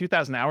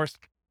 2,000 hours.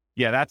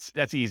 Yeah,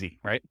 that's easy,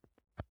 right?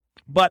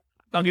 But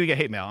I'm going to get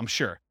hate mail, I'm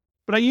sure.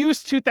 But I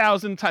use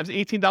 2,000 times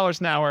 $18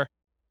 an hour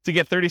to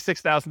get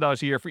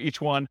 $36,000 a year for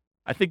each one.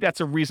 I think that's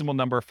a reasonable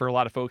number for a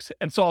lot of folks.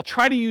 And so I'll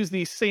try to use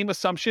these same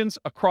assumptions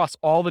across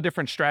all the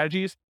different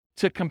strategies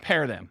to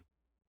compare them.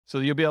 So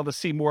you'll be able to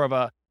see more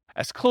of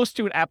as close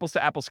to an apples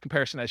to apples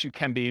comparison as you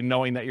can be,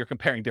 knowing that you're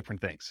comparing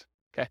different things.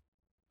 Okay.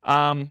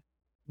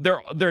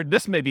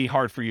 This may be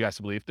hard for you guys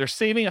to believe. They're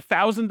saving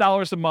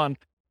 $1,000 a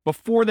month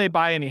before they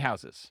buy any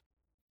houses.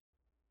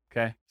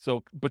 Okay.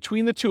 So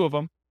between the two of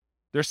them,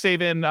 they're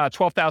saving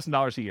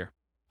 $12,000 a year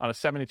on a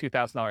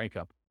 $72,000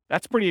 income.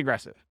 That's pretty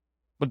aggressive,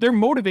 but they're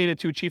motivated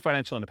to achieve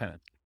financial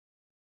independence.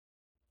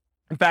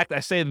 In fact,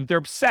 I say that they're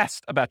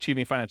obsessed about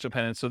achieving financial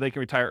independence so they can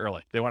retire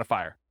early. They want to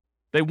fire.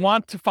 They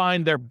want to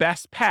find their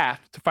best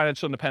path to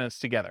financial independence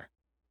together.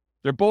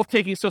 They're both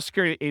taking Social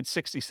Security at age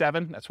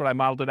 67. That's what I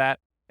modeled it at.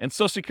 And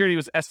Social Security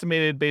was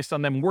estimated based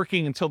on them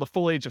working until the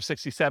full age of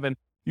 67.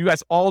 You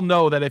guys all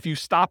know that if you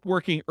stop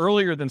working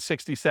earlier than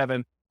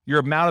 67, your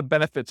amount of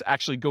benefits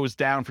actually goes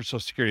down for Social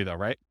Security though,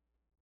 right?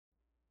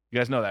 You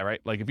guys know that, right?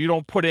 Like if you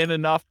don't put in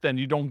enough, then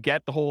you don't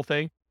get the whole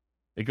thing.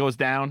 It goes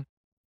down.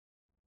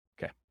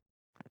 Okay.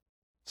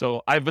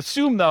 So I've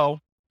assumed though,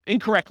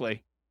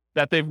 incorrectly,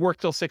 that they've worked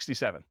till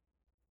 67.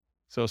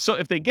 So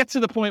if they get to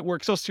the point where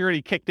Social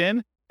Security kicked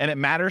in and it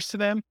matters to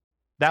them,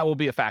 that will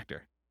be a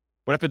factor.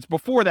 But if it's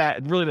before that,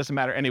 it really doesn't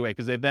matter anyway,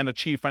 because they've then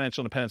achieved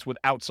financial independence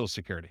without Social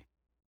Security.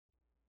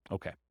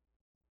 Okay.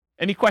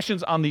 Any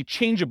questions on the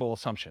changeable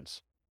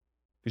assumptions?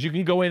 Because you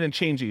can go in and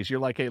change these. You're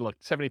like, hey, look,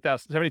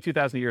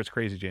 72,000 a year is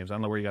crazy, James. I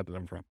don't know where you got the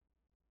number from.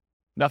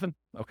 Nothing?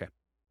 Okay.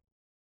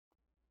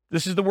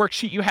 This is the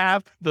worksheet you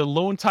have, the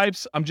loan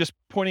types. I'm just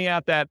pointing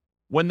out that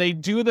when they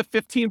do the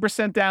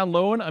 15% down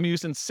loan, I'm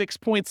using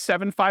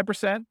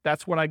 6.75%.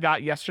 That's what I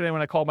got yesterday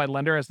when I called my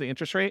lender as the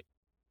interest rate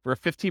for a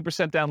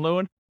 15% down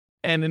loan.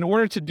 And in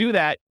order to do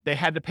that, they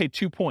had to pay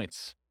 2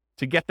 points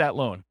to get that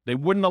loan. They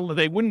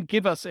wouldn't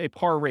give us a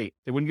par rate.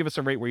 They wouldn't give us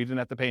a rate where you didn't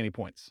have to pay any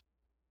points.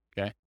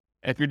 Okay.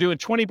 And if you're doing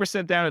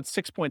 20% down at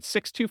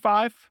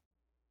 6.625,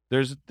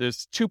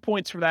 there's 2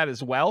 points for that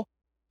as well,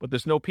 but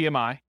there's no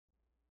PMI.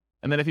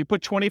 And then if you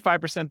put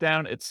 25%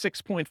 down at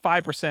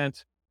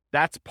 6.5%,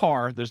 that's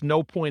par. There's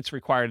no points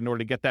required in order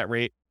to get that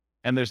rate,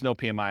 and there's no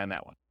PMI on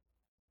that one.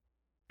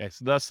 Okay,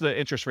 so that's the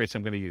interest rates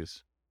I'm going to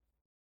use.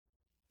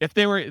 If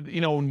they were,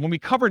 when we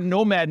cover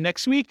Nomad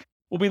next week,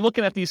 we'll be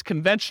looking at these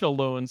conventional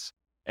loans,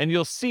 and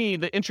you'll see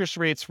the interest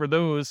rates for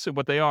those,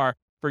 what they are.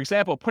 For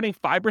example, putting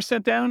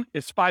 5% down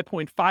is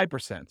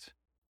 5.5%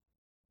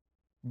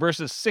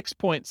 versus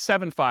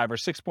 6.75 or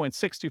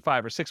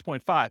 6.625 or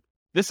 6.5.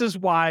 This is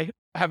why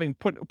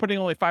putting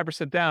only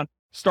 5% down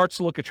starts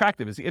to look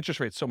attractive, is the interest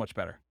rate's so much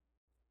better.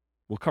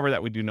 We'll cover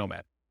that. We do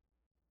Nomad.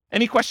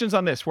 Any questions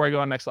on this before I go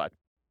on next slide?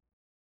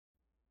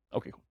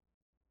 Okay, cool.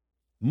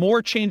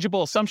 More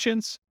changeable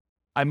assumptions.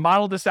 I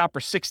modeled this out for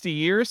 60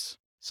 years.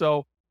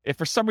 So if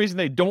for some reason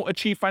they don't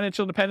achieve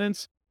financial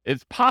independence,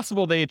 it's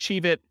possible they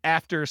achieve it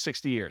after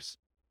 60 years.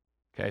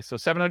 Okay, so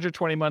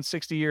 720 months,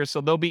 60 years.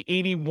 So they'll be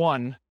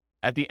 81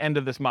 at the end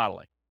of this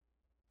modeling.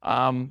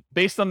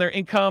 Based on their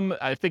income,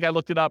 I think I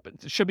looked it up.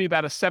 It should be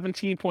about a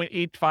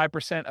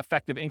 17.85%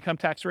 effective income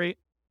tax rate.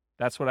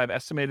 That's what I've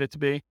estimated it to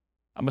be.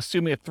 I'm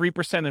assuming a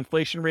 3%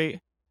 inflation rate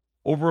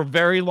over a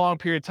very long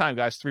period of time,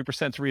 guys.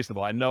 3% is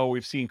reasonable. I know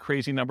we've seen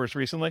crazy numbers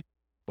recently,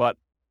 but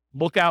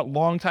look out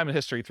long time in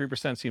history.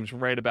 3% seems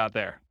right about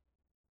there.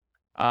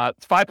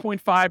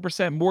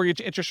 5.5% mortgage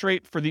interest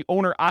rate for the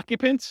owner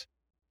occupant,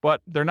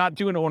 but they're not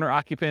doing owner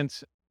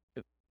occupants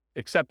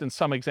except in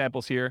some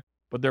examples here,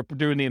 but they're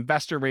doing the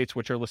investor rates,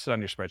 which are listed on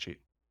your spreadsheet.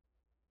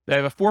 They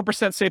have a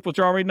 4% safe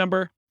withdrawal rate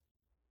number.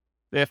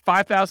 They have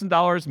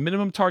 $5,000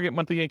 minimum target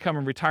monthly income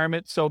in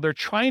retirement. So they're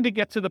trying to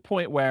get to the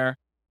point where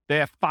they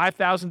have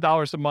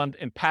 $5,000 a month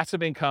in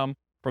passive income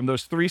from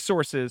those three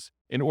sources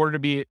in order to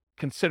be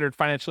considered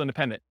financially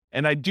independent.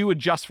 And I do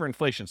adjust for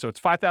inflation. So it's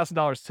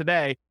 $5,000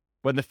 today,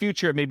 but in the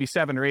future, it may be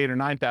 $7,000 or $8,000 or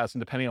 $9,000,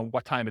 depending on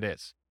what time it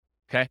is.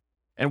 Okay.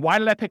 And why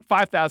did I pick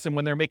 $5,000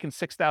 when they're making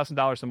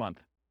 $6,000 a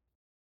month?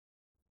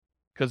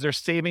 Because they're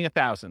saving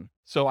 $1,000.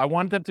 So I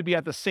want them to be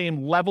at the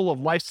same level of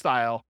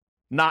lifestyle,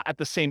 not at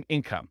the same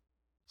income.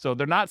 So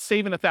they're not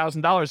saving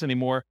 $1,000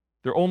 anymore.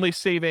 They're only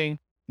saving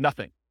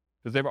nothing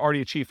because they've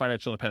already achieved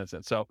financial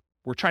independence. So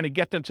we're trying to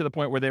get them to the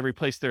point where they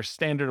replace their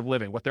standard of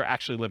living, what they're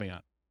actually living on.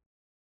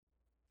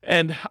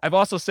 And I've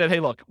also said, hey,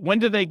 look, when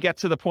do they get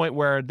to the point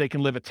where they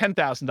can live a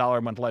 $10,000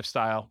 a month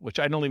lifestyle, which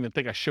I don't even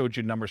think I showed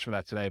you numbers for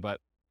that today, but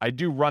I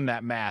do run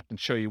that math and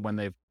show you when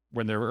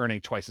they're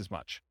earning twice as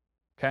much.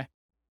 Okay.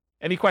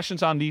 Any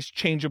questions on these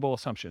changeable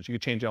assumptions? You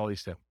can change all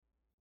these too.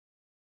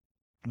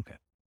 Okay.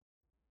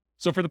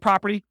 So for the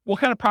property, what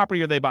kind of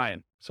property are they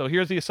buying? So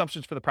here's the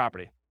assumptions for the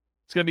property.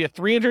 It's going to be a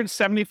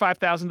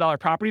 $375,000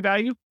 property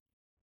value,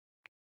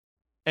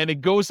 and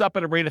it goes up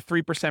at a rate of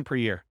 3% per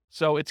year.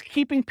 So it's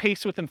keeping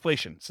pace with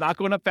inflation. It's not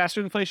going up faster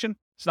than inflation.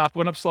 It's not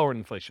going up slower than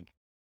inflation.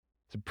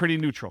 It's pretty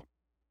neutral.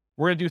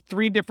 We're going to do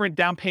 3 different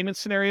down payment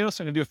scenarios.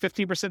 So I'm going to do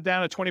a 15%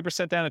 down, a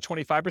 20% down, a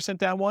 25%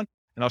 down one,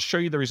 and I'll show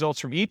you the results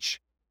from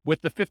each.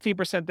 With the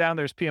 15% down,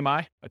 there's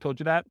PMI. I told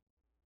you that.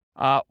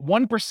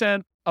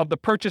 1% of the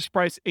purchase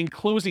price in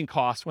closing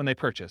costs when they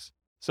purchase.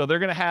 So they're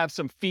going to have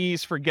some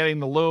fees for getting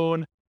the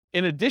loan.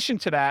 In addition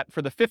to that,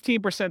 for the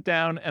 15%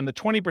 down and the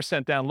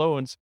 20% down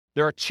loans,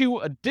 there are 2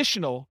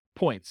 additional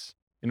points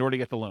in order to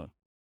get the loan.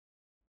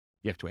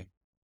 You have to wait.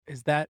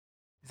 Is that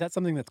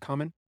something that's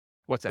common?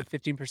 What's that? The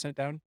 15%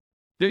 down?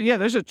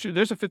 There's a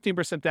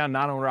 15% down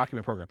non-owner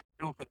occupant program.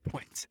 No, but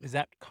points. Is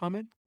that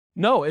common?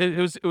 No,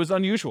 it was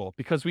unusual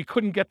because we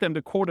couldn't get them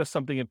to quote us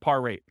something at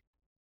par rate.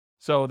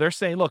 So they're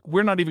saying, look,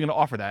 we're not even going to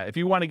offer that. If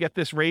you want to get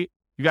this rate,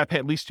 you got to pay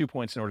at least 2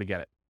 points in order to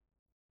get it.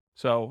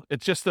 So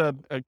it's just a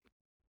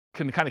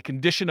kind of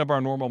condition of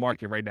our normal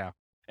market right now.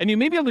 And you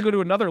may be able to go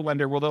to another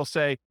lender where they'll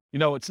say,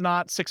 it's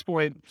not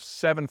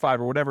 6.75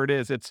 or whatever it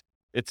is. It's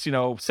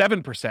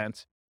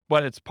 7%,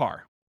 but it's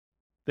par.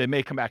 They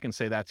may come back and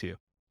say that to you.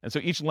 And so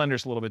each lender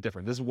is a little bit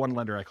different. This is one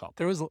lender I called.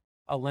 There was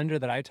a lender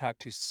that I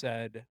talked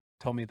to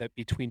told me that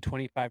between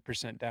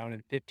 25% down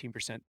and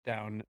 15%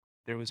 down,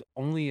 there was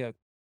only a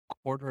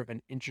quarter of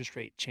an interest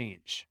rate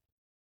change.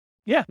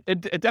 Yeah,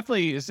 it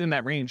definitely is in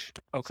that range.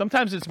 Okay.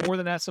 Sometimes it's more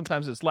than that.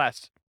 Sometimes it's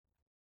less.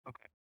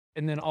 Okay.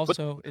 And then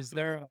also, is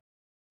there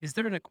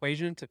an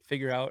equation to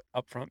figure out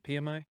upfront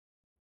PMI?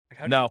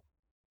 Like no.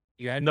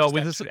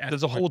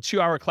 There's a whole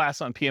 2-hour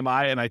class on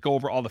PMI, and I go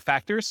over all the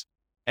factors,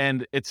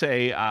 and it's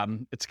a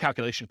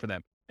calculation for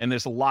them. And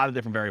there's a lot of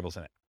different variables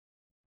in it,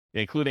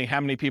 including how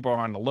many people are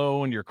on the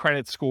loan, your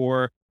credit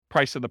score,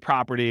 price of the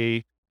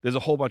property. There's a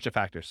whole bunch of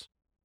factors.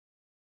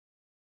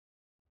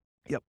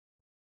 Yep.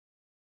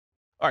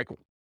 All right, cool.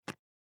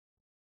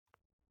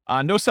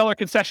 No seller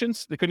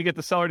concessions. They couldn't get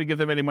the seller to give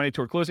them any money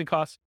toward closing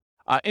costs.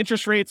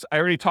 Interest rates, I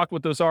already talked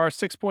what those are.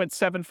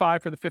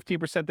 6.75 for the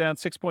 15% down,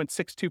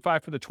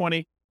 6.625 for the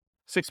 20,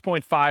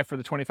 6.5 for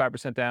the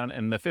 25% down,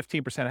 and the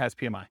 15% has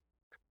PMI.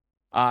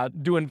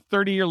 Doing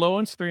 30-year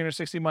loans,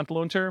 360-month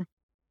loan term.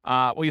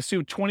 We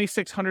assume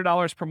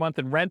 $2,600 per month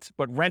in rent,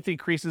 but rent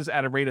increases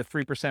at a rate of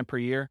 3% per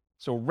year.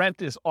 So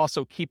rent is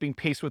also keeping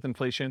pace with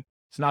inflation.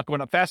 It's not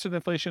going up faster than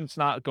inflation. It's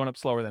not going up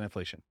slower than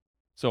inflation.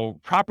 So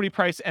property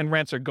price and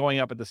rents are going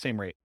up at the same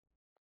rate.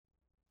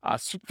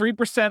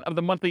 3% of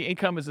the monthly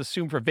income is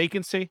assumed for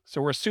vacancy.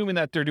 So we're assuming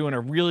that they're doing a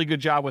really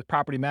good job with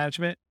property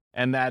management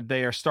and that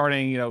they are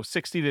starting,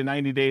 60 to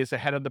 90 days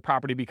ahead of the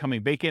property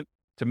becoming vacant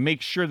to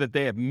make sure that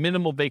they have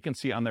minimal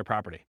vacancy on their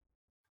property.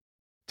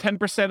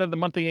 10% of the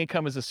monthly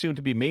income is assumed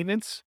to be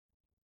maintenance.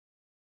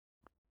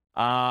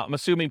 I'm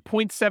assuming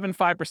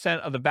 0.75%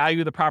 of the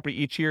value of the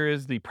property each year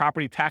is the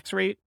property tax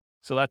rate.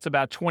 So that's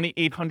about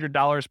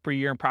 $2,800 per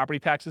year in property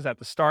taxes at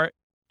the start.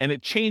 And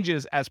it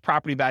changes as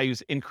property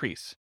values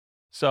increase.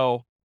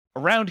 So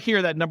around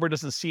here, that number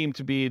doesn't seem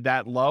to be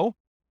that low,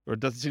 or it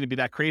doesn't seem to be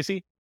that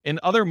crazy. In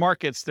other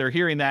markets, they're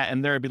hearing that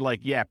and they'll be like,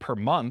 yeah, per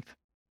month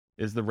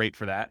is the rate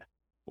for that.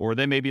 Or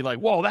they may be like,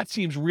 whoa, that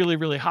seems really,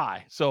 really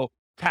high. So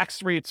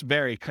Tax rates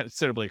vary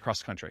considerably across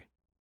the country.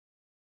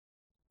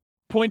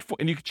 0.4,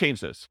 and you can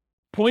change those.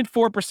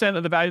 0.4%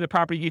 of the value of the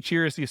property each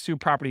year is the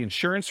assumed property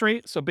insurance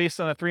rate. So based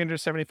on a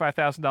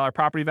 $375,000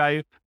 property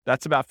value,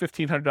 that's about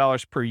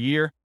 $1,500 per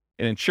year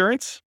in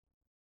insurance.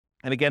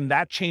 And again,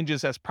 that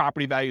changes as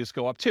property values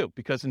go up too,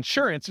 because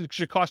insurance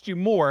should cost you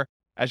more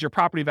as your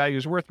property value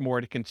is worth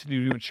more to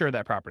continue to insure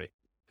that property.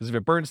 Because if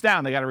it burns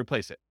down, they got to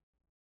replace it.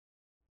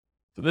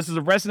 So this is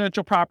a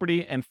residential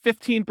property, and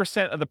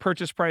 15% of the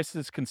purchase price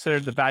is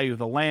considered the value of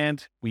the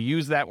land. We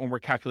use that when we're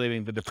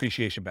calculating the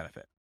depreciation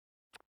benefit.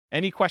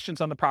 Any questions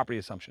on the property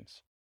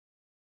assumptions?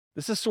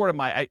 This is sort of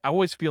I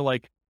always feel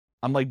like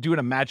I'm like doing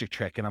a magic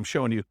trick and I'm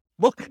showing you,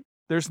 look,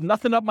 there's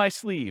nothing up my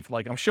sleeve.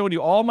 Like I'm showing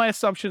you all my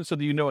assumptions so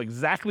that you know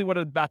exactly what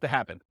is about to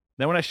happen.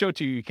 Then when I show it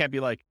to you, you can't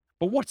be like,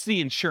 but what's the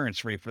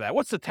insurance rate for that?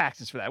 What's the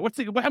taxes for that?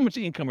 How much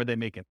income are they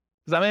making?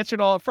 Because I'm answering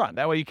all up front.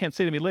 That way you can't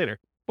say to me later,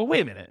 but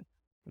wait a minute.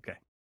 Okay.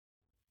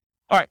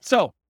 All right.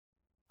 So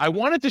I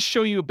wanted to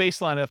show you a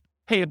baseline of,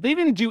 hey, if they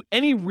didn't do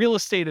any real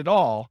estate at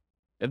all,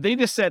 if they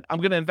just said, I'm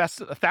going to invest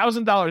 $1,000,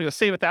 I'm going to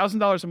save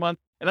 $1,000 a month,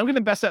 and I'm going to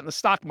invest that in the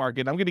stock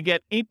market, I'm going to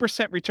get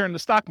 8% return in the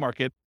stock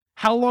market,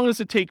 how long does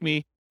it take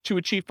me to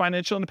achieve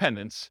financial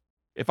independence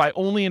if I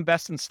only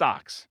invest in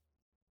stocks?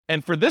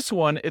 And for this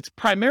one, it's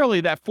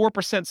primarily that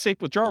 4% safe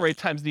withdrawal rate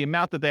times the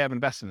amount that they have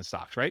invested in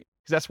stocks, right?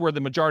 Because that's where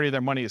the majority of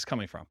their money is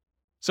coming from.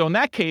 So in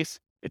that case,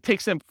 it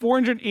takes them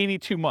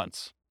 482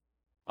 months,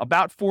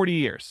 about 40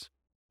 years.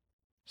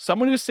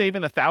 Someone who's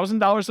saving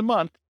 $1,000 a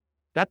month,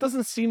 that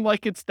doesn't seem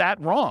like it's that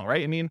wrong,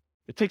 right? I mean,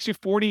 it takes you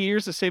 40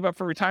 years to save up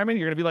for retirement.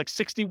 You're going to be like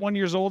 61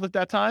 years old at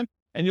that time,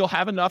 and you'll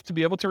have enough to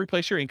be able to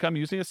replace your income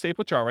using a safe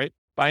withdrawal rate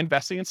by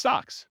investing in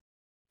stocks.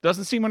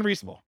 Doesn't seem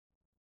unreasonable.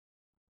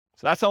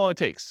 So that's how long it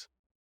takes.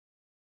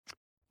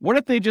 What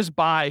if they just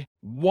buy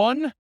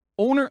one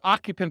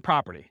owner-occupant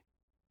property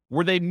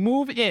where they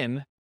move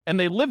in and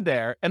they live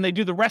there and they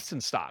do the rest in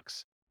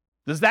stocks?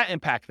 Does that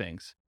impact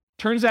things?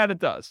 Turns out it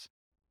does.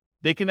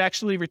 They can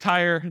actually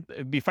retire,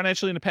 be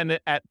financially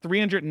independent at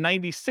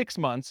 396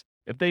 months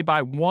if they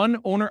buy one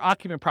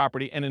owner-occupant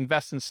property and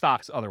invest in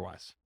stocks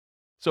otherwise.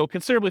 So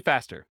considerably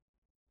faster.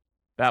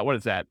 What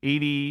is that,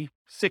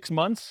 86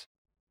 months?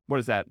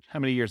 What is that? How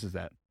many years is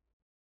that?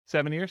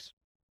 7 years?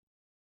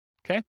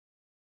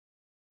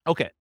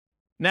 Okay.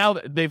 Now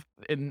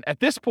at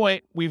this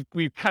point, we've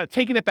kind of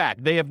taken it back.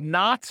 They have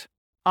not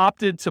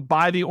opted to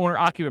buy the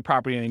owner-occupant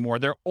property anymore.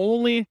 They're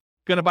only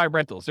going to buy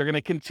rentals. They're going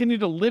to continue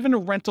to live in a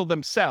rental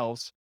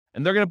themselves,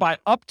 and they're going to buy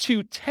up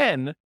to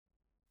 10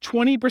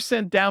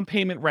 20% down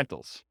payment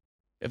rentals.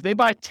 If they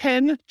buy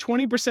 10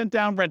 20%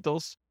 down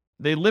rentals,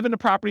 they live in a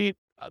property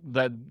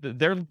that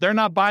they're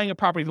not buying a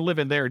property to live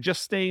in. They're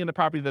just staying in the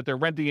property that they're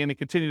renting in and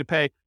continue to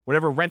pay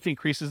whatever rent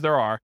increases there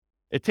are.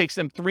 It takes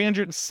them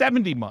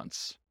 370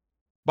 months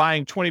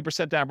buying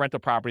 20% down rental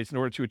properties in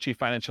order to achieve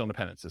financial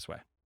independence this way.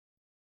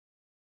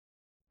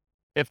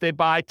 If they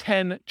buy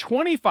 10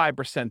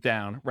 25%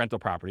 down rental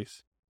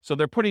properties, so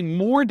they're putting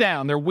more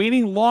down, they're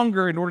waiting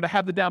longer in order to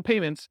have the down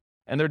payments,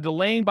 and they're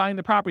delaying buying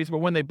the properties, but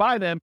when they buy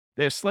them,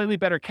 they have slightly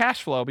better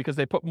cash flow because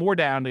they put more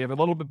down, they have a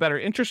little bit better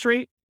interest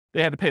rate,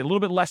 they have to pay a little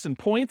bit less in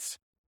points,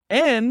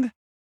 and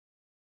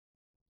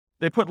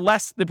they put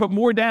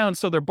more down,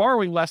 so they're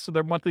borrowing less, so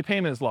their monthly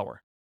payment is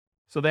lower.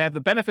 So they have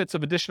the benefits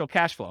of additional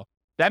cash flow.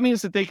 That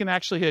means that they can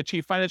actually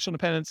achieve financial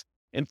independence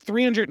in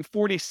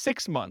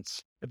 346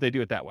 months if they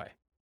do it that way.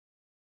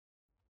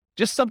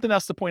 Just something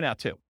else to point out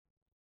too.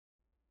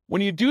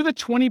 When you do the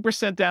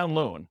 20% down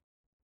loan,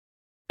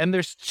 and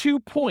there's 2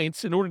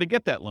 points in order to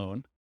get that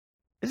loan,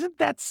 isn't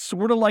that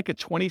sort of like a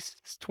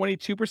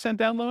 22%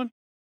 down loan?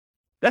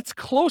 That's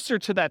closer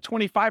to that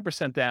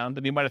 25% down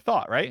than you might have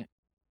thought, right?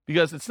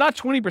 Because it's not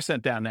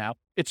 20% down now,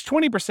 it's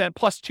 20%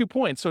 plus 2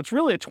 points. So it's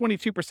really a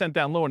 22%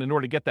 down loan in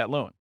order to get that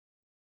loan.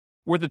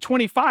 Where the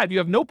 25, you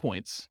have no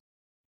points.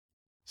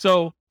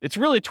 So it's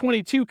really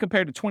 22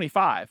 compared to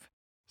 25.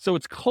 So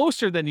it's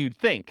closer than you'd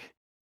think.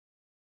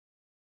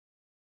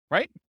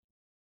 Right?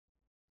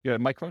 You got a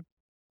microphone?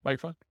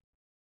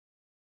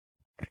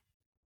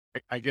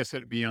 I guess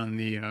it'd be on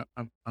the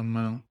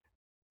amount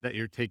that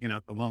you're taking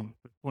out the loan,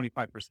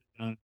 25%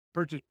 on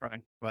purchase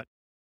price, but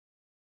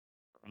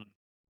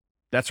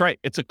that's right.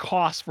 It's a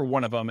cost for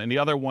one of them, and the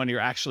other one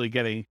you're actually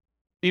getting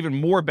even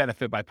more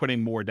benefit by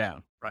putting more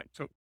down. right.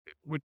 So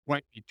it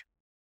might be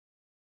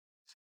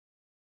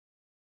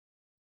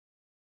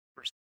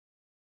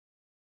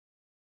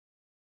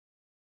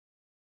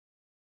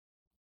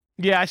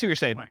Yeah, I see what you're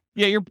saying. Right.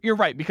 Yeah, you're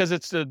right, because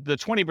it's the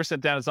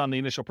 20% down is on the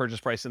initial purchase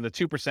price and the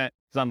 2% is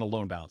on the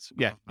loan balance.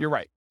 Yeah, you're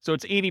right. So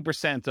it's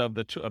 80% of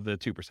the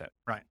 2%.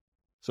 Right.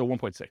 So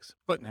 1.6.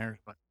 splitting hairs,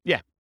 but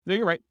No,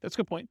 you're right. That's a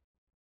good point.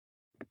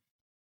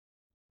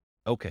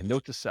 Okay,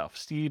 note to self.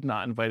 Steve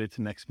not invited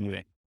to next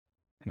meeting.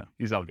 No,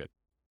 he's all good.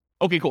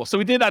 Okay, cool. So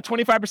we did that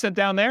 25%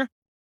 down there.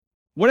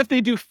 What if they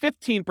do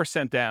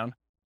 15% down?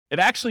 It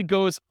actually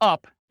goes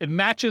up. It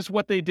matches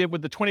what they did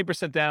with the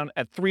 20% down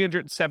at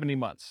 370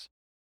 months.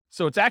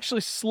 So it's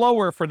actually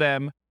slower for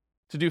them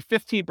to do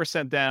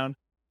 15% down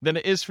than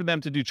it is for them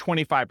to do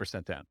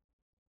 25% down.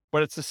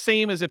 but it's the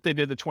same as if they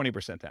did the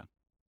 20% down.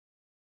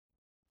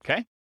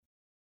 Okay?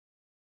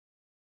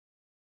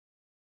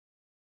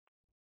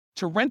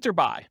 To rent or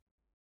buy.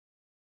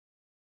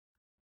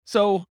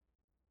 So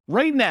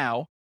right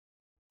now,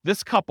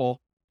 this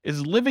couple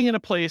is living in a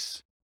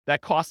place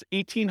that costs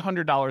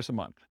 $1,800 a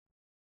month.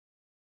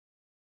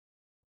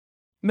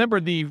 Remember,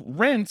 the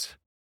rent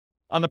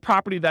on the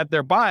property that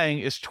they're buying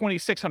is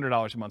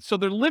 $2,600 a month. So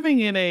they're living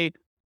in a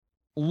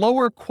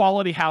lower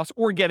quality house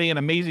or getting an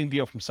amazing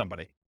deal from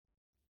somebody.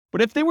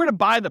 But if they were to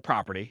buy the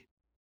property,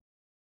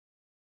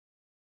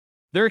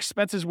 their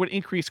expenses would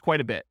increase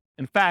quite a bit.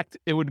 In fact,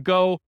 it would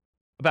go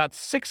about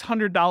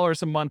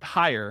 $600 a month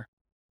higher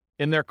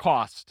in their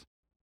cost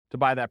to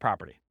buy that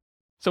property.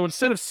 So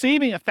instead of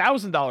saving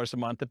 $1,000 a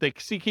month, if they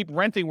keep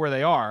renting where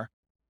they are,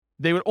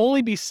 they would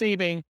only be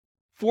saving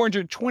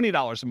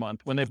 $420 a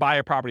month when they buy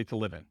a property to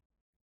live in.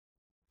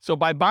 So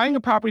by buying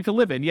a property to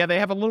live in, yeah, they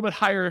have a little bit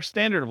higher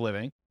standard of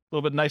living, a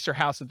little bit nicer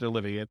house that they're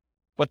living in,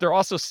 but they're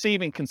also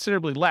saving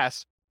considerably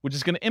less, which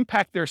is going to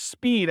impact their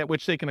speed at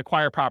which they can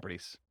acquire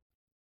properties.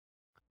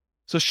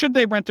 So should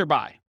they rent or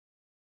buy?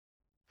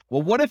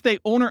 Well, what if they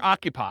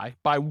owner-occupy,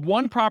 buy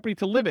one property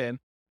to live in,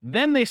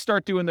 then they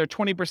start doing their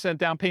 20%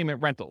 down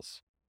payment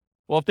rentals?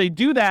 Well, if they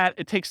do that,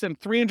 it takes them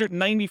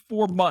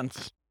 394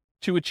 months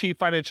to achieve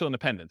financial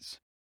independence.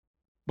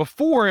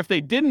 Before, if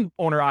they didn't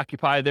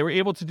owner-occupy, they were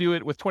able to do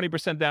it with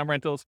 20% down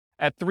rentals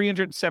at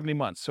 370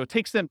 months. So it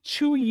takes them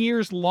 2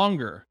 years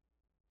longer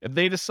if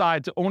they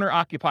decide to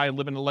owner-occupy and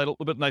live in a little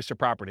bit nicer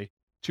property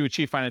to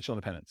achieve financial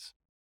independence.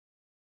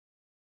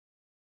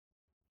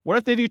 What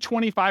if they do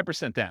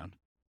 25% down?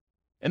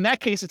 In that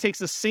case, it takes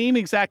the same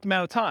exact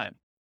amount of time,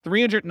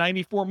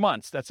 394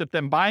 months. That's if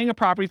them buying a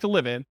property to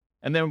live in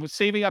and then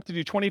saving up to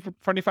do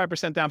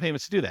 25% down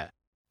payments to do that.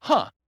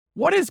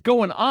 What is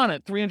going on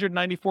at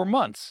 394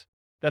 months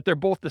that they're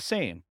both the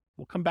same?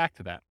 We'll come back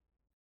to that.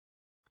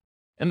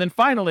 And then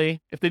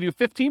finally, if they do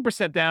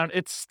 15% down,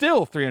 it's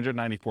still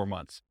 394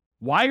 months.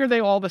 Why are they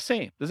all the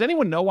same? Does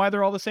anyone know why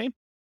they're all the same?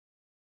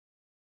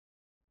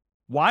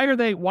 Why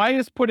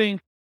is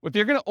putting, if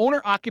you're going to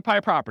owner occupy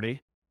a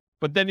property,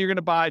 but then you're going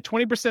to buy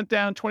 20%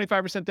 down,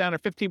 25% down, or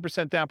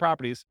 15% down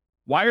properties,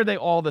 why are they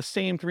all the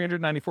same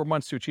 394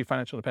 months to achieve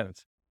financial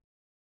independence?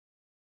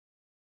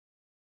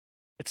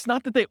 It's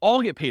not that they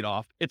all get paid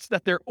off. It's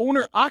that their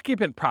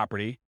owner-occupant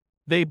property,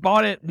 they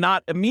bought it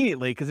not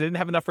immediately because they didn't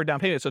have enough for a down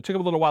payment, so it took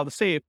them a little while to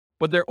save,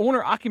 but their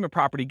owner-occupant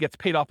property gets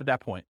paid off at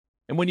that point.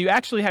 And when you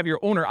actually have your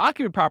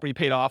owner-occupant property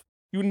paid off,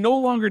 you no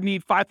longer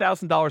need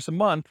 $5,000 a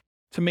month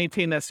to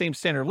maintain that same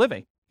standard of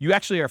living. You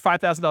actually are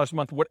 $5,000 a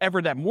month,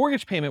 whatever that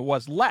mortgage payment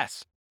was,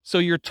 less. So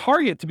your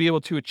target to be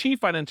able to achieve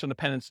financial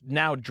independence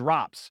now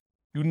drops.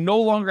 You no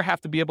longer have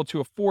to be able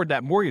to afford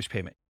that mortgage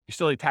payment. You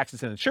still need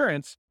taxes and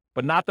insurance,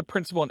 but not the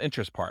principal and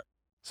interest part.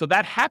 So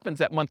that happens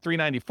at month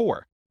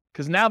 394,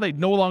 because now they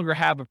no longer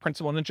have a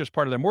principal and interest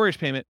part of their mortgage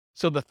payment.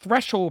 So the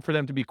threshold for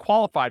them to be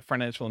qualified for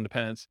financial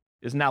independence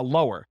is now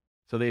lower.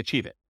 So they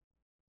achieve it.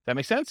 Does that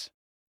make sense?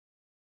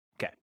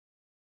 Okay.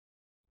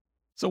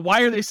 So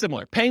why are they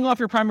similar? Paying off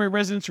your primary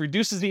residence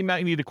reduces the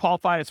amount you need to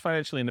qualify as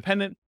financially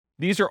independent.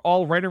 These are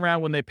all right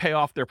around when they pay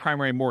off their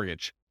primary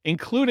mortgage,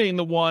 including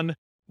the one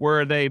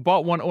where they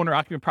bought one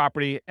owner-occupant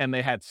property and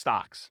they had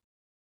stocks,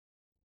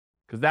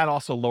 because that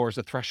also lowers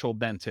the threshold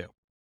then too.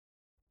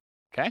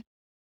 Okay?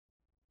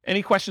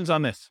 Any questions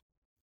on this?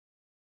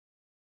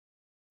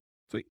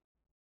 Sweet.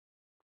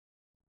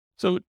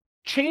 So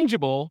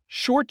changeable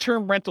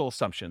short-term rental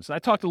assumptions. And I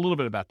talked a little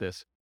bit about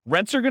this.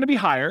 Rents are going to be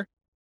higher,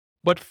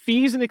 but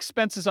fees and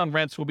expenses on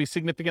rents will be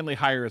significantly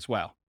higher as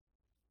well.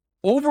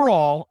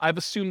 Overall, I've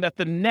assumed that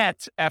the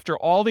net after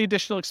all the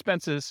additional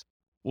expenses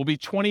will be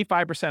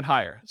 25%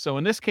 higher. So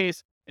in this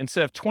case,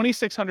 instead of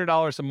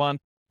 $2,600 a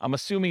month, I'm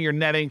assuming you're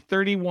netting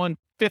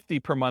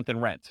 $3,150 per month in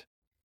rent.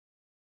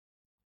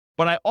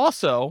 But I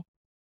also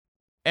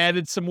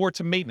added some more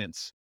to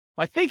maintenance.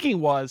 My thinking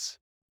was,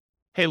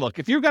 hey, look,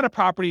 if you've got a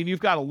property and you've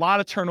got a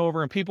lot of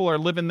turnover and people are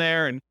living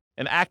there and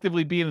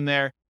actively being in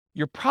there,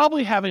 you're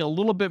probably having a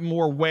little bit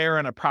more wear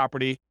on a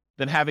property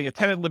than having a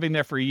tenant living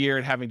there for a year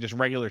and having just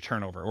regular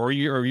turnover, or a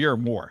year or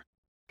more.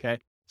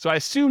 Okay. So I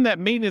assume that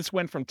maintenance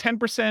went from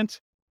 10%,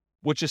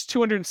 which is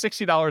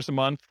 $260 a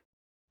month,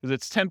 because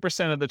it's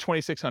 10% of the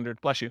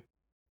 $2,600, bless you,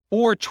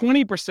 or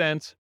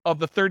 20% of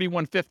the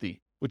 $3,150,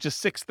 which is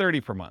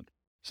 $630 per month.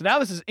 So now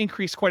this has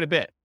increased quite a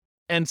bit.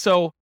 And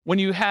so when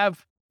you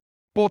have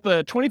both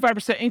a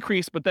 25%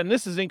 increase, but then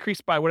this is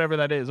increased by whatever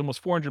that is,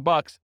 almost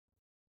 $400,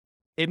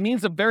 it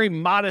means a very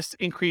modest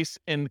increase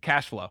in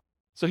cash flow.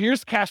 So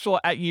here's cash flow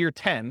at year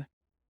 10.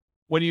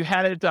 When you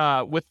had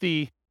it with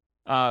the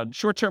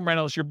short-term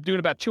rentals, you're doing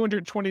about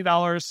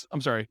 $220.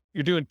 I'm sorry,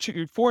 you're doing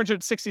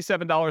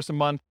 $467 a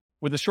month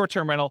with the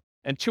short-term rental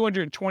and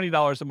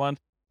 $220 a month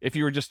if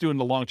you were just doing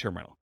the long-term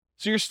rental.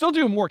 So you're still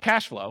doing more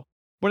cash flow,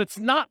 but it's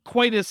not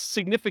quite as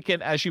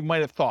significant as you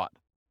might have thought.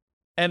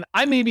 And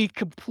I may be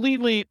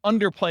completely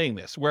underplaying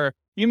this, where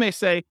you may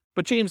say,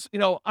 but James,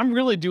 I'm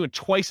really doing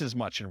twice as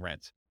much in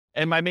rent,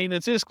 and my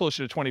maintenance is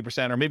closer to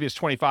 20%, or maybe it's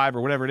 25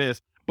 or whatever it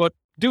is, but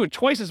doing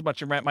twice as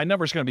much in rent, my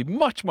number is going to be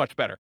much, much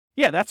better.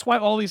 Yeah, that's why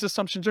all these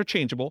assumptions are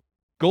changeable.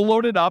 Go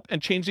load it up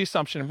and change the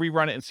assumption and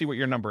rerun it and see what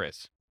your number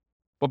is.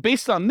 But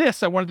based on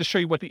this, I wanted to show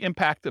you what the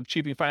impact of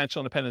achieving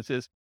financial independence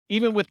is,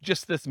 even with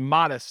just this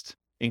modest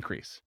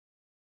increase.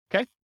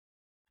 Okay?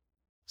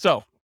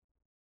 So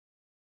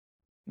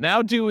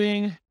now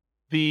doing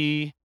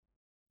the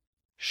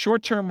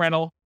short-term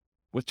rental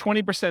with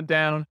 20%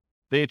 down,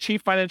 they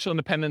achieve financial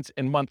independence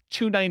in month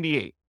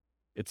 298.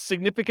 It's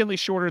significantly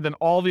shorter than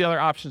all the other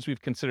options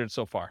we've considered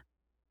so far.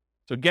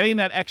 So getting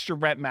that extra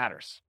rent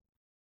matters.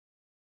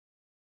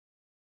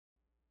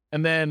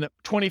 And then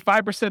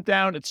 25%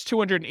 down, it's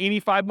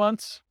 285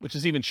 months, which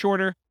is even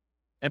shorter.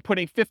 And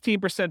putting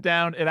 15%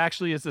 down, it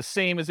actually is the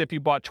same as if you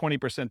bought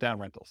 20% down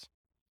rentals.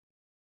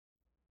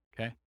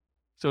 Okay?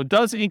 So it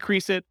does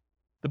increase it.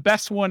 The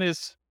best one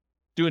is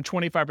doing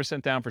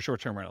 25% down for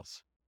short-term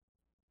rentals.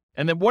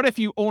 And then what if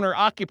you owner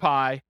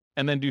occupy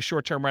and then do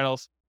short-term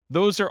rentals?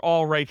 Those are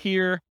all right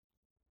here.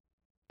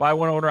 Buy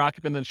one owner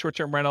occupant, then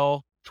short-term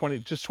rental,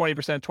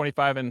 20%,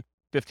 25 and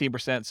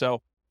 15%.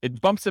 So it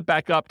bumps it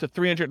back up to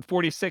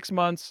 346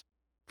 months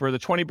for the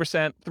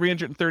 20%,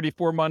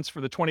 334 months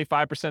for the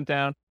 25%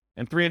 down,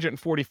 and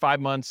 345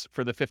 months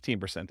for the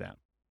 15% down.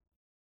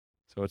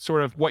 So it's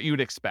sort of what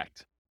you'd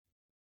expect.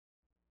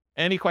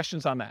 Any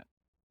questions on that?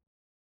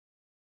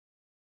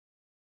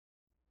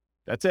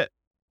 That's it.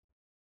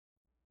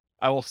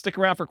 I will stick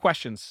around for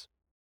questions.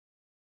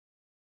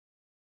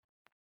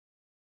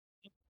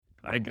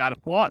 I got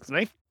applause,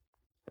 right?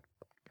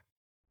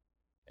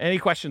 Any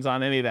questions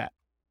on any of that?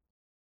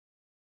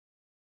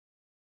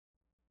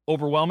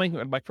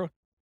 Overwhelming? Micro?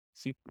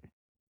 See?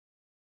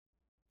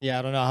 Yeah,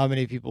 I don't know how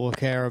many people will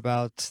care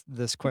about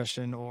this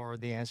question or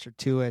the answer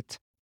to it.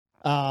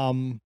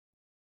 It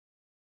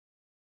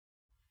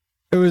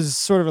was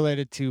sort of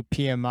related to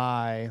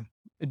PMI.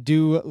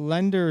 Do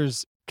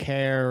lenders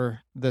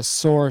care the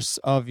source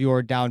of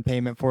your down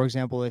payment? For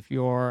example, if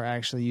you're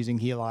actually using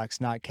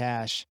HELOCs, not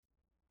cash,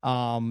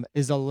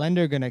 is a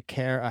lender going to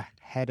care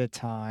ahead of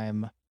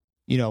time,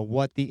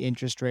 what the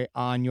interest rate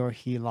on your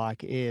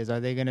HELOC is? Are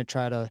they going to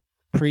try to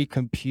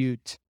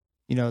pre-compute,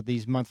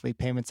 these monthly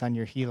payments on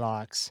your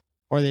HELOCs?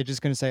 Or are they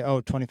just going to say,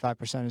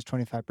 25% is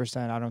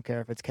 25%. I don't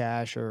care if it's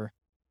cash or,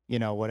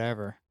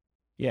 whatever.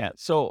 Yeah.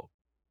 So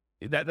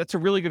that's a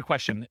really good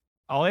question.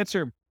 I'll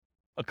answer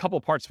a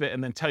couple parts of it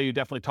and then tell you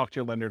definitely talk to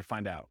your lender to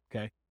find out.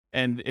 Okay.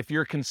 And if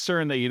you're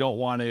concerned that you don't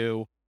want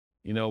to,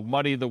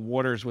 muddy the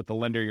waters with the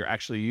lender you're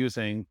actually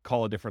using,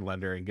 call a different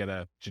lender and get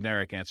a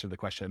generic answer to the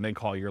question and then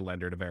call your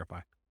lender to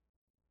verify.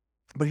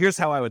 But here's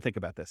how I would think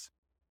about this.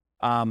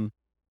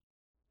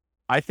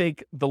 I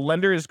think the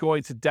lender is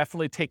going to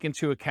definitely take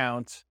into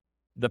account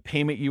the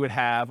payment you would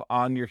have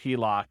on your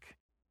HELOC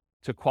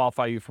to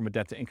qualify you from a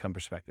debt to income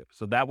perspective.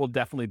 So that will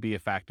definitely be a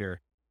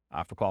factor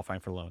for qualifying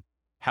for a loan.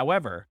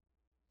 However,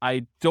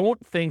 I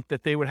don't think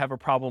that they would have a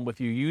problem with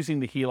you using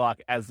the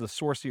HELOC as the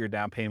source of your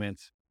down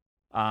payments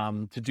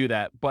to do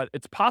that. But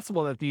it's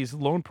possible that these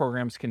loan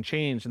programs can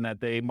change and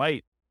that they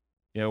might,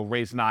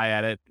 raise an eye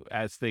at it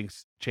as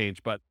things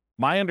change. But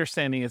my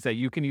understanding is that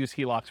you can use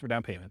HELOCs for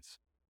down payments,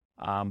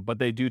 but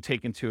they do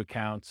take into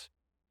account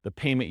the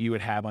payment you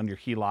would have on your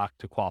HELOC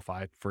to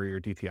qualify for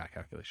your DTI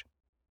calculation.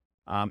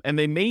 And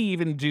they may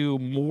even do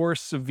more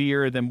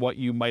severe than what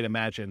you might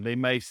imagine. They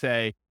may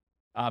say,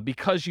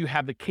 because you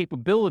have the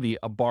capability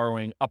of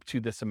borrowing up to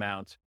this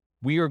amount,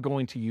 we are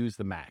going to use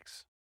the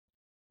max.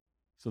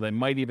 So they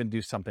might even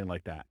do something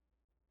like that.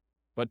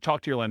 But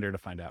talk to your lender to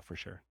find out for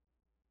sure.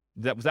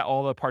 Was that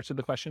all the parts of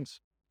the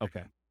questions?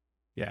 Okay.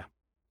 Yeah.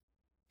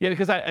 Yeah,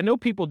 because I know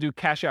people do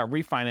cash out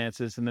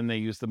refinances and then they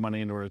use the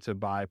money in order to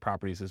buy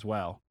properties as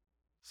well.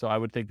 So I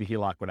would think the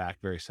HELOC would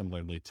act very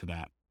similarly to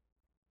that.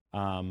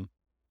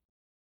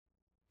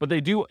 But they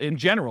do, in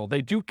general,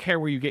 they do care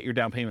where you get your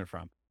down payment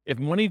from. If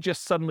money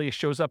just suddenly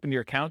shows up in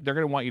your account, they're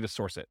going to want you to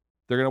source it.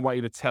 They're going to want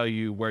you to tell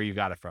you where you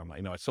got it from.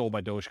 I sold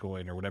my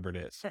Dogecoin or whatever it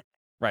is.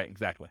 Right,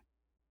 exactly.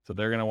 So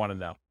they're going to want to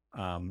know.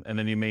 And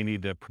then you may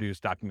need to produce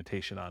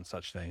documentation on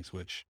such things,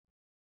 which,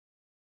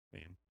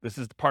 this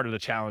is part of the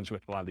challenge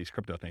with a lot of these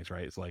crypto things,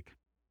 right? It's like,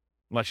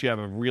 unless you have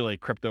a really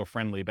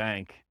crypto-friendly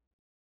bank,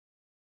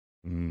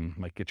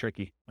 might get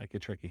tricky.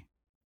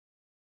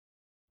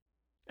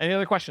 Any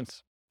other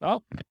questions?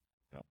 Oh,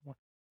 no.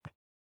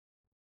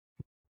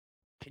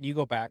 Can you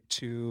go back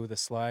to the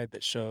slide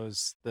that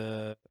shows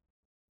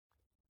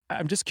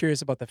I'm just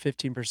curious about the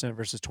 15%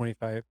 versus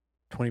 20%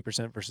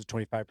 versus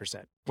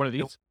 25%. What are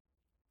these?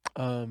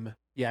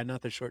 Yeah,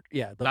 not the short.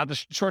 Yeah, Not the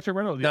short-term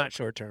rental? not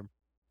short term.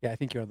 Yeah, I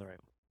think you're on the right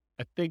one.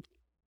 I think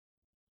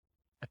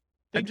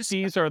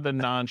these are the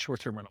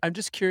non-short-term rental. I'm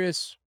just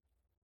curious.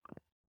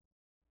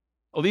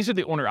 Oh, these are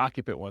the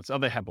owner-occupant ones. Oh,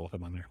 they have both of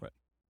them on there. But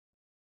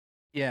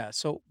Yeah.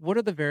 So what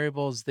are the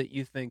variables that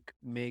you think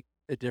make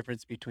a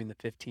difference between the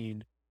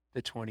 15,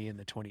 the 20, and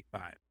the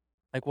 25?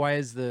 Like, why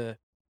is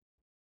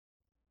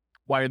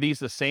why are these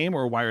the same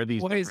or why are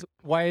these different?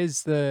 why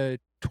is the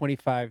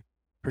 25%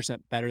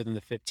 better than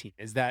the 15?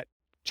 Is that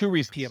Two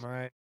reasons.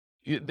 PMI?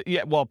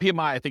 Yeah, well, PMI,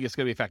 I think it's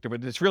going to be a factor,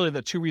 but it's really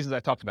the two reasons I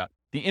talked about.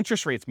 The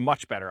interest rate's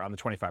much better on the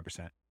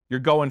 25%. You're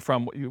going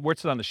from,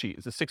 what's it on the sheet?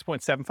 Is it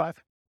 6.75?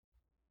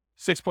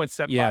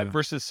 6.75 Yeah.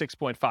 versus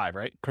 6.5,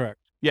 right? Correct.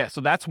 Yeah,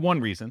 so that's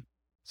one reason.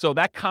 So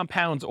that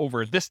compounds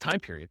over this time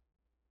period,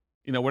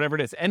 whatever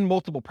it is, and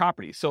multiple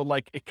properties. So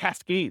like it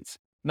cascades.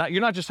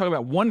 You're not just talking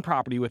about one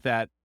property with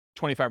that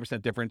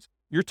 25% difference.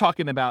 You're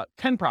talking about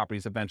 10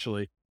 properties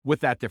eventually with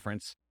that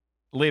difference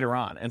later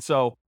on. And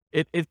so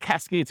it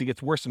cascades. It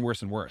gets worse and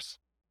worse and worse,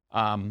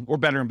 or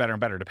better and better and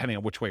better, depending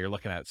on which way you're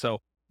looking at it. So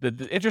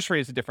the interest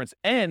rate is the difference.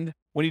 And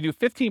when you do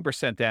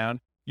 15% down,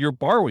 you're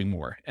borrowing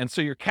more. And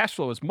so your cash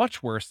flow is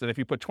much worse than if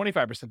you put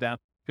 25% down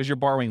because you're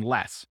borrowing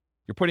less.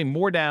 You're putting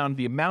more down.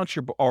 The amount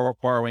you're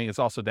borrowing is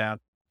also down,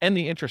 and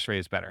the interest rate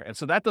is better. And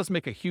so that does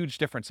make a huge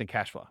difference in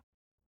cash flow.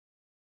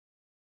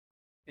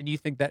 And you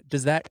think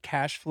does that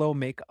cash flow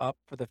make up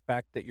for the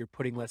fact that you're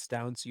putting less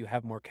down so you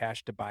have more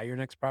cash to buy your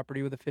next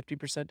property with a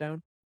 50%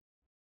 down?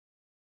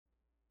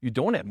 You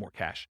don't add more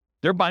cash.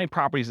 They're buying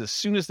properties as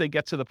soon as they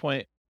get to the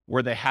point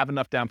where they have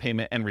enough down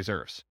payment and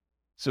reserves.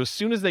 So as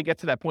soon as they get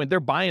to that point, they're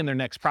buying their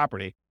next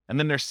property, and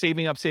then they're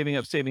saving up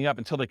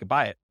until they could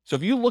buy it. So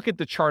if you look at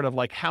the chart of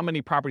like how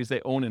many properties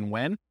they own and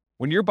when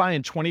you're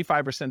buying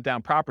 25%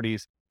 down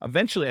properties,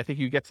 eventually I think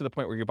you get to the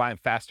point where you're buying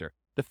faster.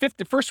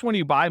 The first one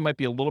you buy might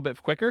be a little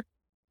bit quicker,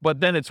 but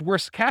then it's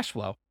worse cash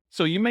flow.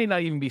 So you may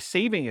not even be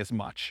saving as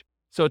much.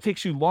 So it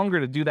takes you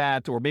longer to do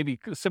that, or maybe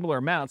similar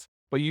amounts,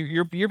 but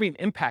you're being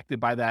impacted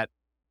by that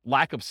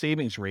lack of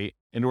savings rate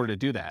in order to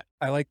do that.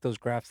 I like those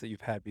graphs that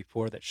you've had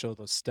before that show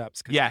those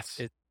steps.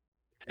 Yes.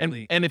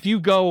 Really, And if you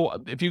go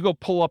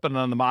pull up it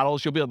on the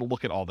models, you'll be able to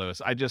look at all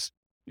those.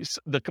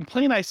 The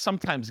complaint I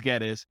sometimes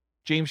get is,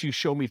 James, you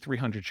show me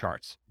 300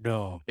 charts.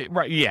 no.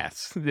 Right.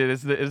 Yes. It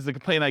is the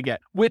complaint I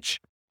get, which,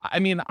 I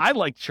mean, I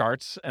like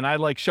charts and I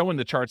like showing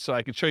the charts so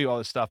I can show you all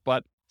this stuff.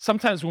 But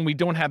sometimes when we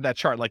don't have that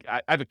chart, like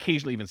I've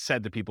occasionally even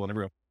said to people in the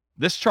room,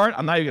 this chart,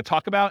 I'm not even gonna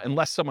talk about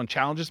unless someone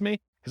challenges me,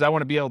 because I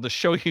want to be able to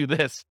show you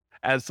this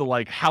as to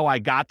like how I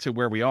got to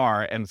where we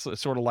are. And so,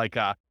 sort of like,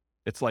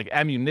 it's like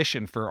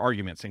ammunition for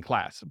arguments in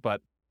class.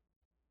 But,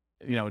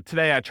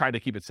 today I tried to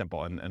keep it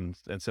simple and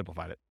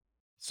simplified it.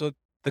 So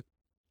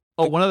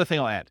One other thing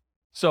I'll add.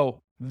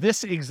 So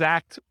this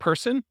exact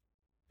person,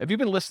 have you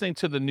been listening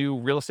to the new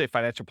Real Estate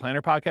Financial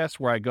Planner podcast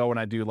where I go and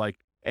I do like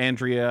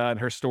Andrea and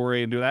her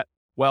story and do that?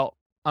 Well,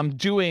 I'm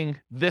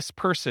doing this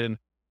person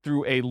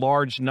through a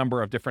large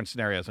number of different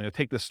scenarios. I'm going to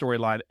take this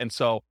storyline. And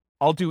so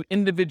I'll do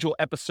individual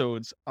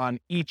episodes on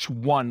each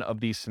one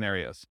of these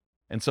scenarios.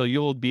 And so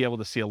you'll be able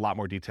to see a lot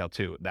more detail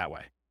too that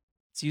way.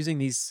 it's using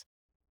these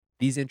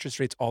interest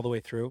rates all the way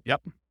through.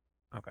 Yep.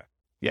 Okay.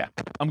 Yeah.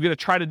 I'm going to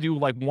try to do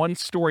like one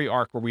story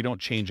arc where we don't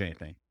change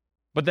anything.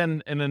 But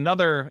then in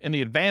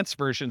the advanced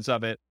versions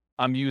of it,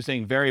 I'm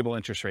using variable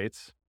interest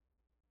rates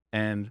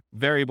and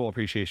variable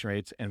appreciation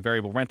rates and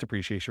variable rent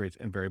appreciation rates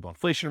and variable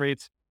inflation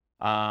rates.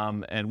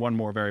 And one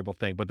more variable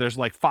thing, but there's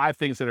like 5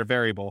 things that are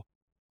variable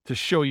to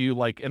show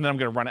you and then I'm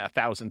going to run it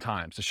 1,000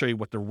 times to show you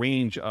what the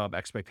range of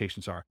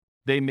expectations are.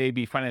 They may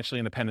be financially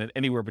independent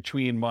anywhere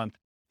between month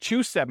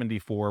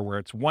 274, where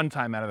it's 1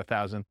 time out of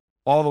 1,000,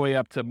 all the way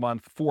up to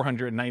month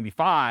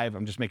 495.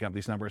 I'm just making up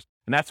these numbers.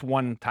 And that's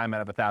 1 time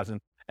out of 1,000.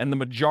 And the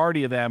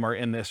majority of them are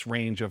in this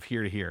range of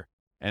here to here.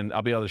 And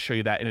I'll be able to show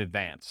you that in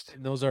advance.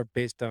 And those are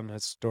based on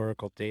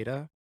historical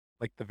data,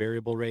 like the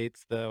variable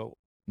rates,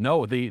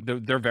 No,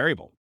 they're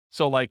variable.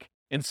 So like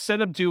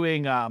instead of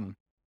doing an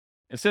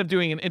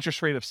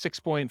interest rate of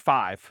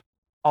 6.5,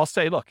 I'll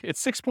say, look,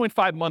 it's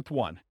 6.5 month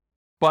 1,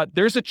 but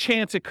there's a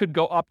chance it could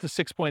go up to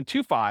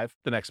 6.25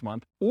 the next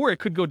month, or it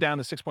could go down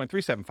to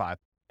 6.375.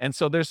 And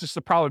so there's just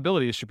a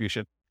probability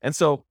distribution. And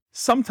so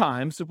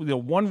sometimes,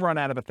 one run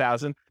out of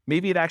 1,000,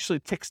 maybe it actually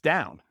ticks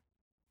down.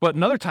 But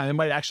another time it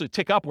might actually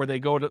tick up where they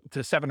go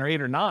to 7 or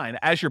 8 or 9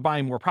 as you're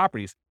buying more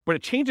properties. But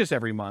it changes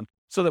every month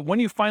so that when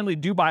you finally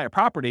do buy a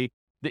property,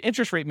 the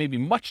interest rate may be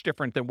much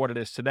different than what it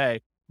is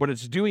today, but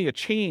it's doing a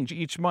change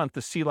each month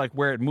to see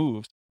where it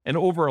moves. And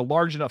over a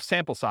large enough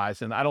sample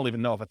size, and I don't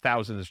even know if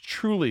 1,000 is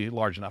truly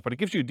large enough, but it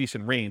gives you a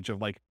decent range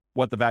of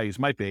what the values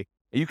might be.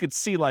 And you could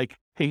see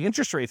hey,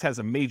 interest rates has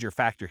a major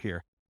factor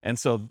here. And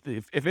so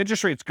if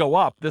interest rates go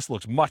up, this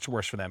looks much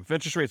worse for them. If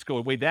interest rates go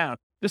way down,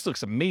 this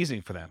looks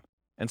amazing for them.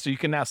 And so you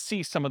can now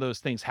see some of those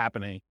things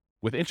happening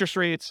with interest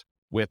rates,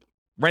 with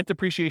rent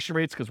appreciation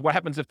rates, because what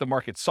happens if the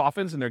market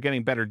softens and they're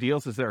getting better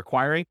deals as they're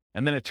acquiring,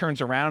 and then it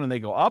turns around and they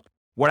go up?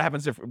 What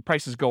happens if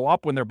prices go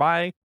up when they're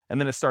buying, and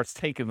then it starts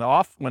taking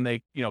off when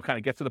they, kind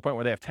of get to the point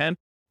where they have 10?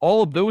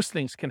 All of those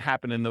things can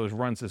happen in those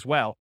runs as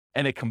well.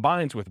 And it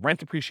combines with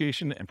rent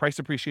appreciation and price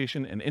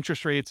appreciation and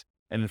interest rates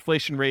and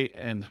inflation rate.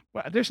 And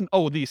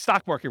the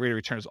stock market rate of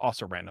return is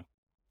also random.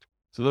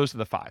 So those are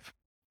the 5. Does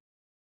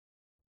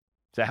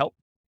that help?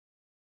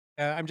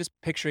 I'm just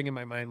picturing in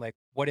my mind,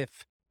 what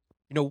if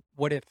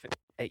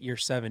at year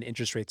 7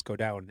 interest rates go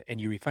down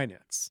and you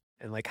refinance,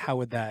 and how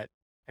would that?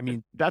 I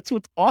mean, that's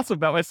what's awesome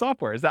about my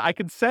software is that I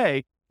could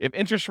say if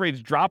interest rates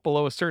drop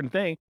below a certain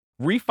thing,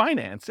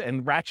 refinance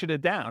and ratchet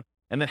it down.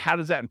 And then how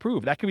does that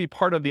improve? That could be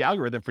part of the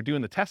algorithm for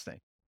doing the testing.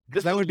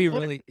 This That is would be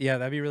lit- really, yeah,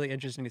 that'd be really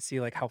interesting to see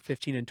like how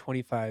 15 and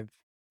 25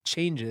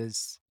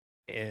 changes,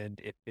 and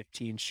if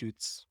 15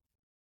 shoots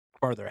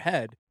farther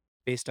ahead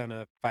based on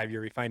a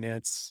 5-year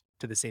refinance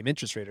to the same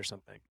interest rate or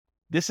something.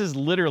 This is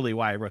literally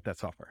why I wrote that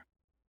software,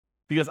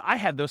 because I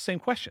had those same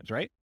questions,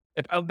 right?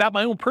 About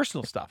my own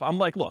personal stuff. I'm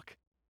like, look,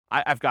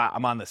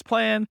 I'm on this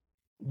plan.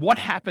 What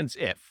happens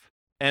if?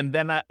 And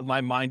then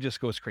my mind just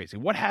goes crazy.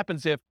 What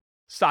happens if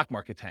stock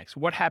market tanks?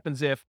 What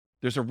happens if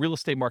there's a real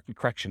estate market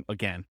correction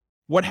again?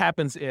 What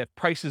happens if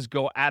prices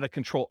go out of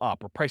control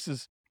up, or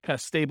prices kind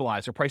of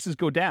stabilize, or prices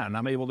go down and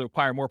I'm able to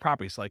acquire more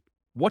properties? Like,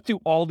 what do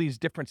all these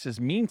differences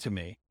mean to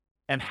me?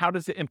 And how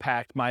does it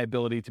impact my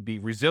ability to be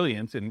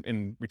resilient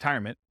in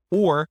retirement?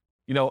 Or,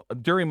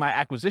 during my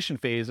acquisition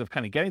phase of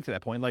kind of getting to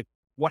that point, like,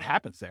 what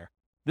happens there?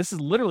 This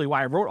is literally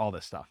why I wrote all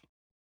this stuff.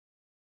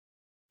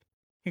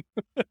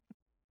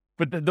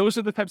 But those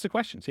are the types of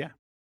questions. Yeah.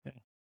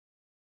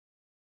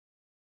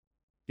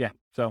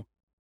 So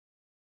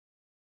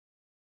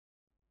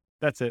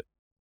that's it.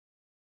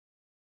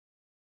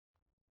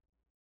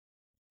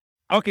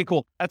 Okay,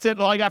 cool. That's it.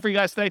 All I got for you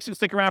guys. Thanks.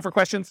 Stick around for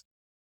questions.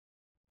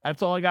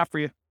 That's all I got for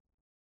you.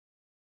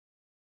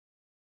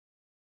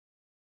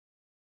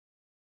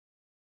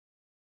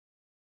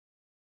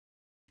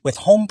 With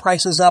home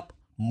prices up,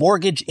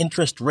 mortgage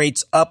interest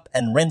rates up,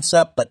 and rents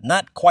up, but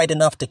not quite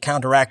enough to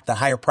counteract the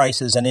higher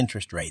prices and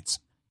interest rates,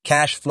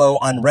 cash flow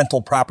on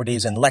rental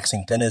properties in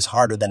Lexington is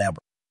harder than ever.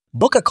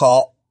 Book a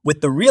call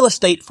with the Real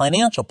Estate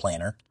Financial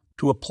Planner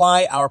to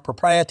apply our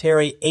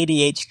proprietary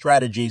 88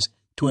 strategies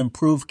to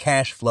improve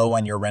cash flow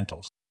on your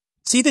rentals.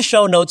 See the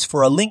show notes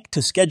for a link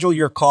to schedule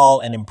your call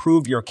and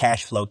improve your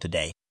cash flow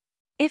today.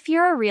 If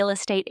you're a real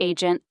estate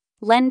agent,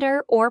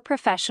 lender, or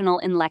professional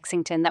in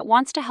Lexington that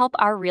wants to help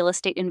our real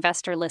estate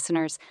investor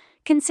listeners,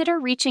 consider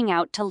reaching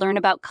out to learn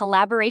about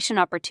collaboration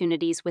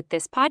opportunities with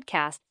this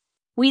podcast.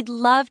 We'd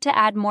love to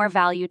add more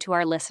value to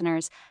our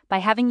listeners by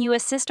having you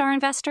assist our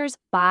investors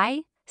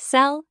buy,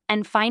 sell,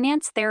 and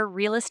finance their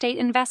real estate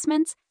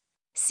investments.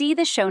 See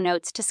the show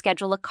notes to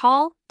schedule a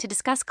call to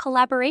discuss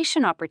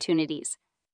collaboration opportunities.